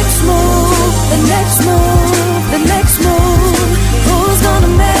the next move? The next move, the next move. Who's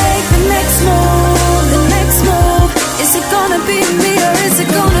gonna make the next move? The next move. Is it gonna be me or is it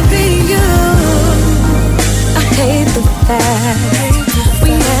gonna be you? I hate the fact we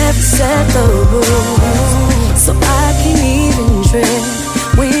never set the rules, so I can't even trip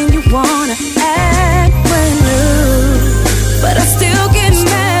when you wanna act brand new. But I still get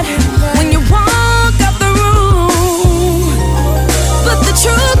mad when you walk out the room. But the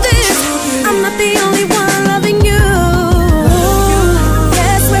truth is, I'm not the only one loving you.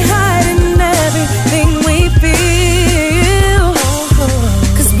 Yes, we're hiding everything we feel,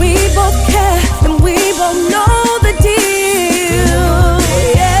 'cause we both care and we both know the deal.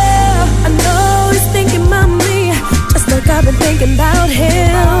 Yeah, I know he's thinking about me, just like I've been thinking about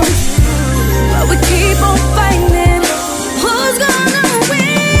him. But we keep on fighting. Who's gonna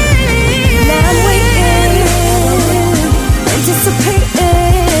win? Now I'm waiting,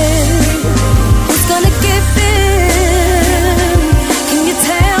 anticipating who's gonna give in. Can you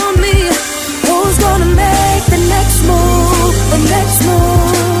tell me who's gonna make the next move? The next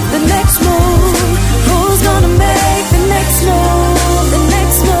move, the next move. Who's gonna make the next move? The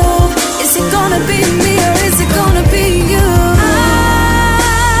next move. Is it gonna be me or is it gonna be you?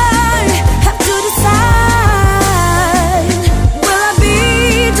 I have to decide. Will I be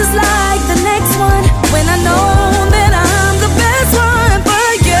just like the next one when I know that I'm the best one for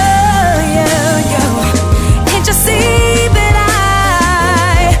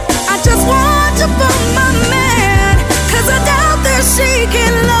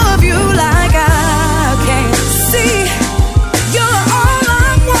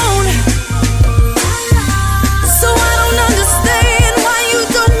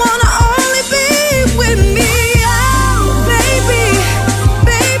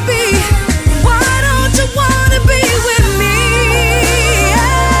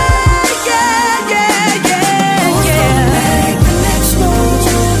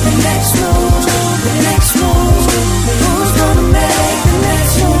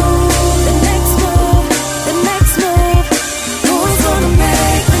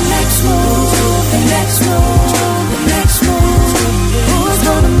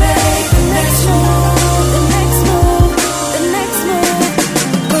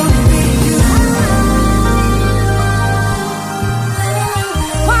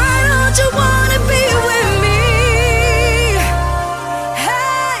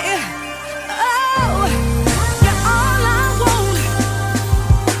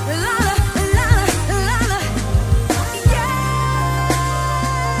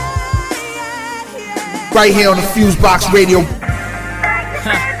right here on the FuseBox Radio.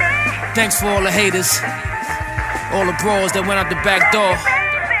 Thanks for all the haters, all the bros that went out the back door,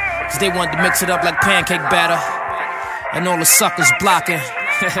 cause they wanted to mix it up like pancake batter, and all the suckers blocking.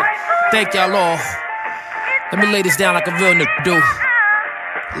 Thank y'all all. Let me lay this down like a real nigga do.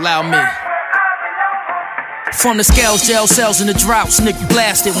 Allow me. From the scales, jail cells, and the droughts, Nick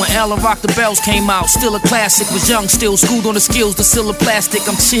blasted when Ellen Rock the Bells came out. Still a classic, was young, still schooled on the skills, the still a plastic.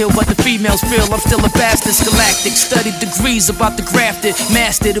 I'm chill, but the females feel I'm still a bastard. Galactic, studied degrees about the grafted,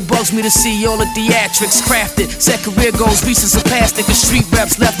 mastered. It bugs me to see all the theatrics crafted. Set career goals, recent surpassed it. The street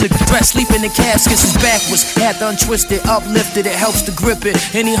reps left the dress, sleeping in caskets is backwards. Had to untwist it, uplifted, it helps to grip it.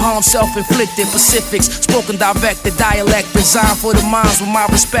 Any harm self-inflicted, Pacifics, spoken direct, the dialect designed for the minds with my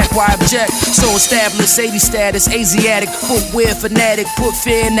respect. Why object? So established, 80 status, Asiatic, footwear fanatic, put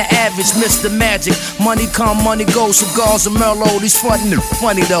fear in the average, Mr. Magic. Money come, money go, cigars and Merlot. These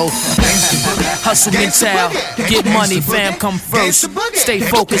funny though. Hustle mental, get money, fam come first. Stay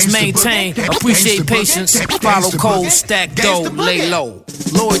focused, maintain, appreciate patience. Follow codes, stack dough, lay low.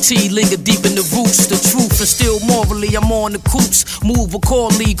 Loyalty linger deep in the roots. The truth and still morally, I'm on the coops. Move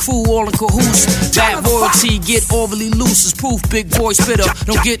accordingly, crew all in cahoots. That royalty get overly loose as proof. Big boy spitter,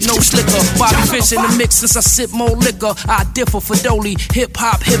 don't get no slicker. Bobby Fish in the mix since I sip more liquor. I differ for Dolly, hip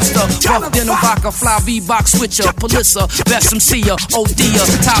hop hipster. Rough denim vodka, fly V-box switcher. Palissa, best MC-er, OD-er.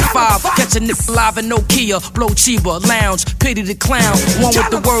 Top 5, catch a nigga live in Nokia. Blow Chiba, lounge, pity the clown. One with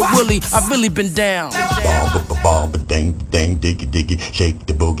the word Willie, I've really been down. Dang, dang, diggy, diggy, shake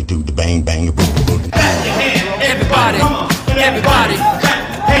the boogie to the bang, bang, boogie, boogie. Everybody, everybody,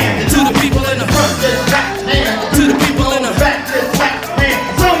 to the people in the to the people in the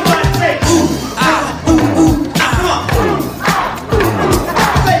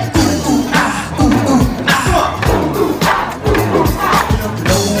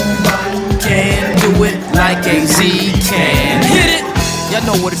can do it like AZ can. Hit it! Y'all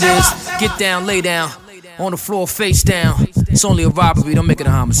know what it is. Get down, lay down. On the floor, face down. It's only a robbery, don't make it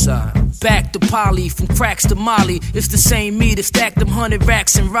a homicide. Back to Polly, from cracks to Molly. It's the same me that stacked them 100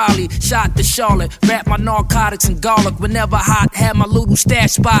 racks in Raleigh. Shot to Charlotte, wrapped my narcotics in garlic. Whenever hot, had my little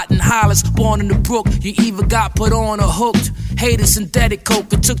stash spot in Hollis. Born in the brook, you either got put on or hooked. Hated synthetic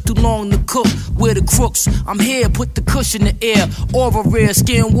coke, it took too long to cook. We're the crooks, I'm here, put the cushion in the air. Aura rare,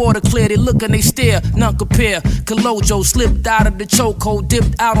 skin water clear, they look and they stare. None compare, Kalojo slipped out of the chokehold.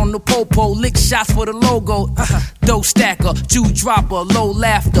 Dipped out on the popo, lick shots for the logo. Dough stacker, Jew dropper, low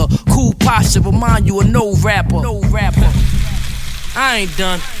laughter. Cool posture, remind you of no rapper. No rapper. I ain't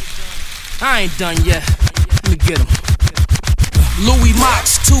done yet. Let me get him. Louis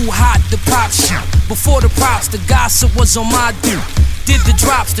Mox, too hot to pop shit. Before the props, the gossip was on my dude. Did the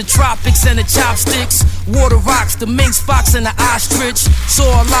drops, the tropics and the chopsticks. Water rocks, the minx fox and the ostrich. Saw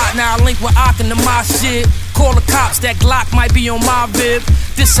a lot, now I link with Ock and the my shit. Call the cops, that Glock might be on my bib.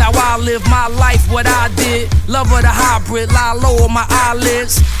 This how I live my life, what I did. Love of the hybrid, lie low on my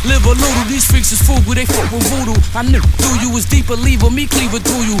eyelids. Live a little, these freaks is frugal, they fuck with voodoo. I knew you was deeper, leave me cleaver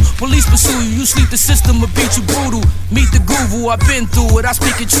through you. Police pursue you, you sleep the system will beat you brutal. Meet the guru, I've been through it, I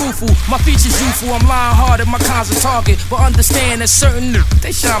speak it truthful. My features youthful, I'm lying hard at my cons a target. But understand that certain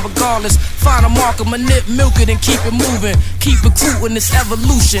they shine regardless. Find a marker, manip, milk it and keep it moving. Keep recruiting this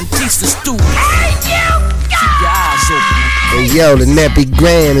evolution, teach the student. Keep your eyes open. Hey yo, the Nappy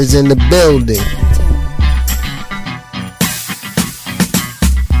Grand is in the building.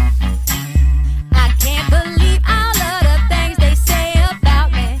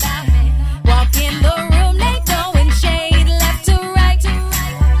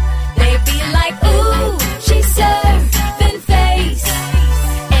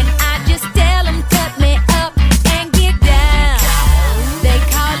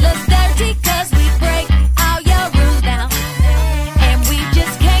 Cause we break all your rules down, and we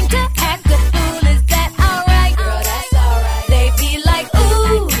just came to act a fool.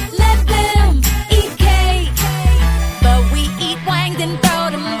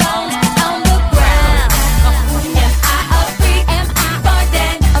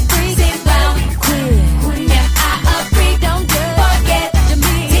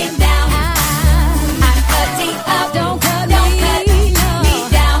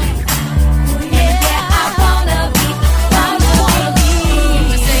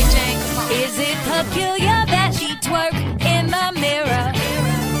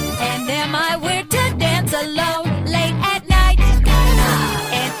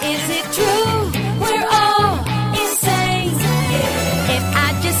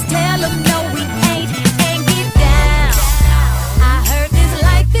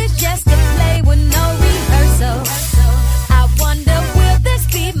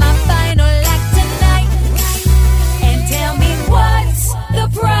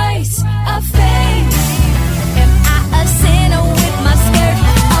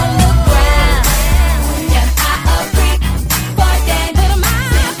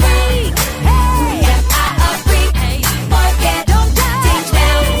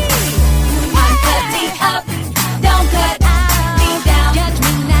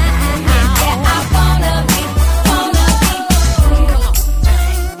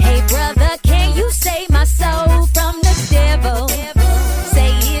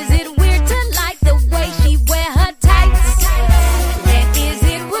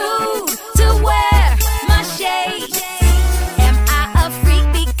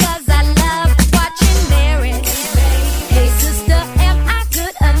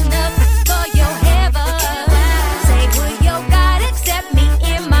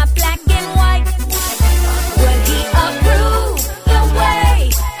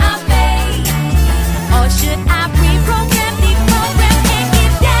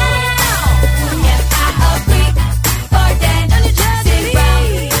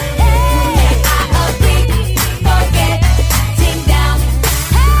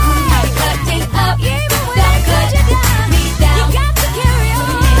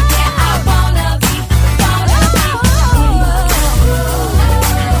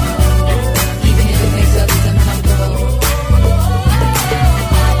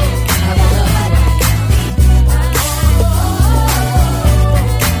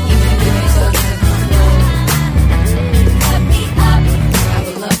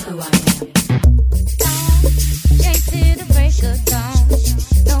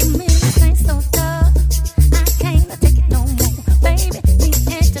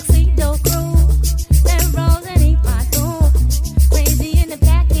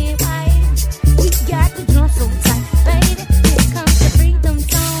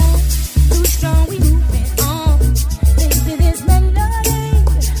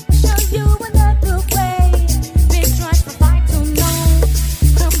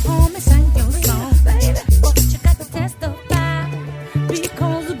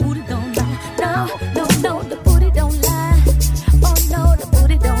 because the booty don't lie. No, no, no, the booty don't lie. Oh no, the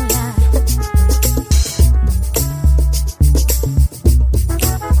booty don't lie.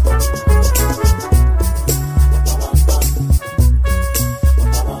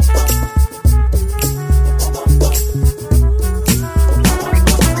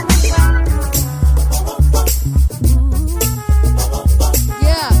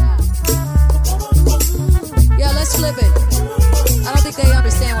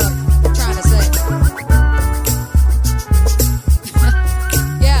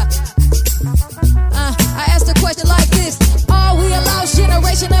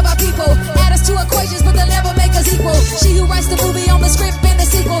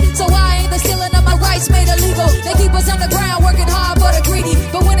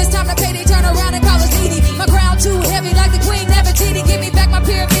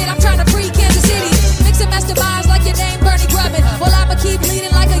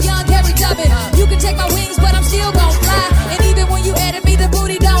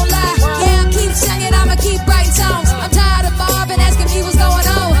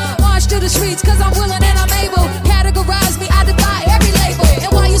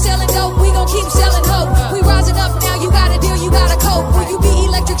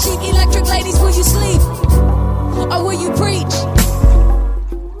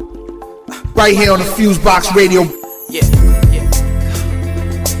 Right here on the FuseBox Radio. Yeah.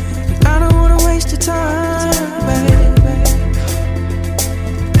 I don't wanna waste your time, baby.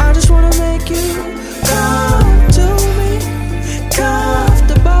 I just wanna make you come to me,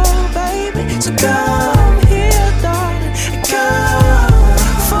 comfortable, baby. So come here, darling, and come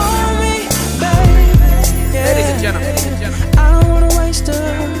for me, baby. Yeah. Ladies and gentlemen, I don't wanna waste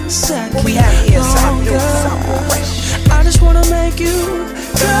a second. What we have here is something new, longer. something fresh. I just wanna make you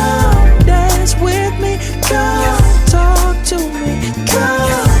come dance with me, come talk to me,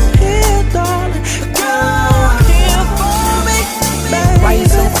 come here, darling, come here for me, baby. Why you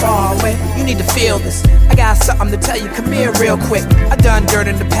so far away? You need to feel this. I got something to tell you, come here real quick. I done dirt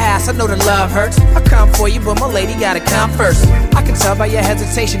in the past, I know the love hurts. I come for you, but my lady gotta come first. I can tell by your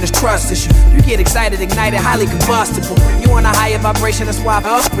hesitation, it's trust issue. You get excited, ignited, highly combustible. You want a higher vibration, that's why I'm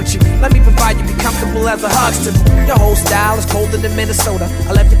up with you. Let me provide you, be comfortable as a Huxtable. Your whole style is colder than Minnesota.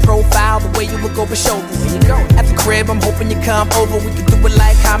 I love your profile, the way you look over shoulders. Where you go? At the crib, I'm hoping you come over. We can do it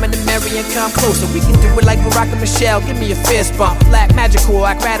like Common and Mary and come closer. We can do it like Barack and Michelle, give me a fist bump. Black magical,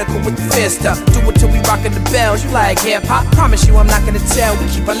 act radical with the fist up. Do it till we rockin' the bells, you like hip hop. Promise you I'm not gonna tell, we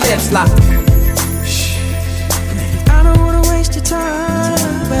keep our lips locked. Shh. I don't wanna waste your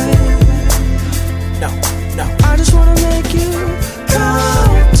time, baby. No. I just wanna make you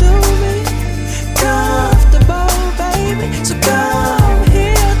come to me, comfortable, baby. So come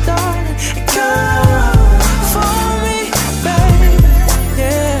here, darling, and come for me, baby.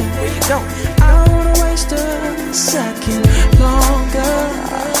 Yeah. Where you going? I don't wanna waste a second longer.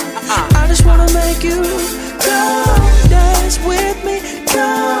 I just wanna make you come dance with me,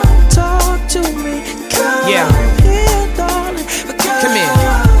 come talk to me, come here, darling, come here.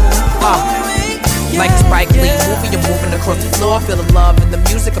 Like Spike Lee, moving, you're moving across the floor. Feeling love in the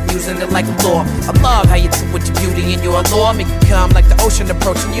music, I'm using it like a law. I love how you do with your beauty and your allure. Make you come like the ocean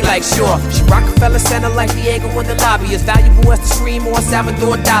approaching you like shore. She Rockefeller Center like Diego in the lobby. As valuable as the scream or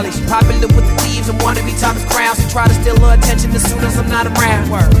Salvador Dali. She popular with the thieves and wanna be Thomas Crown. She try to steal her attention as soon as I'm not around.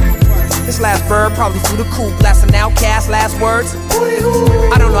 This last verb probably through the cool, blasting outcast last words.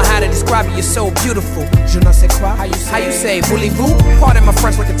 I don't know how to describe it, you're so beautiful. Je ne sais quoi. How you say, voulez-vous? Pardon my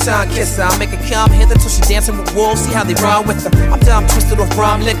French like a tongue kisser. I'll make her come hither till she dancing with wolves. See how they run with her. I'm dumb, twisted off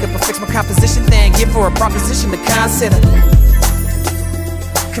rum liquor, but fix my composition thing. Give her a proposition to consider.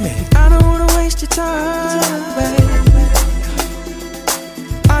 Come here. I don't wanna waste your time, baby.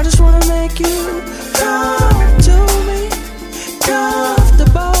 I just wanna make you come to me,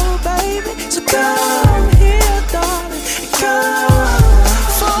 comfortable, baby. So come here, darling, and come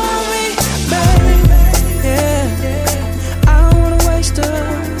for me, baby. Yeah. I don't wanna waste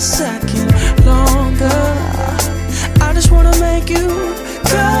a second longer. I just wanna make you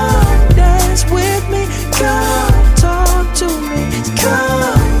come dance with me, come talk to me,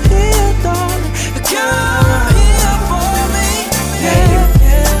 come here, darling, come here for me. Hey you,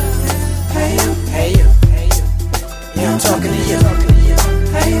 hey you, hey you, hey you. Yeah, I'm talking to you.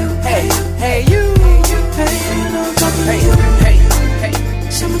 Hey you, hey you, hey you, hey you, I'm talking to hey you. Hey, hey.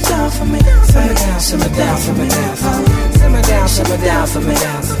 Simmer down for me, simmer down, simmer down, simmer down, simmer down, simmer down, simmer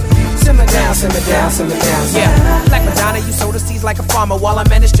down, simmer down, simmer down, simmer down. Yeah, like Madonna, you sow the seeds like a farmer. While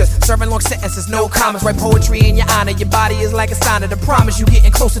I'm in, it's just serving long sentences, no commas. Write poetry in your honor. Your body is like a sign of the promise. You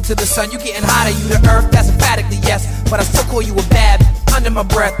getting closer to the sun, you getting hotter. You the earth, that's emphatically yes, but I still call you a bad. under my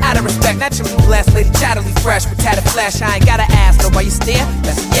breath, out of respect. Naturally blessed, lady chattily fresh, with tatted flesh. I ain't gotta ask, nobody stare.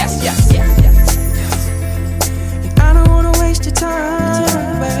 That's a yes, yes, yes, yes. I don't wanna waste your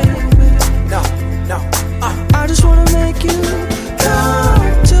time, baby. No, no. I just wanna make you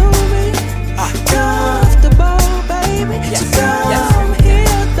come to me, comfortable, baby. Yes, so come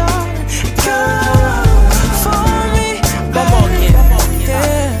here, darling, come for me, baby.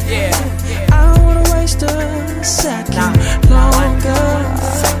 Yeah. I don't wanna waste a second longer.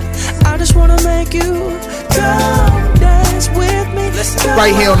 I just wanna make you come dance with me. Come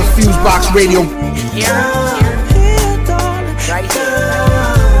right here on the FuseBox Radio. Come here, darling, right here.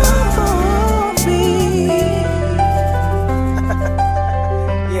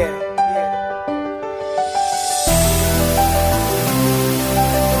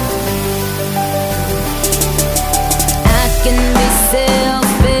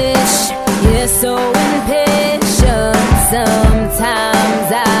 So impatient, sometimes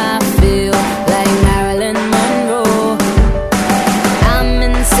I feel like Marilyn Monroe. I'm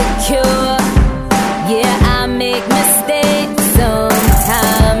insecure, yeah, I make mistakes.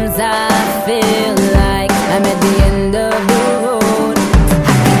 Sometimes I feel like I'm at the end of the road.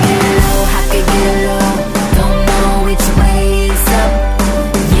 I could get low, don't know which way is up.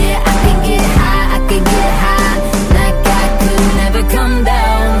 Yeah, I could get high, like I could never come down.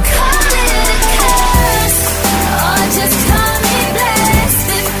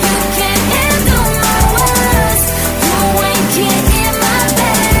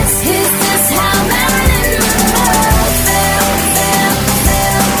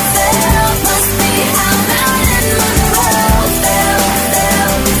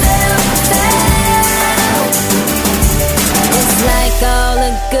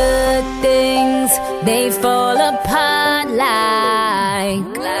 They fall apart like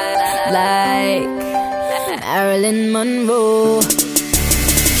Marilyn Monroe.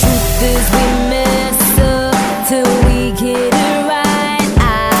 Truth is we mess up till we get it right. I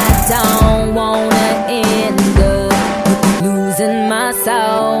don't wanna end up losing my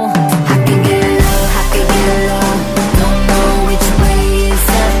soul. I can get low, don't know which way is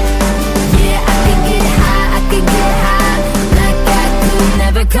up. Yeah, I can get high, like I could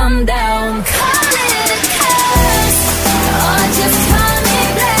never come down.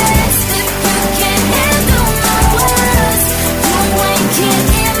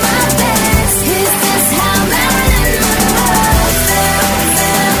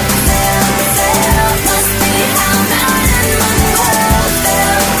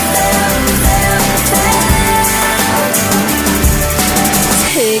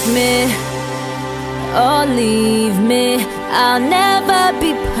 Take me or leave me, I'll never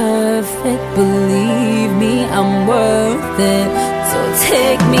be perfect. Believe me, I'm worth it. So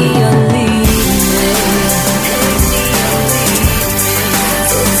take me or leave me.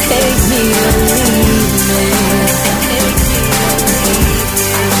 So take me or leave me.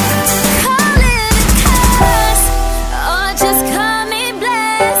 Call it a curse or just call me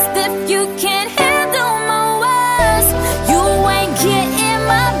blessed. If you can't handle my words, you ain't getting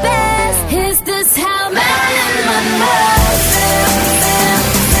my best. Is this how Marilyn Monroe?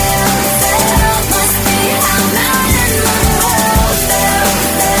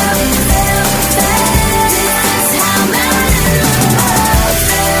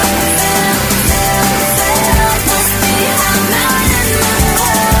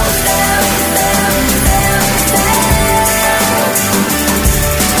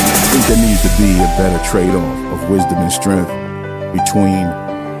 There needs to be a better trade-off of wisdom and strength between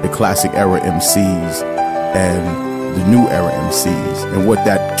the classic era MCs and the new era MCs. And what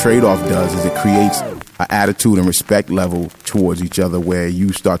that trade-off does is it creates an attitude and respect level towards each other where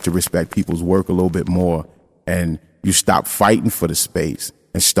you start to respect people's work a little bit more and you stop fighting for the space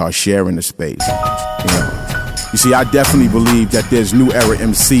and start sharing the space. You see, I definitely believe that there's new era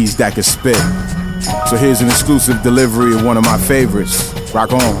MCs that can spit. So here's an exclusive delivery of one of my favorites.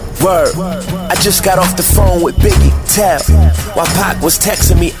 Rock on. Word. I just got off the phone with Biggie, Tell. While Pac was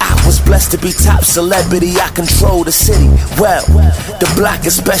texting me, I was blessed to be top celebrity. I control the city. Well, the block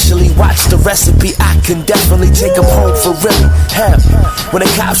especially. Watch the recipe. I can definitely take them home for really. Hell, when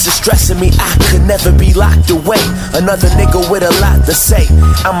the cops are stressing me, I could never be locked away. Another nigga with a lot to say.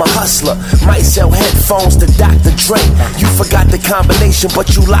 I'm a hustler. Might sell headphones to Dr. Dre. You forgot the combination,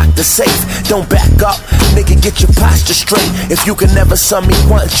 but you locked the safe. Don't back up, nigga, get your posture straight. If you can never sum me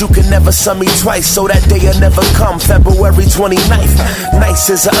once, you can never sum me twice. So that day'll never come, February 29th. Nice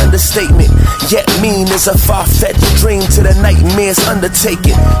is an understatement, yet mean is a far-fetched dream to the nightmares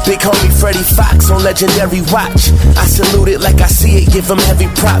undertaken. Big homie Freddie Fox on Legendary Watch. I salute it like I see it, give him heavy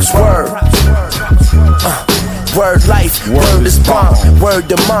props. Word. Word life, word is bomb. Word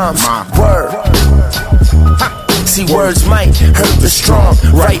to moms, word. See, words might hurt the strong,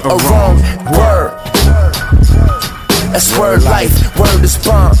 right or wrong, word. That's word life, word is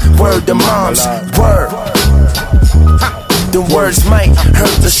bomb. Word to moms, word. The words might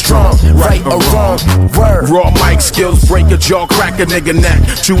hurt the strong, right or wrong, word. Raw mic skills break a jaw, crack a nigga neck.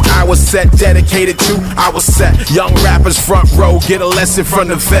 2 hours set, dedicated 2 hours set. Young rappers front row, get a lesson from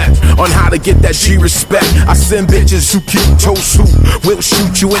the vet on how to get that G respect. I send bitches who keep toast who will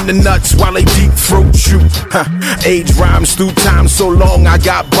shoot you in the nuts while they deep throat shoot. Age rhymes through time so long I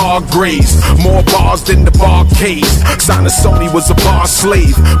got bar grades, more bars than the bar case. Signed to Sony, was a bar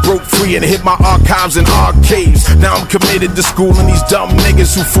slave, broke free and hit my archives and arcades. Now I'm committed to schooling these dumb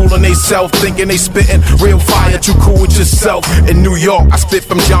niggas who fooling they self, thinking they spitting real fire, too cool with yourself. In New York, I spit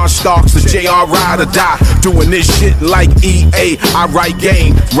from John Starks to J.R. Ride or Die, doing this shit like EA. I write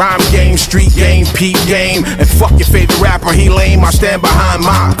game, rhyme game, street game, P game, and fuck your favorite rapper, he lame. I stand behind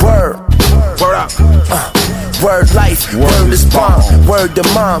my word. Word up. Word life, word is bomb. Word to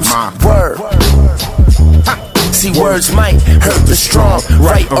moms, word. See, words might hurt the strong,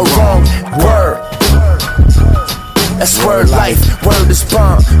 right or wrong, word. That's word life, word is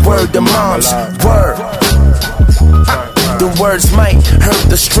bomb. Word to moms, word. The words might hurt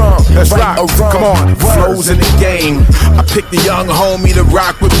the strong, right or wrong. Come on, flows in the game. I picked the young homie to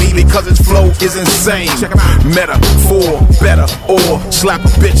rock with me because his flow is insane. Metaphor, better, or slap a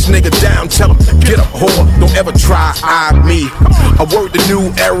bitch nigga down, tell him, get up, whore. Don't ever try me. I word the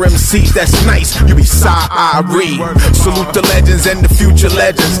new era MCs, that's nice, you be sorry. Salute the legends and the future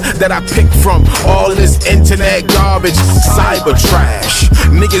legends that I picked from all of this internet garbage, cyber trash.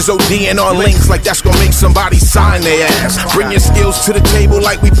 Niggas ODing on links like that's gonna make somebody sign their ass. Bring your skills to the table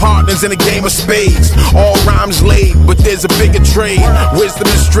like we partners in a game of spades. All rhymes laid, but there's a bigger trade. Wisdom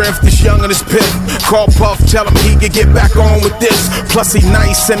and strength, this young and this pimp. Call Puff, tell him he can get back on with this. Plus he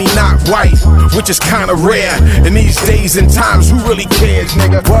nice and he not white, which is kinda rare. In these days and times, who really cares,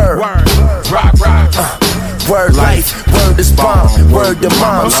 nigga? Word. Rock. Word life, word is bomb. Word to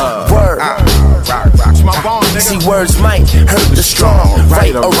moms, word. See, words might hurt the strong,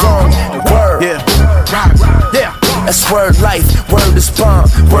 right or wrong, word. Yeah. That's word life, word is bomb.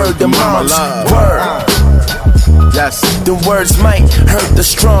 Word to moms, word. Yes. The words might hurt the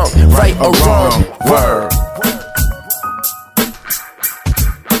strong, right or wrong, word.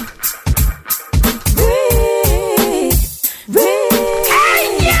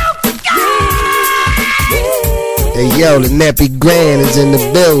 Hey yo, the Nappy Grand is in the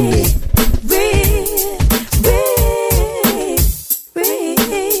building.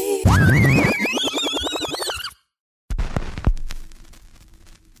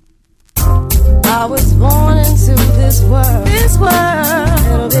 I was born into this world,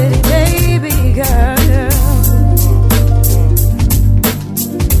 little bitty baby girl.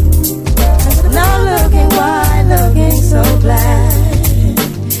 Now looking white, looking so black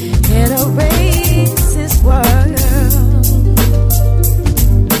in a racist world.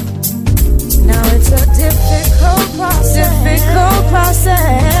 Now it's a difficult process.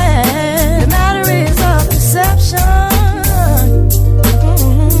 The matter is a perception.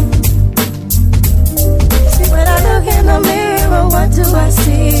 In the mirror, what do I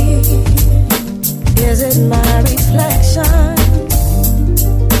see? Is it my reflection?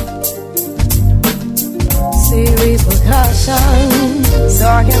 See repercussions,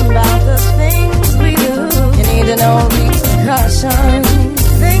 talking about the things we do. You need to know repercussions.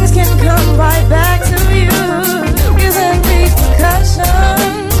 Things can come right back to you. Isn't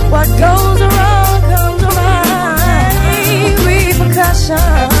repercussion? What goes around comes around.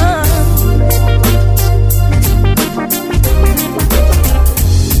 Repercussions.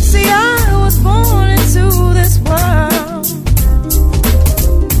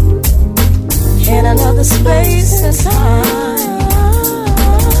 In another space and time,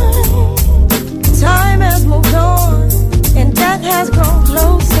 time has moved on and death has grown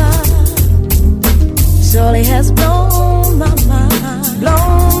closer. Surely has blown my mind.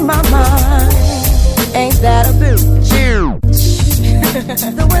 Ain't that a bitch?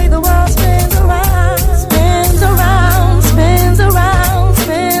 The way the world spins around, spins around, spins around,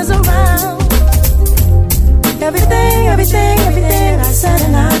 spins around. Everything I said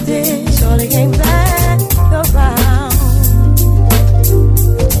and I did surely came back around.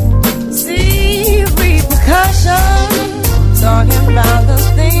 See repercussions, talking about the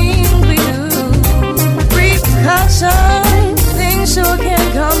things we do. Repercussions, things sure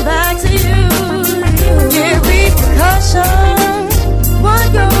can come back to you. Yeah, repercussions,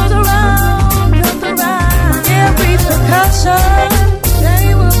 what goes around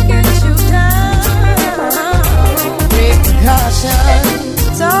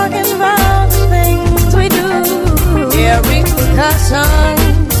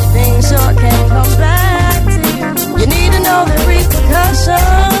repercussions. Things sure can come back to you. You need to know the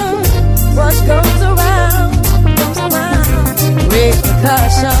repercussions. What goes around comes around.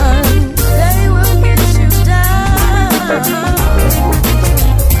 Repercussions, they will get you down.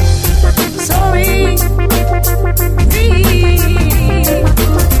 Sorry,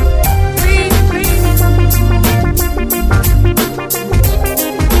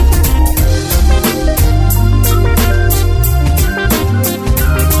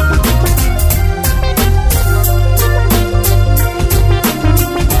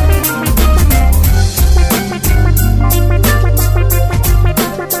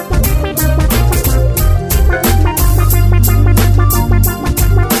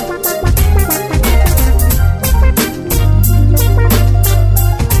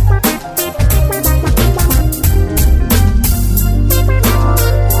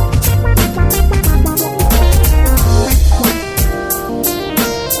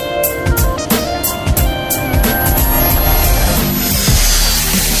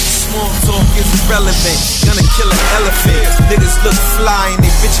 Gonna kill an elephant. Niggas look fly and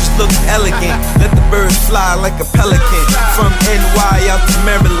they bitches look elegant. Let the birds fly like a pelican. From NY out to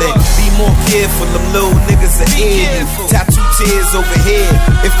Maryland. Be more careful, them little niggas are in. Tattoo tears over here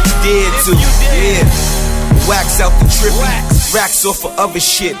if you dare to. Yeah. Wax out the trippy. Racks off of other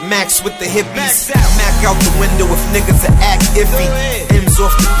shit. Max with the hippies. Mac out the window if niggas are act iffy. M's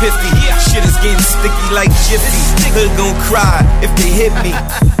off the piffy. Shit is getting sticky like Jiffy. Hood gon' cry if they hit me.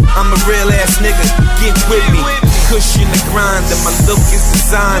 I'm a real ass nigga, get with me. Cushion the grind and my look is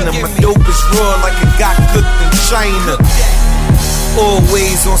designer. My dope is raw like it got cooked in China.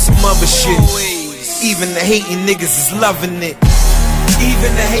 Always on some other shit. Even the hating niggas is loving it.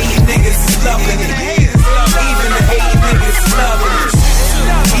 Even the hating niggas is loving it. Even the hating niggas is loving it.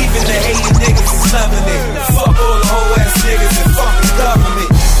 Even the hating niggas is loving it. Fuck all the whole ass niggas and fuck the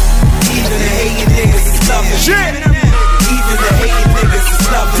government. Even the hating niggas is loving it. Even the hating niggas is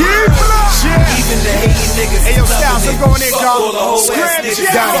loving it. Even the hating niggas is loving it. Going in, y'all.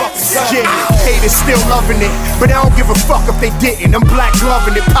 Haters still loving it, but I don't give a fuck if they didn't. I'm black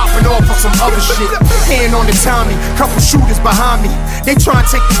gloving it, popping off on some other shit. Hand on the Tommy, couple shooters behind me. They try and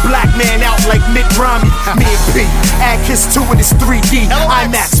take the black man out like Mitt Romney. Me and P, add Kiss 2 in this 3D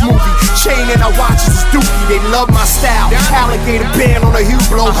IMAX movie. Chain and I watches is dookie. They love my style. Alligator band on a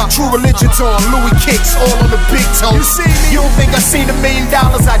Hublot. True Religion's on Louis kicks, all on the big toe. You don't think I seen $1 million?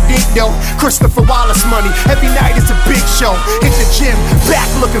 I did though. Christopher Wallace money. Every night is a big show. Hit the gym, back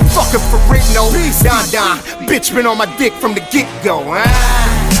looking fucking for Ritno. Don, bitch been on my dick from the get-go.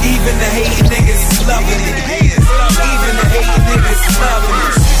 Even the hating niggas is loving it. Even the hating niggas is loving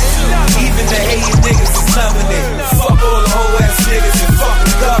it. Even the hating niggas is loving it. Fuck all the whole ass niggas and fuck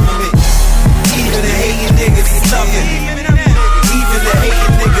the government. Even the hating niggas is loving it. Even the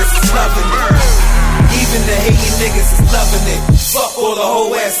hating niggas is loving it. Even the hating niggas is loving it. Fuck all the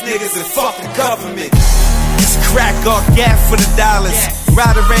whole ass niggas and fuck the government. It's crack off gas for the dollars.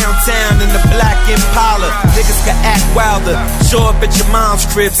 Ride around town in the black Impala. Niggas can act wilder. Show up at your mom's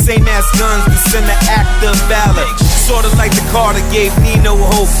crib. Same ass guns to send an act of valor. Sorta like the car that gave Nino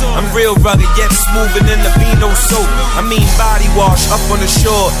hope. I'm real rugged yet smoother than the Vino soap. I mean body wash up on the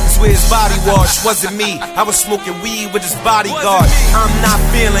shore. Swear his body wash wasn't me. I was smoking weed with his bodyguard. I'm not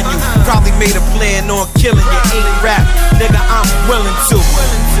feeling you. Probably made a plan on killing you. Ain't rap, nigga. I'm willing to.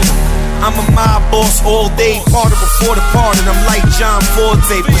 I'm a mob boss all day, party before the party. I'm like John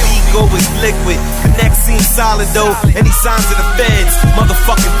Forte, but ego is liquid. Connect seems solid though, any signs of the feds,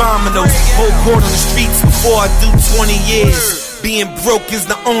 motherfucking dominoes. Whole court on the streets before I do 20 years. Being broke is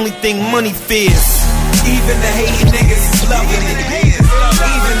the only thing money fears. Even the hating niggas is loving it.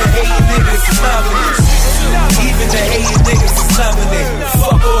 Even the hating niggas is loving it. Even the hating niggas is loving it.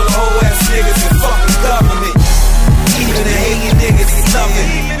 Fuck all the whole ass niggas and fuck the government. Even the hating niggas is loving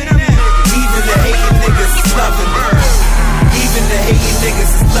it. Even the hating niggas is loving it. Even the hating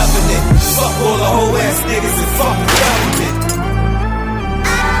niggas is loving it. Fuck all the whole ass niggas and fuck the government.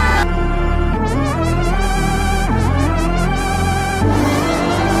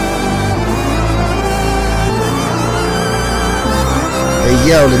 Hey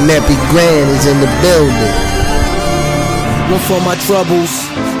yo, the Nappy Grand is in the building. One for my troubles,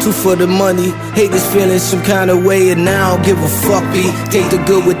 two for the money. Haters feeling some kind of way and now I don't give a fuck, B. Take the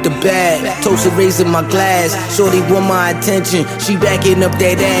good with the bad, toast and raising my glass. Shorty want my attention, she backing up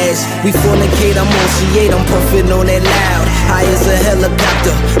that ass. We fornicate, I'm on C8, I'm puffing on that loud. High as a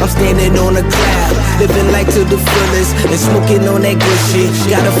helicopter, I'm standing on a cloud. living life to the fullest and smoking on that good shit.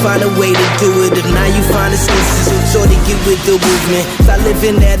 Gotta find a way to do it, if now you find excuses. Shorty, get with the movement, stop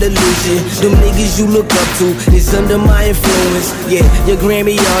living that illusion. Them niggas you look up to is under my influence. Yeah, your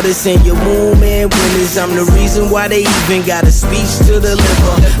Grammy artists and your Moon Man winners. I'm the reason why they even got a speech to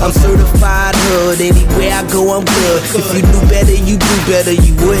deliver. I'm certified hood, anywhere I go I'm good. If you do better, you do better,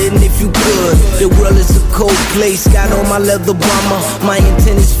 you wouldn't if you could. The world is a cold place, got on my leather bomber. My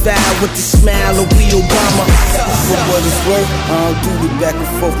intent is foul with the smile of we Obama. For what it's worth, I don't do the back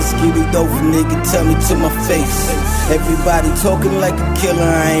and forth. Let's get it over, nigga, tell me to my face. Everybody talking like a killer,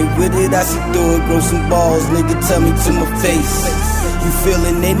 I ain't with it, I see through it. Grow some balls, nigga, tell me to my face. You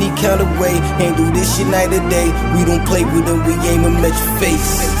feeling any kind of way, handle this shit night or day. We don't play with them, we aim and met your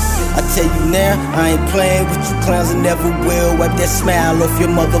face. I tell you now, I ain't playing with you clowns and never will. Wipe that smile off your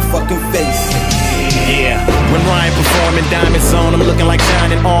motherfucking face. Yeah, when Ryan performing Diamonds on, I'm looking like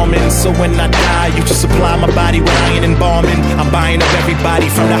shining almonds. So when I die, you just supply my body with iron and embalming. I'm buying up everybody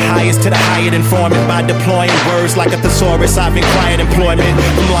from the highest to the higher informant by deploying words like a thesaurus. I've inquired employment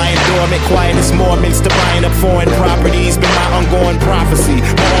from lying dormant, quiet as Mormons to buying up foreign properties. Been my ongoing prophecy,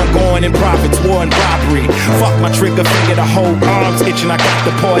 more ongoing in profits, war and robbery. Fuck my trigger finger, the whole arm's itching. I got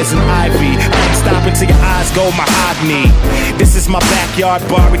the poison ivy. I ain't stopping till your eyes go mahogany. This is my backyard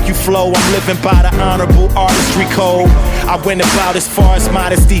barbecue flow. I'm living by the honorable artistry code. I went about as far as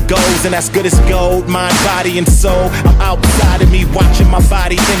modesty goes, and that's good as gold. Mind, body, and soul. I'm outside of me, watching my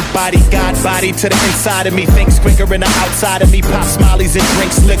body embody God body to the inside of me. Thinks quicker in the outside of me. Pop smileys and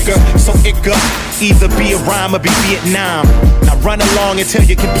drinks liquor. So it could either be a rhyme or be Vietnam. Now run along until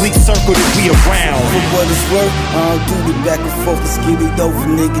your complete circle that we around. For what it's worth, I don't do the back and forth. Let's get it over,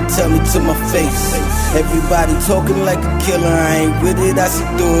 nigga, tell me to my face. Everybody talking like a killer, I ain't with it, I see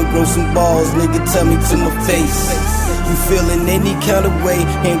through it. Grow some balls, nigga, tell me to my face. You feeling any kind of way,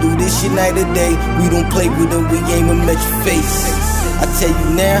 handle this shit night or day. We don't play with them, we aim and met your face. I tell you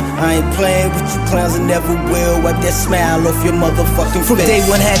now, I ain't playing with you clowns and never will. Wipe that smile off your motherfucking face. From day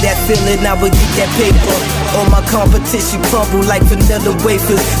one had that feeling, I would get that paper. All my competition crumble like vanilla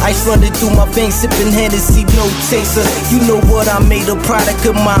wafers. Ice running through my veins, sipping Hennessy, no chaser. You know what, I made a product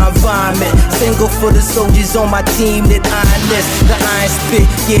of my environment. Single for the soldiers on my team that ironless. The iron spit,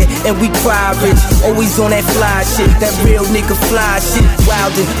 yeah, and we cry rich. Always on that fly shit, that real nigga fly shit.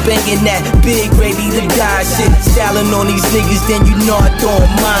 Wild and banging that big, ready to die shit. Styling on these niggas, then you know I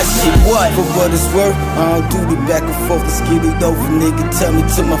doing my shit. What? For what it's worth, I don't do the back and forth. Let's get it over, nigga, tell me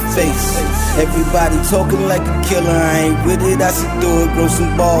to my face. Everybody talking like a killer, I ain't with it, I see through it. Grow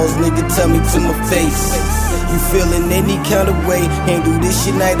some balls, nigga, tell me to my face. You feeling any kind of way, handle this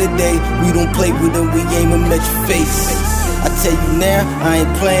shit night or day. We don't play with them, we aim and met your face. I tell you now, I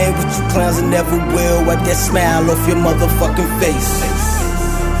ain't playing with you clowns and never will. Wipe that smile off your motherfucking face.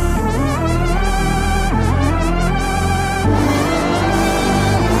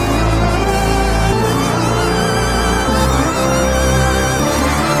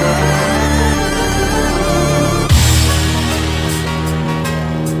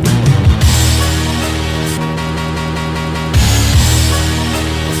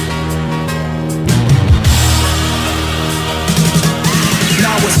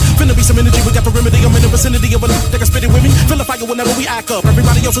 Some energy, we got the remedy. I'm in the vicinity of a they can spit it with me. Feel the fire whenever we act up.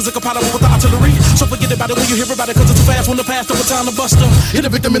 Everybody else is a compatible with the artillery. So forget about it when you hear about it, cause it's too fast when the past over time to buster. Hit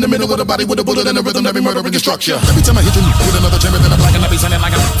a victim in the middle of the body with a bullet and a rhythm, every murdering structure. Every time I hit you with another chamber, then I'm black and I be sounding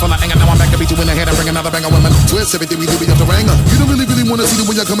like I'm full of anger. Now I'm back to beat you in the head and bring another bang of women. Twist everything we do, we have to wrangle. You don't really wanna see the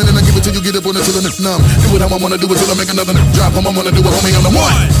way you're coming in and give it till you get up on it till it's numb. Do it how I wanna do it till I make another drop. How I wanna do it, homie, I'm the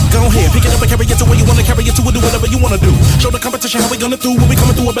one. Go ahead, pick it up and carry it to where you wanna carry it to, and do whatever you wanna do. Show the competition how we gonna do when we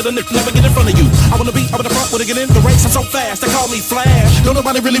coming through a better never get in front of you. I wanna be up in the front when I get in the race. I'm so fast, they call me Flash. Don't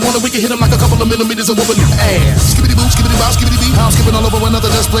nobody really wanna, we can hit them like a couple of millimeters of whooping ass. Skibbity boo, skibbity bop, skibbity beat. I'm skipping all over another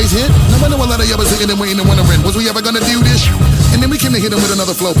just place hit. No matter what lot of y'all been singing and waiting and wondering, was we ever gonna do this? And then we came to hit them with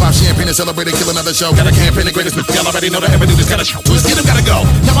another flow, pop champagne and celebrate and kill another show. Got a campaign, the greatest, y'all already know that ever do this kind of show. Twist, get them, gotta go.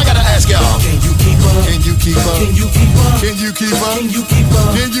 Now I gotta ask y'all, can you keep up? Can you keep up? Can you keep up? Can you keep up? Can you keep up?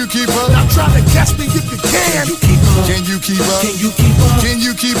 Can you keep up? Now try to catch me if you can. Can you keep up? Can you keep up? Can you keep up? Can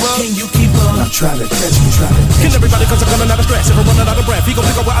you keep up? Can you keep up? Now try to catch me, try to catch me. Kill everybody cause I'm coming out of stress. If I'm running out of breath, he gon'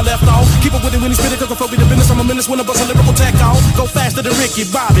 pick up where I left off. Keep up with it when he spit it cause I'm flow be the business. I'm a menace when I bust a lyrical tech off. Go faster than Ricky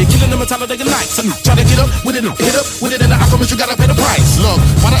Bobby, killing them in Talladega Nights. Try to get up with it, hit up with it, and I promise you gotta pay the price. Look,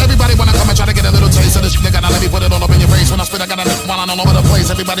 why not everybody wanna come and try to get a little taste of this shit? They gotta let me put it all up in your face. When I spit, I gotta while I'm all over the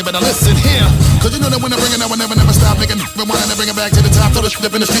place. Everybody better listen here, cause you know that when I bring it, I will never stop making. But when I bring it back back to the top, throw the shit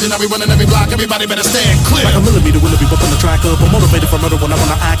up in the street and I be running every block. Everybody better stand clear. Like a millimeter, will be whipping the track up. I'm motivated for murder when I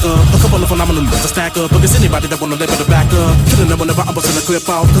wanna act up. A couple of phenomenal to stack up, but there's anybody that wanna live at the back up. Killing them whenever I'm busting the clip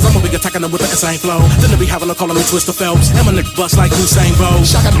out, cause I'm gonna be attacking them with the insane flow. Then they be having a calling me Twister Phelps, and my neck bust like Usain Bolt.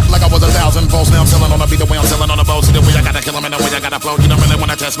 Shocking like I was 1,000 volts. Now I'm selling on a beat the way I'm selling on a boat. See the way I gotta kill 'em and the way I gotta flow. You don't really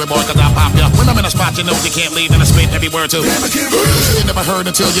wanna test me, boy, cause I pop ya. When I'm in a spot, you know you can't leave, and I spit every word too. You never heard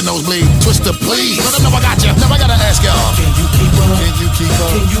until your nose bleed. Twister, please. Let them know I got you. Now I gotta ask y'all. Can you keep up? Can you keep up?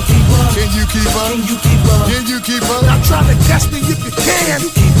 Can you keep up? Can you keep up? Can you keep up? Can you keep up? Now try to test me if you can.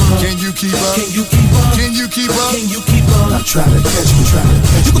 Can you keep up? Can you keep up? Can you keep up? Can you keep up? Now try to catch me, try to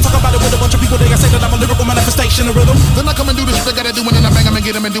catch me. You can talk about it with a bunch of people, they say that I'm a lyrical manifestation of rhythm. Then I come and do the shit I gotta do, and then I bang 'em and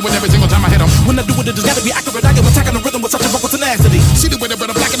get 'em and do it every single time I hit 'em. When I do it, it's gotta be accurate. I am attacking the rhythm with such a vocal tenacity. See the way the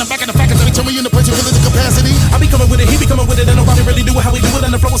brother black in the back of the fact is every time we in the place you feel the capacity. I be coming with it, he be coming with it, and nobody really do it how we do it.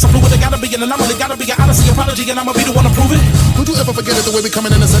 And the flow is so fluid, it gotta be an anomaly, gotta be an odyssey, apology, and I'ma be the one to prove it. Would you ever forget it the way we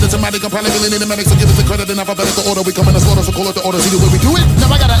coming in and said it? Somebody can probably really need a medic, so give us the credit in alphabetical order. We come in a slaughter, so call it the order. See the way we do it?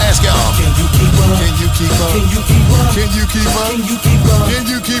 Now I gotta ask y'all. Can you keep up? Can you keep up? Can you keep up? Can you keep up? Can you keep up? Can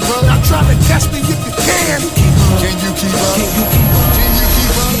you keep up? Now try to test me if you can. Can you keep up? Can you keep up? Can you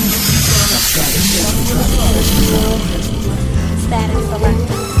keep up? Status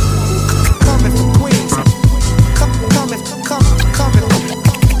selected. Coming from Queens. Coming.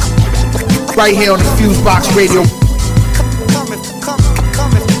 Right here on the FuseBox Radio. Coming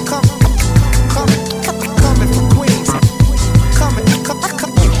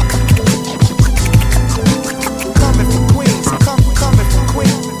from Queens. Coming from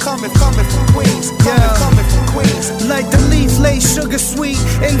Queens. Coming from Queens. Like the leaf lace, sugar sweet,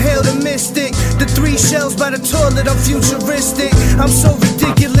 inhale the mystic. The 3 shells by the toilet, I'm futuristic. I'm so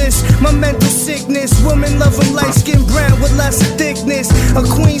ridiculous, my mental sickness. Women love them light skin brown with lots of thickness. A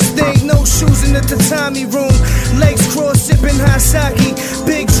queen's thing, no shoes in the tatami room. Legs crossed, sipping hot sake.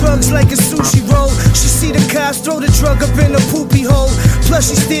 Big drugs like a sushi roll. She see the cops throw the drug up in a poopy hole. Plus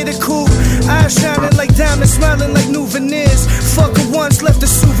she steer the coupe, eyes shining like diamonds, smiling like new veneers. Fuck her once, left a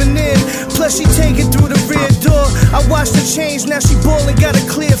souvenir. Plus she take it through the rear door. I watched her change, now she ballin', got a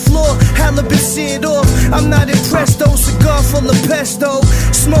clear floor. Halibut seared off, I'm not impressed though. Cigar full of pesto,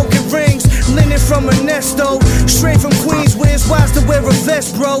 smoking rings, linen from Ernesto. Straight from Queens, where it's wise to wear a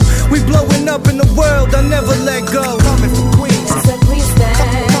vest, bro. We blowing up in the world, I'll never let go. Coming from Queens. So please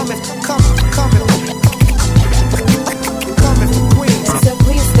stand. Coming from Queens. So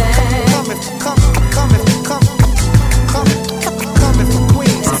please stand. Coming from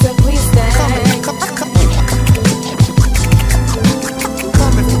Queens. So please stand.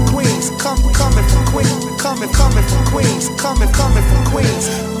 Coming from Queens.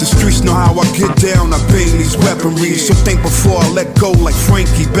 The streets know how I get down, I bang these weaponry. So think before I let go like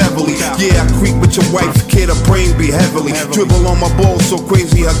Frankie Beverly. Yeah, I creep with your wife, kid, her brain be heavily. Dribble on my balls so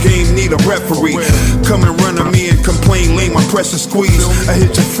crazy, her game need a referee. Come and run on me and complain lame, I press and squeeze. I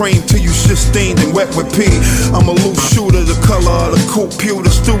hit your frame till you shit stained and wet with pee. I'm a loose shooter, the color of the computer.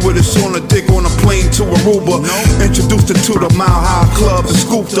 Stewardess on a dick on a plane to Aruba. Introduced her to the Mile High Club and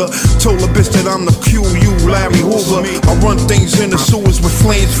scooped her. Told her bitch that I'm the QU Larry Hoover. I run things in the sewers with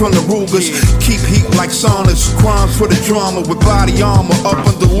flames from the Rugers. Keep heat like saunas. Crimes for the drama with body armor. Up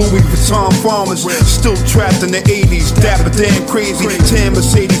under Louis Vuitton farmers. Still trapped in the 80s. Dapper damn crazy. Tan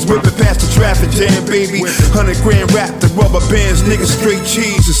Mercedes whipping past the traffic jam, baby. 100 grand wrapped in rubber bands. Niggas straight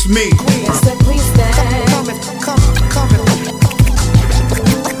cheese. It's me. So please stand. Coming from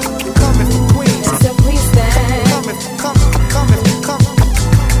Queens. So please stand. Coming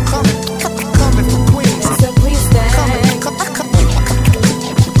from Queens. So please stand. Coming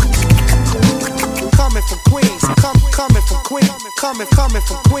from Queens. Coming from Queens. Coming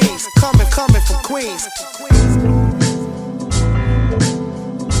from Queens. Coming from Queens.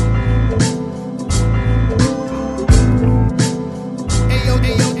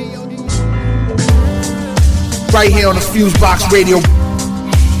 Right here on the FuseBox Radio.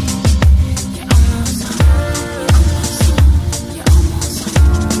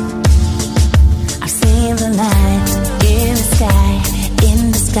 I've seen the light in the sky.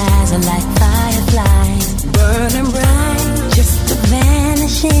 In the skies are like fireflies, burning bright, just to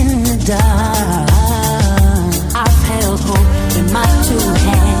vanish in the dark. I've held hope in my 2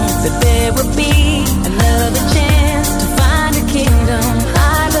 hands that there will be another chance to find a kingdom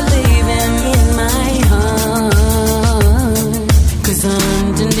I believe in my heart. 'Cause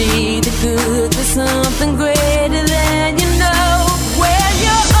underneath the good there's something greater than you know. Where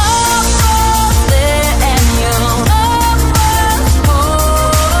you're almost there and you're almost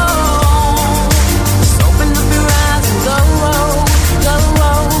home. Just open up your eyes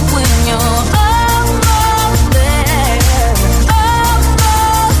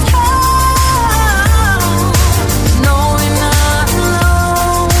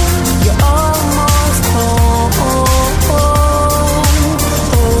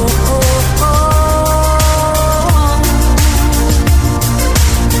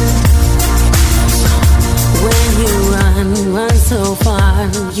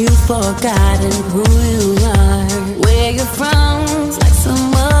you've forgotten who you are. Where you're from, like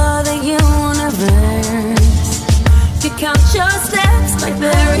some other universe. You count your steps like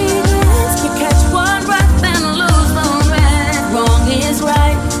buried ants. You catch one breath and lose the rest. Wrong is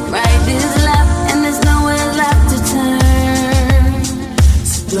right, right is left, and there's nowhere left to turn.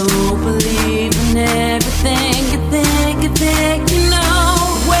 So don't believe in everything you think you know.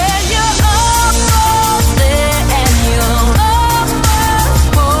 Where you're almost there and you're almost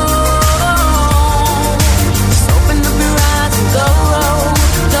home. Just open up your eyes and go roll,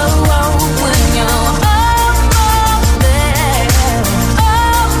 go roll. When you're almost there,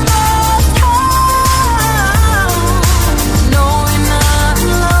 almost home. No, you're not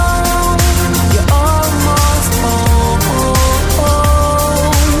alone. You're almost home.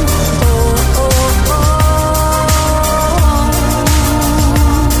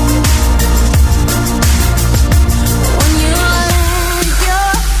 When you land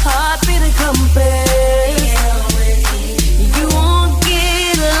your heartbeat and compass, you won't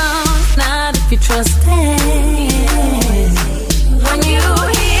get lost, not if you trust it. When you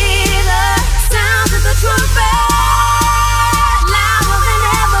hear the sound of the trumpet, louder than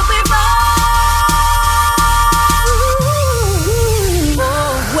ever before.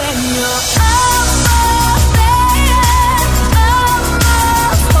 When you're almost there,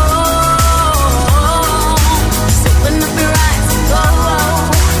 almost home. So open up your eyes and go,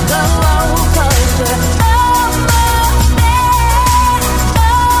 go, 'cause you're almost there,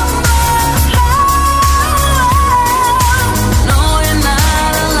 almost home. No, you're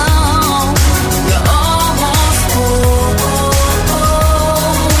not alone. You're almost home.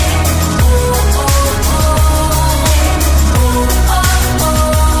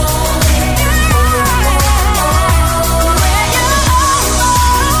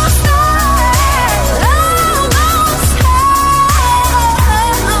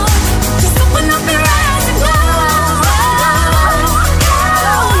 Just open up your eyes and go.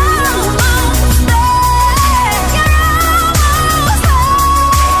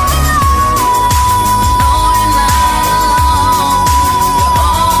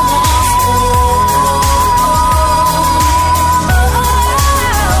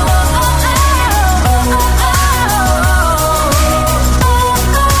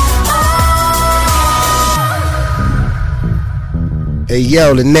 Hey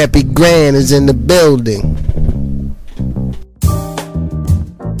yo, the Nappy Grand is in the building.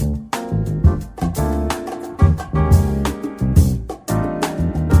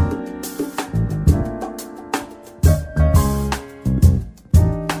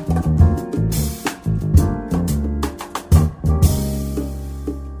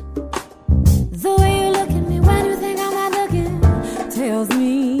 The way you look at me when you think I'm not looking tells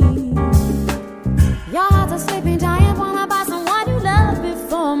me your heart's a sleeping giant, wanna buy someone you love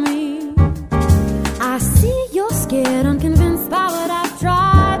before me. I see you're scared, unconvinced by what I've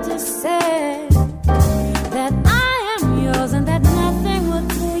tried to say. That I am yours and that nothing will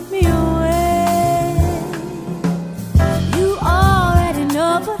take me away. You already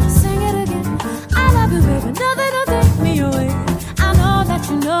know, but I'll sing it again. I love you, baby, nothing will take me away. I know that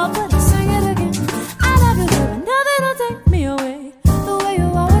you know, but I'll sing it again. I love you, baby, nothing will take me away. The way you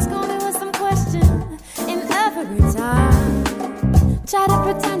always call me with some question in every time. Try to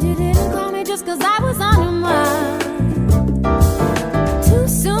pretend you didn't call me just 'cause I was on your mind. Too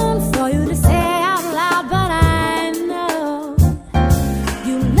soon for you to say out loud, but I know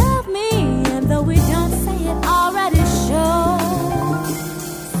you love me, and though we don't say it, already shows.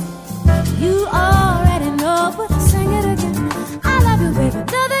 You already know, but I'll sing it again. I love you, baby,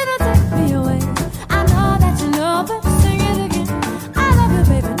 nothing will take me away. I know that you know, but I'll sing it again. I love you,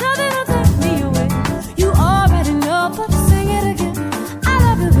 baby, nothing will take me away. You already know, but I'll sing it again. I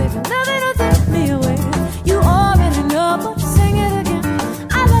love you, baby, nothing will take me away. You already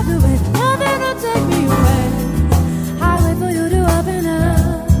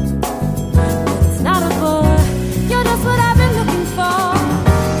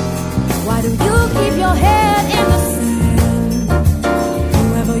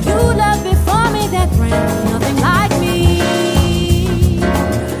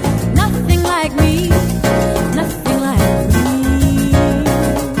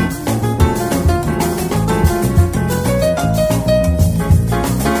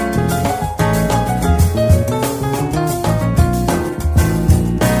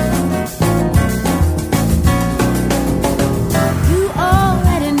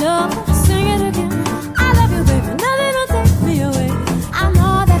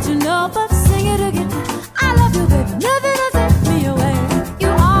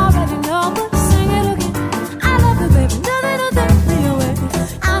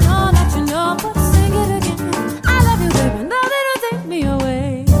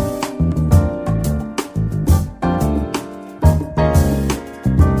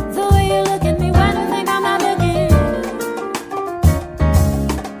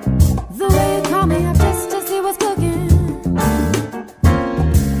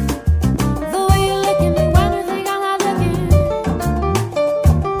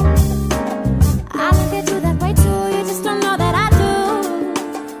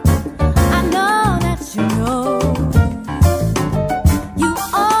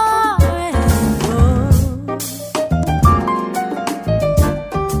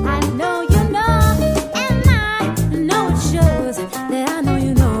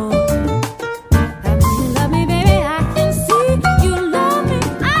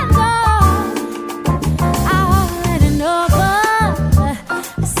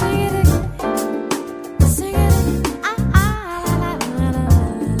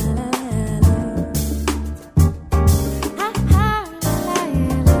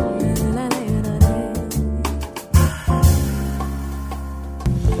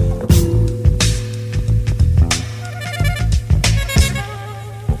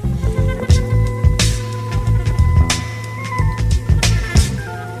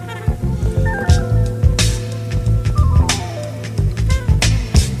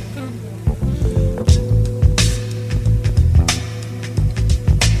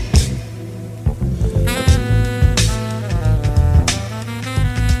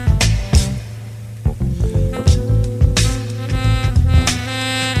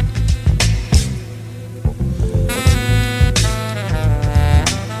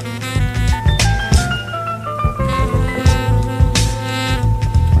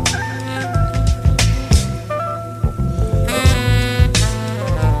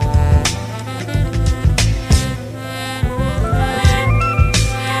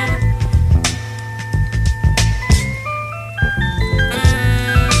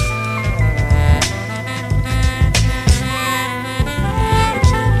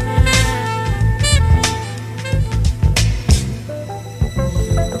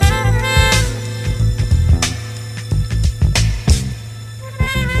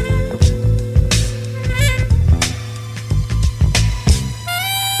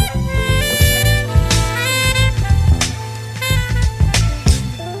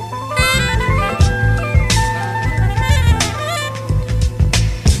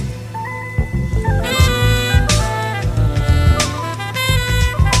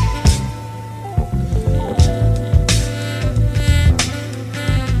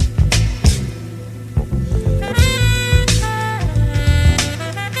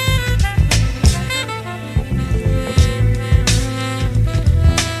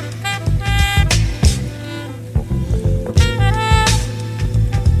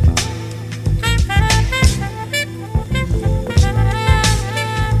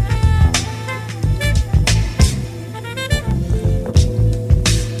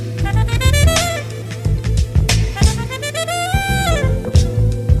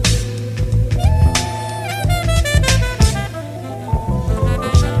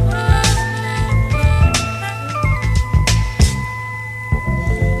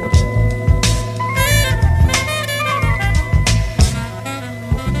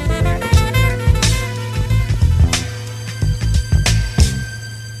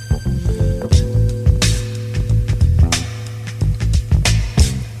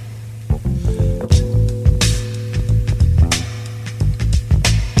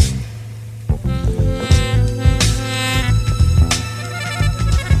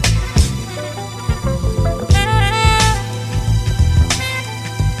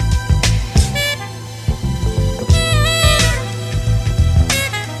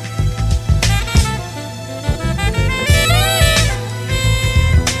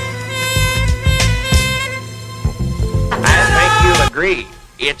agree.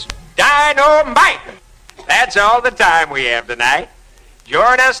 It's dynamite. That's all the time we have tonight.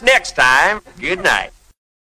 Join us next time. Good night.